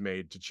effort was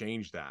made to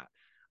change that.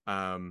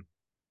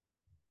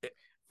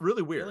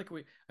 Really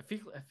weird. I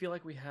feel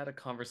like we had a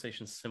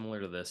conversation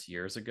similar to this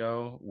years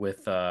ago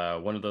with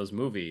one of those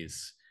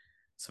movies.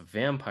 It's a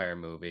vampire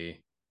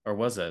movie, or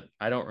was it?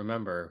 I don't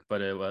remember,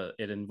 but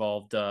it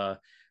involved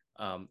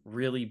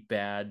really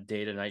bad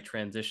day to night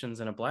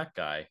transitions and a black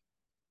guy.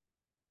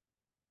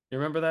 You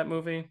remember that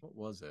movie? What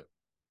was it?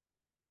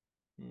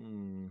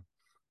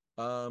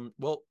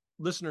 Well,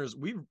 listeners,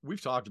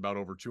 we've talked about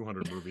over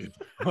 200 movies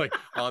like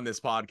on this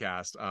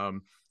podcast.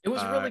 It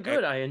was really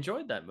good. I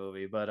enjoyed that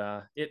movie, but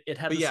it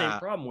had the same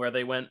problem where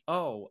they went,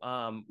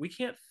 we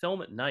can't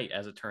film at night,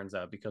 as it turns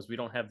out, because we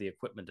don't have the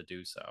equipment to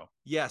do so.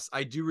 Yes,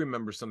 I do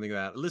remember something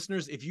like that.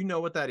 Listeners, if you know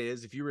what that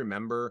is, if you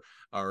remember,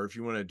 or if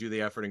you want to do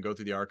the effort and go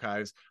through the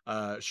archives,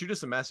 shoot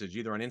us a message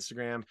either on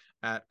Instagram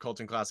at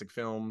Colton Classic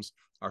Films,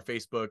 our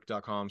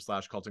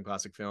Facebook.com/Colton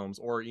Classic Films,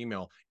 or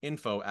email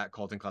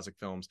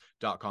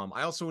info@ColtonClassicFilms.com.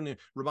 I also want to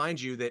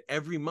remind you that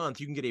every month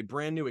you can get a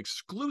brand new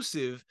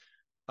exclusive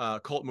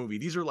cult movie.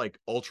 These are like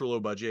ultra low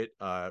budget,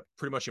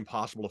 pretty much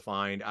impossible to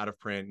find, out of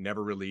print,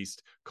 never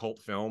released cult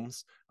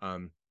films. I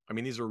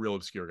mean, these are real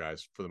obscure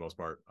guys for the most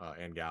part,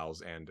 and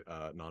gals, and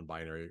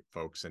non-binary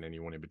folks, and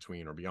anyone in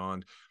between or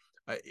beyond.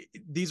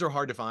 These are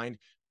hard to find.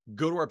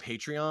 Go to our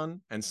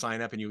Patreon and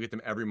sign up, and you'll get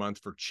them every month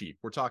for cheap.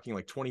 We're talking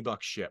like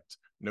 $20 shipped,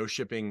 no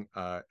shipping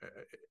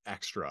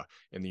extra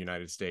in the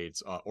United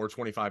States, or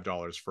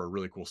 $25 for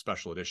really cool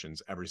special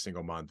editions every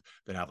single month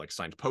that have like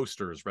signed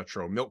posters,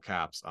 retro milk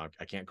caps.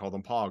 I can't call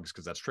them pogs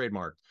because that's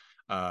trademarked.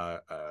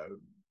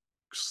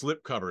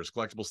 Slip covers,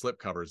 collectible slip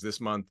covers. This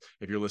month,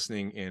 if you're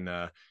listening in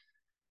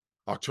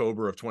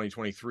October of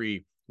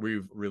 2023,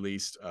 we've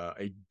released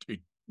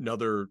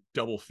another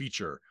double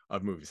feature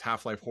of movies: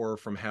 Half-Life Horror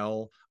from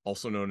Hell,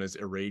 also known as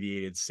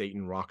Irradiated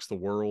Satan Rocks the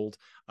World,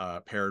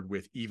 paired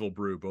with Evil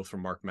Brew, both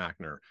from Mark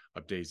Mackner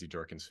of Daisy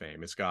Durkin's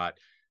fame. It's got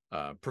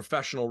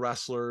professional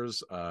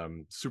wrestlers.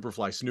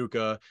 Superfly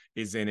Snuka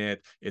is in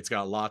it. It's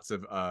got lots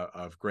of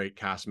great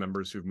cast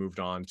members who've moved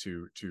on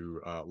to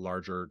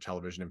larger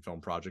television and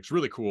film projects.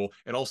 Really cool.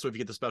 And also, if you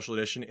get the special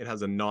edition, it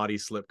has a naughty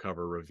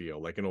slipcover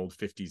reveal, like an old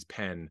 50s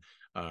pen,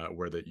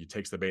 where you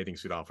takes the bathing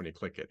suit off when you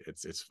click it.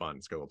 It's fun.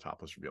 It's got a little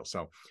topless reveal.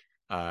 So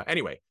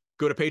anyway,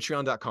 go to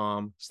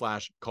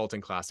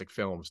patreon.com/Colton Classic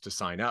Films to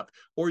sign up,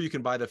 or you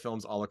can buy the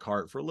films a la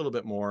carte for a little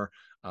bit more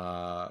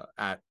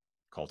at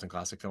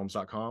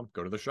ColtonClassicFilms.com.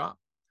 Go to the shop.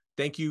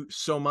 thank you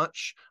so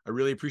much. I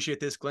really appreciate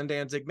this. Glenn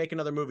Danzig, make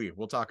another movie.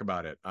 We'll talk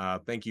about it.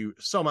 Thank you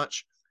so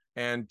much.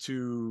 And I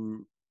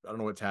don't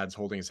know what Tad's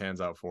holding his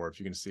hands out for. If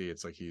you can see,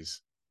 it's like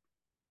he's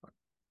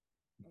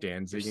You're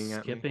Danziging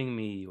at me. skipping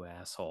me, you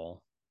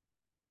asshole.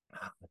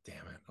 Ah,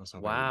 damn it. I was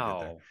hoping we could get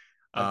there.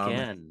 Wow.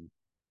 Again.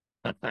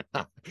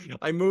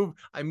 I move.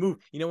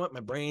 You know what? My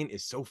brain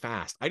is so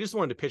fast. I just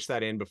wanted to pitch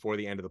that in before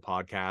the end of the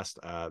podcast.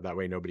 That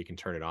way nobody can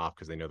turn it off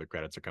because they know the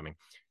credits are coming.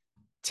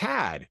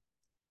 Tad,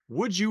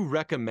 would you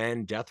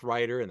recommend Death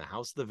Rider and the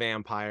House of the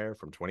Vampire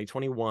from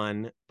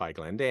 2021 by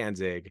Glenn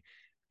Danzig?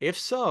 If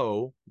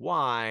so,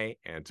 why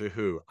and to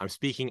who? I'm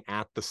speaking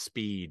at the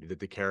speed that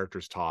the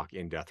characters talk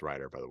in Death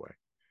Rider, by the way.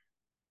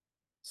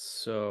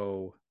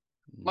 So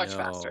Much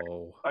faster.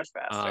 Much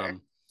faster.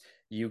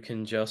 You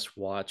can just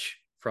watch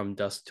From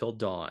Dusk Till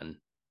Dawn,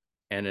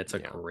 and it's a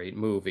great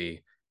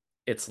movie.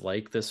 It's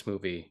like this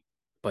movie,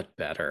 but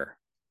better.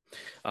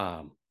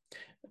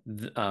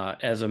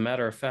 As a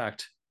matter of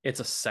fact, it's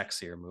a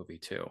sexier movie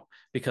too,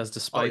 because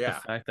despite the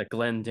fact that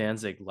Glenn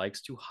Danzig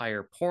likes to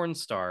hire porn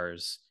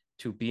stars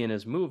to be in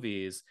his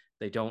movies,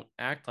 they don't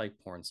act like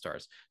porn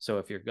stars. So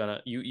if you're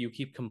gonna, you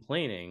keep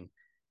complaining,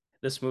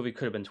 this movie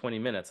could have been 20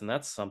 minutes, and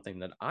that's something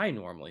that I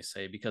normally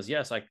say, because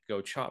yes, I could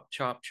go chop,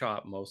 chop,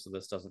 chop. Most of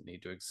this doesn't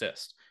need to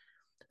exist.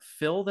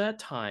 Fill that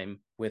time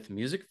with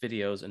music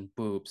videos and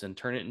boobs and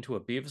turn it into a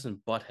Beavis and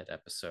Butthead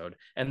episode,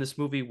 and this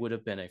movie would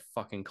have been a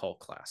fucking cult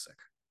classic.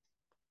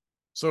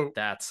 So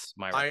that's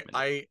my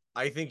recommendation.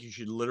 I think you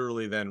should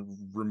literally then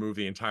remove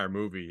the entire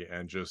movie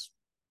and just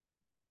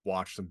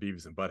watch some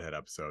Beavis and Butthead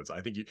episodes.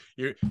 I think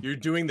you're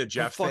doing the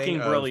Jeff thing. Fucking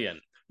brilliant.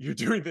 You're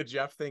doing the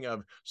Jeff thing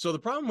of, so the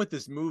problem with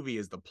this movie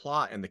is the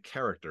plot and the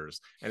characters.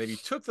 And if you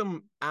took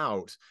them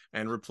out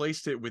and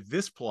replaced it with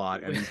this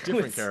plot and these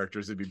different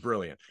characters, it'd be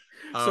brilliant.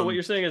 So what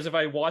you're saying is if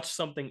I watch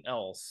something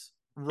else,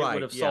 it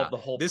would have solved the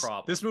whole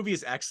problem. This movie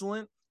is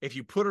excellent if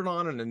you put it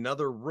on in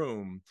another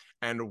room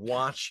and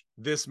watch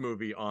this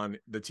movie on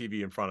the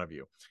TV in front of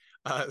you.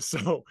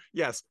 So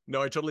yes,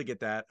 no, I totally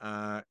get that.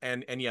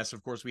 And yes,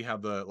 of course, we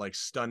have the like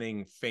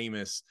stunning,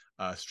 famous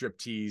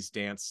striptease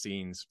dance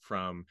scenes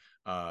from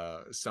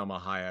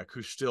Selma Hayek,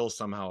 who still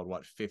somehow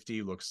at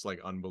 50 looks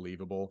like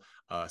unbelievable,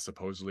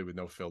 supposedly with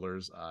no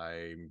fillers.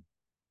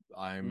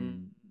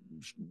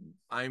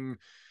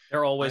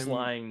 They're always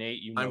lying,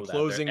 Nate. You know I'm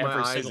closing my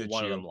eyes single at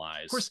one you. of them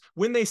lies. Of course,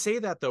 when they say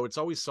that though, it's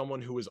always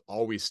someone who is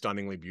always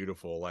stunningly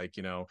beautiful. Like,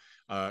 you know,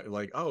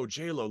 like, oh,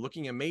 J-Lo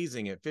looking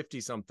amazing at 50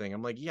 something.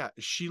 I'm like, yeah,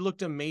 she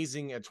looked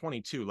amazing at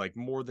 22, like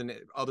more than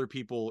other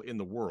people in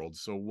the world.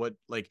 So what,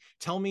 like,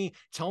 tell me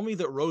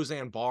that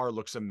Roseanne Barr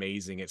looks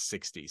amazing at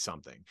 60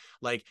 something.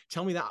 Like,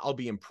 tell me that, I'll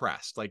be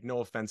impressed. Like, no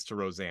offense to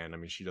Roseanne. I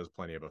mean, she does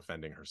plenty of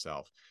offending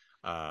herself.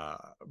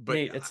 But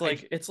Nate,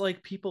 it's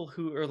like people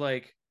who are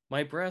like,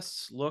 my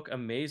breasts look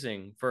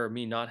amazing for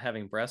me not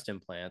having breast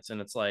implants,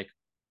 and it's like,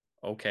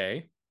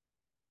 okay,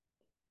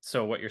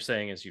 so what you're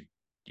saying is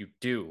you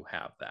do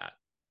have that.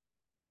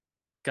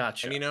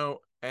 Gotcha. And you know,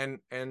 and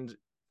you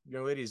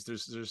know, ladies,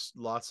 there's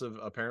lots of,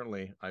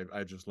 apparently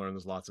I just learned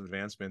there's lots of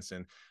advancements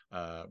in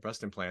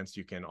breast implants.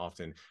 You can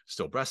often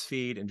still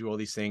breastfeed and do all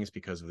these things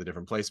because of the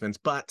different placements,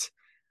 but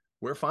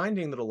we're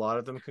finding that a lot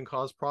of them can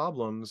cause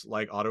problems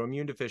like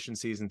autoimmune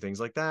deficiencies and things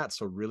like that.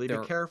 So really be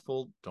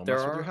careful. Don't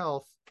mess with your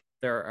health.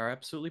 There are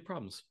absolutely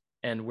problems,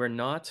 and we're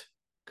not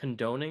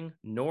condoning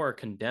nor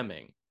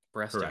condemning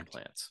breast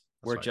implants.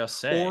 We're just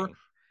saying, or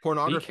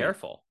pornography. Be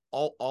careful.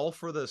 All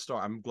for the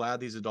star. I'm glad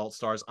these adult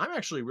stars. I'm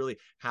actually really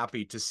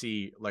happy to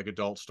see like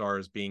adult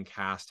stars being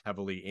cast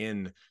heavily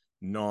in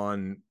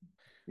non,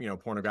 you know,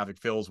 pornographic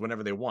films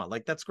whenever they want.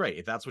 Like, that's great.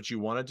 If that's what you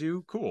want to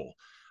do, cool.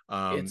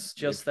 It's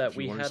just that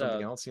we had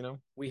something else, you know,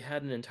 we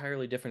had an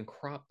entirely different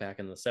crop back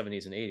in the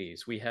 70s and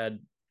 80s. We had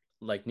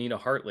like Nina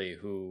Hartley,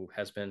 who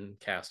has been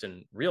cast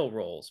in real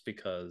roles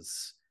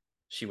because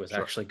she was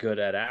actually good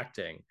at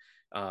acting.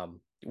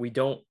 We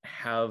don't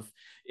have,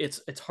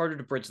 it's harder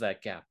to bridge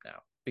that gap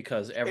now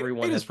because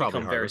everyone has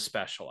become very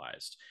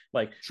specialized.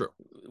 Like,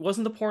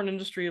 wasn't the porn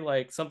industry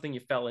like something you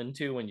fell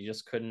into when you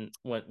just couldn't,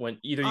 when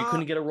either you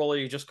couldn't get a role or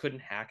you just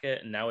couldn't hack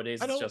it, and nowadays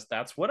it's just,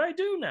 that's what I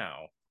do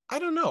now. I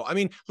don't know. I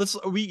mean,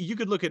 you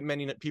could look at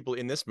many people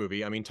in this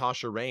movie. I mean,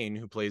 Tasha Rain,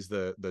 who plays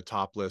the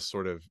topless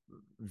sort of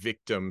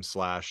victim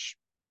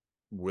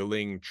 /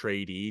 willing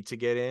tradee to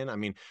get in. I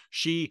mean,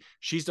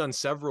 she's done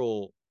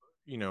several,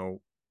 you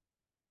know,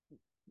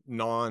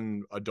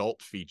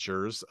 non-adult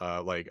features,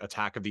 like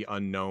Attack of the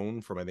Unknown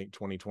from I think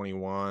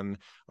 2021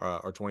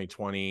 or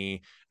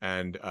 2020,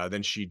 and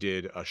then she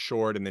did a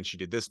short, and then she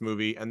did this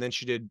movie, and then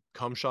she did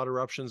Cum Shot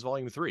Eruptions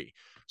Volume 3.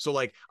 So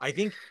like I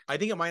think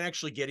it might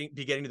actually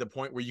be getting to the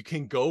point where you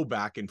can go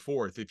back and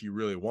forth if you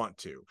really want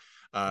to,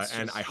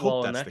 and I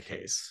hope that's the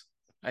case.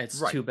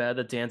 It's too bad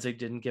that Danzig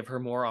didn't give her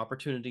more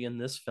opportunity in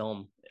this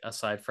film,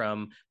 aside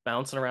from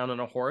bouncing around on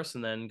a horse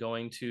and then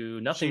going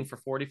to nothing for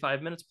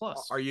 45 minutes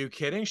plus. Are you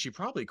kidding? She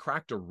probably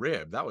cracked a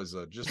rib. That was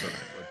just a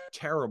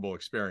terrible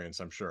experience,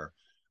 I'm sure.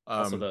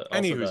 Also the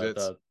Anywho's,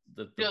 it's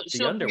the She'll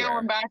be underwear.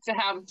 going back to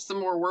have some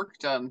more work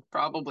done,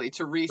 probably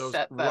to those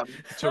reset them.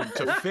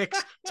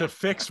 to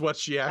fix what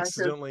she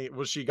accidentally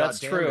she got That's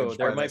true. damaged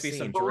There by might that be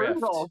some scene. drift.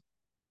 Brutal.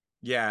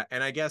 Yeah,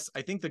 and I guess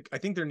I think I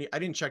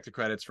didn't check the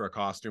credits for a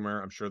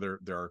costumer. I'm sure there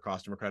are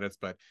costumer credits,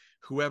 but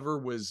whoever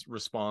was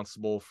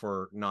responsible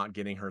for not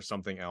getting her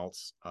something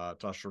else,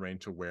 Tasha Rain,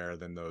 to wear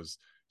than those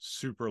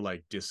super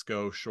like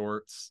disco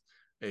shorts,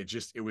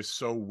 it was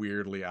so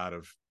weirdly out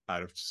of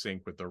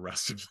sync with the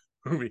rest of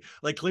the movie.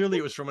 Like clearly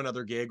it was from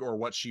another gig or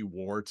what she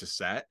wore to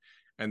set,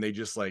 and they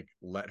just like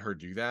let her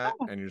do that,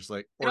 Oh, and you're just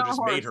like, get or on a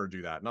just made horse. her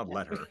do that, not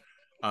let her,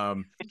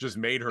 just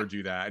made her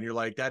do that, and you're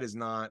like, that is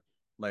not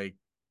like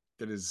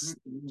that is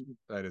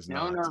Mm-mm.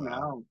 No, not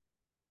no.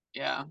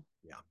 Yeah.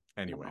 yeah.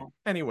 Anyway,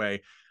 No.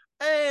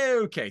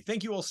 okay,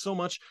 thank you all so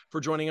much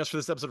for joining us for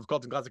this episode of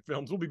Cult and Classic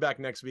Films. We'll be back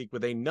next week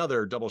with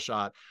another double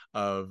shot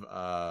of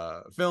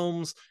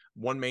films,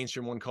 one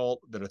mainstream, one cult,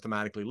 that are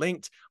thematically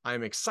linked.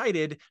 I'm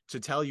excited to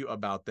tell you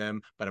about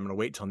them, but I'm going to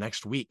wait till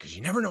next week because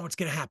you never know what's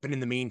going to happen in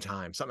the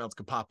meantime. Something else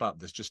could pop up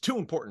that's just too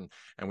important,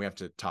 and we have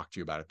to talk to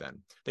you about it then.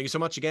 Thank you so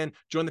much again.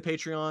 Join the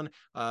Patreon,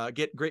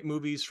 get great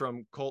movies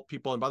from cult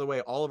people. And by the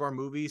way, all of our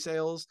movie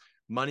sales,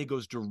 money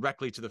goes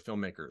directly to the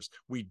filmmakers.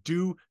 We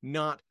do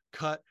not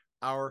cut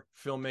our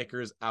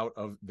filmmakers out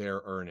of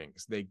their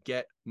earnings. They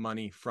get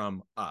money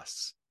from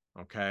us,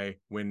 okay,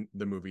 when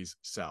the movies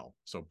sell.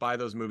 So buy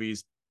those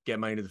movies, get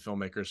money to the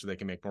filmmakers so they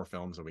can make more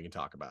films and we can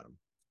talk about them.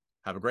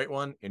 Have a great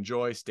one.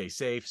 Enjoy, stay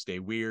safe, stay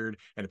weird.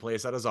 And to play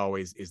us out as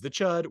always is the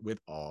Chud with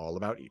All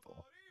About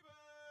Evil.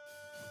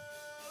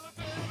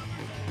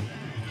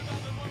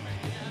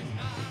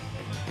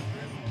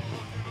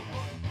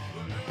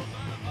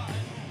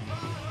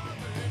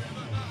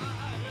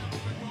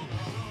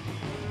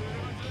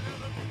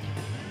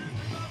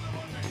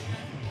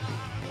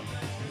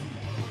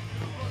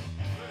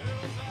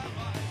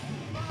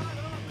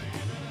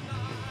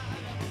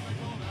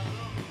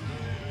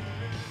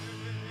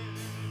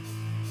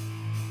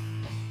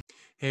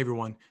 Hey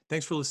everyone,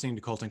 thanks for listening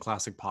to Cult and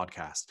Classic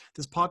Podcast.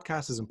 This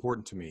podcast is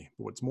important to me,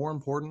 but what's more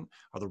important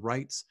are the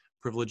rights,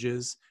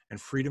 privileges, and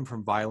freedom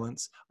from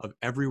violence of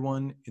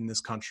everyone in this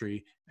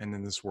country and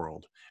in this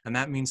world. And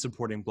that means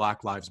supporting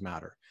Black Lives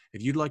Matter.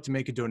 If you'd like to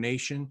make a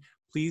donation,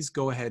 please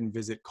go ahead and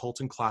visit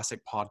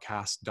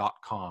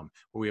cultandclassicpodcast.com,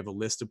 where we have a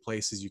list of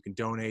places you can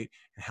donate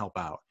and help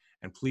out.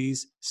 And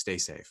please stay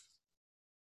safe.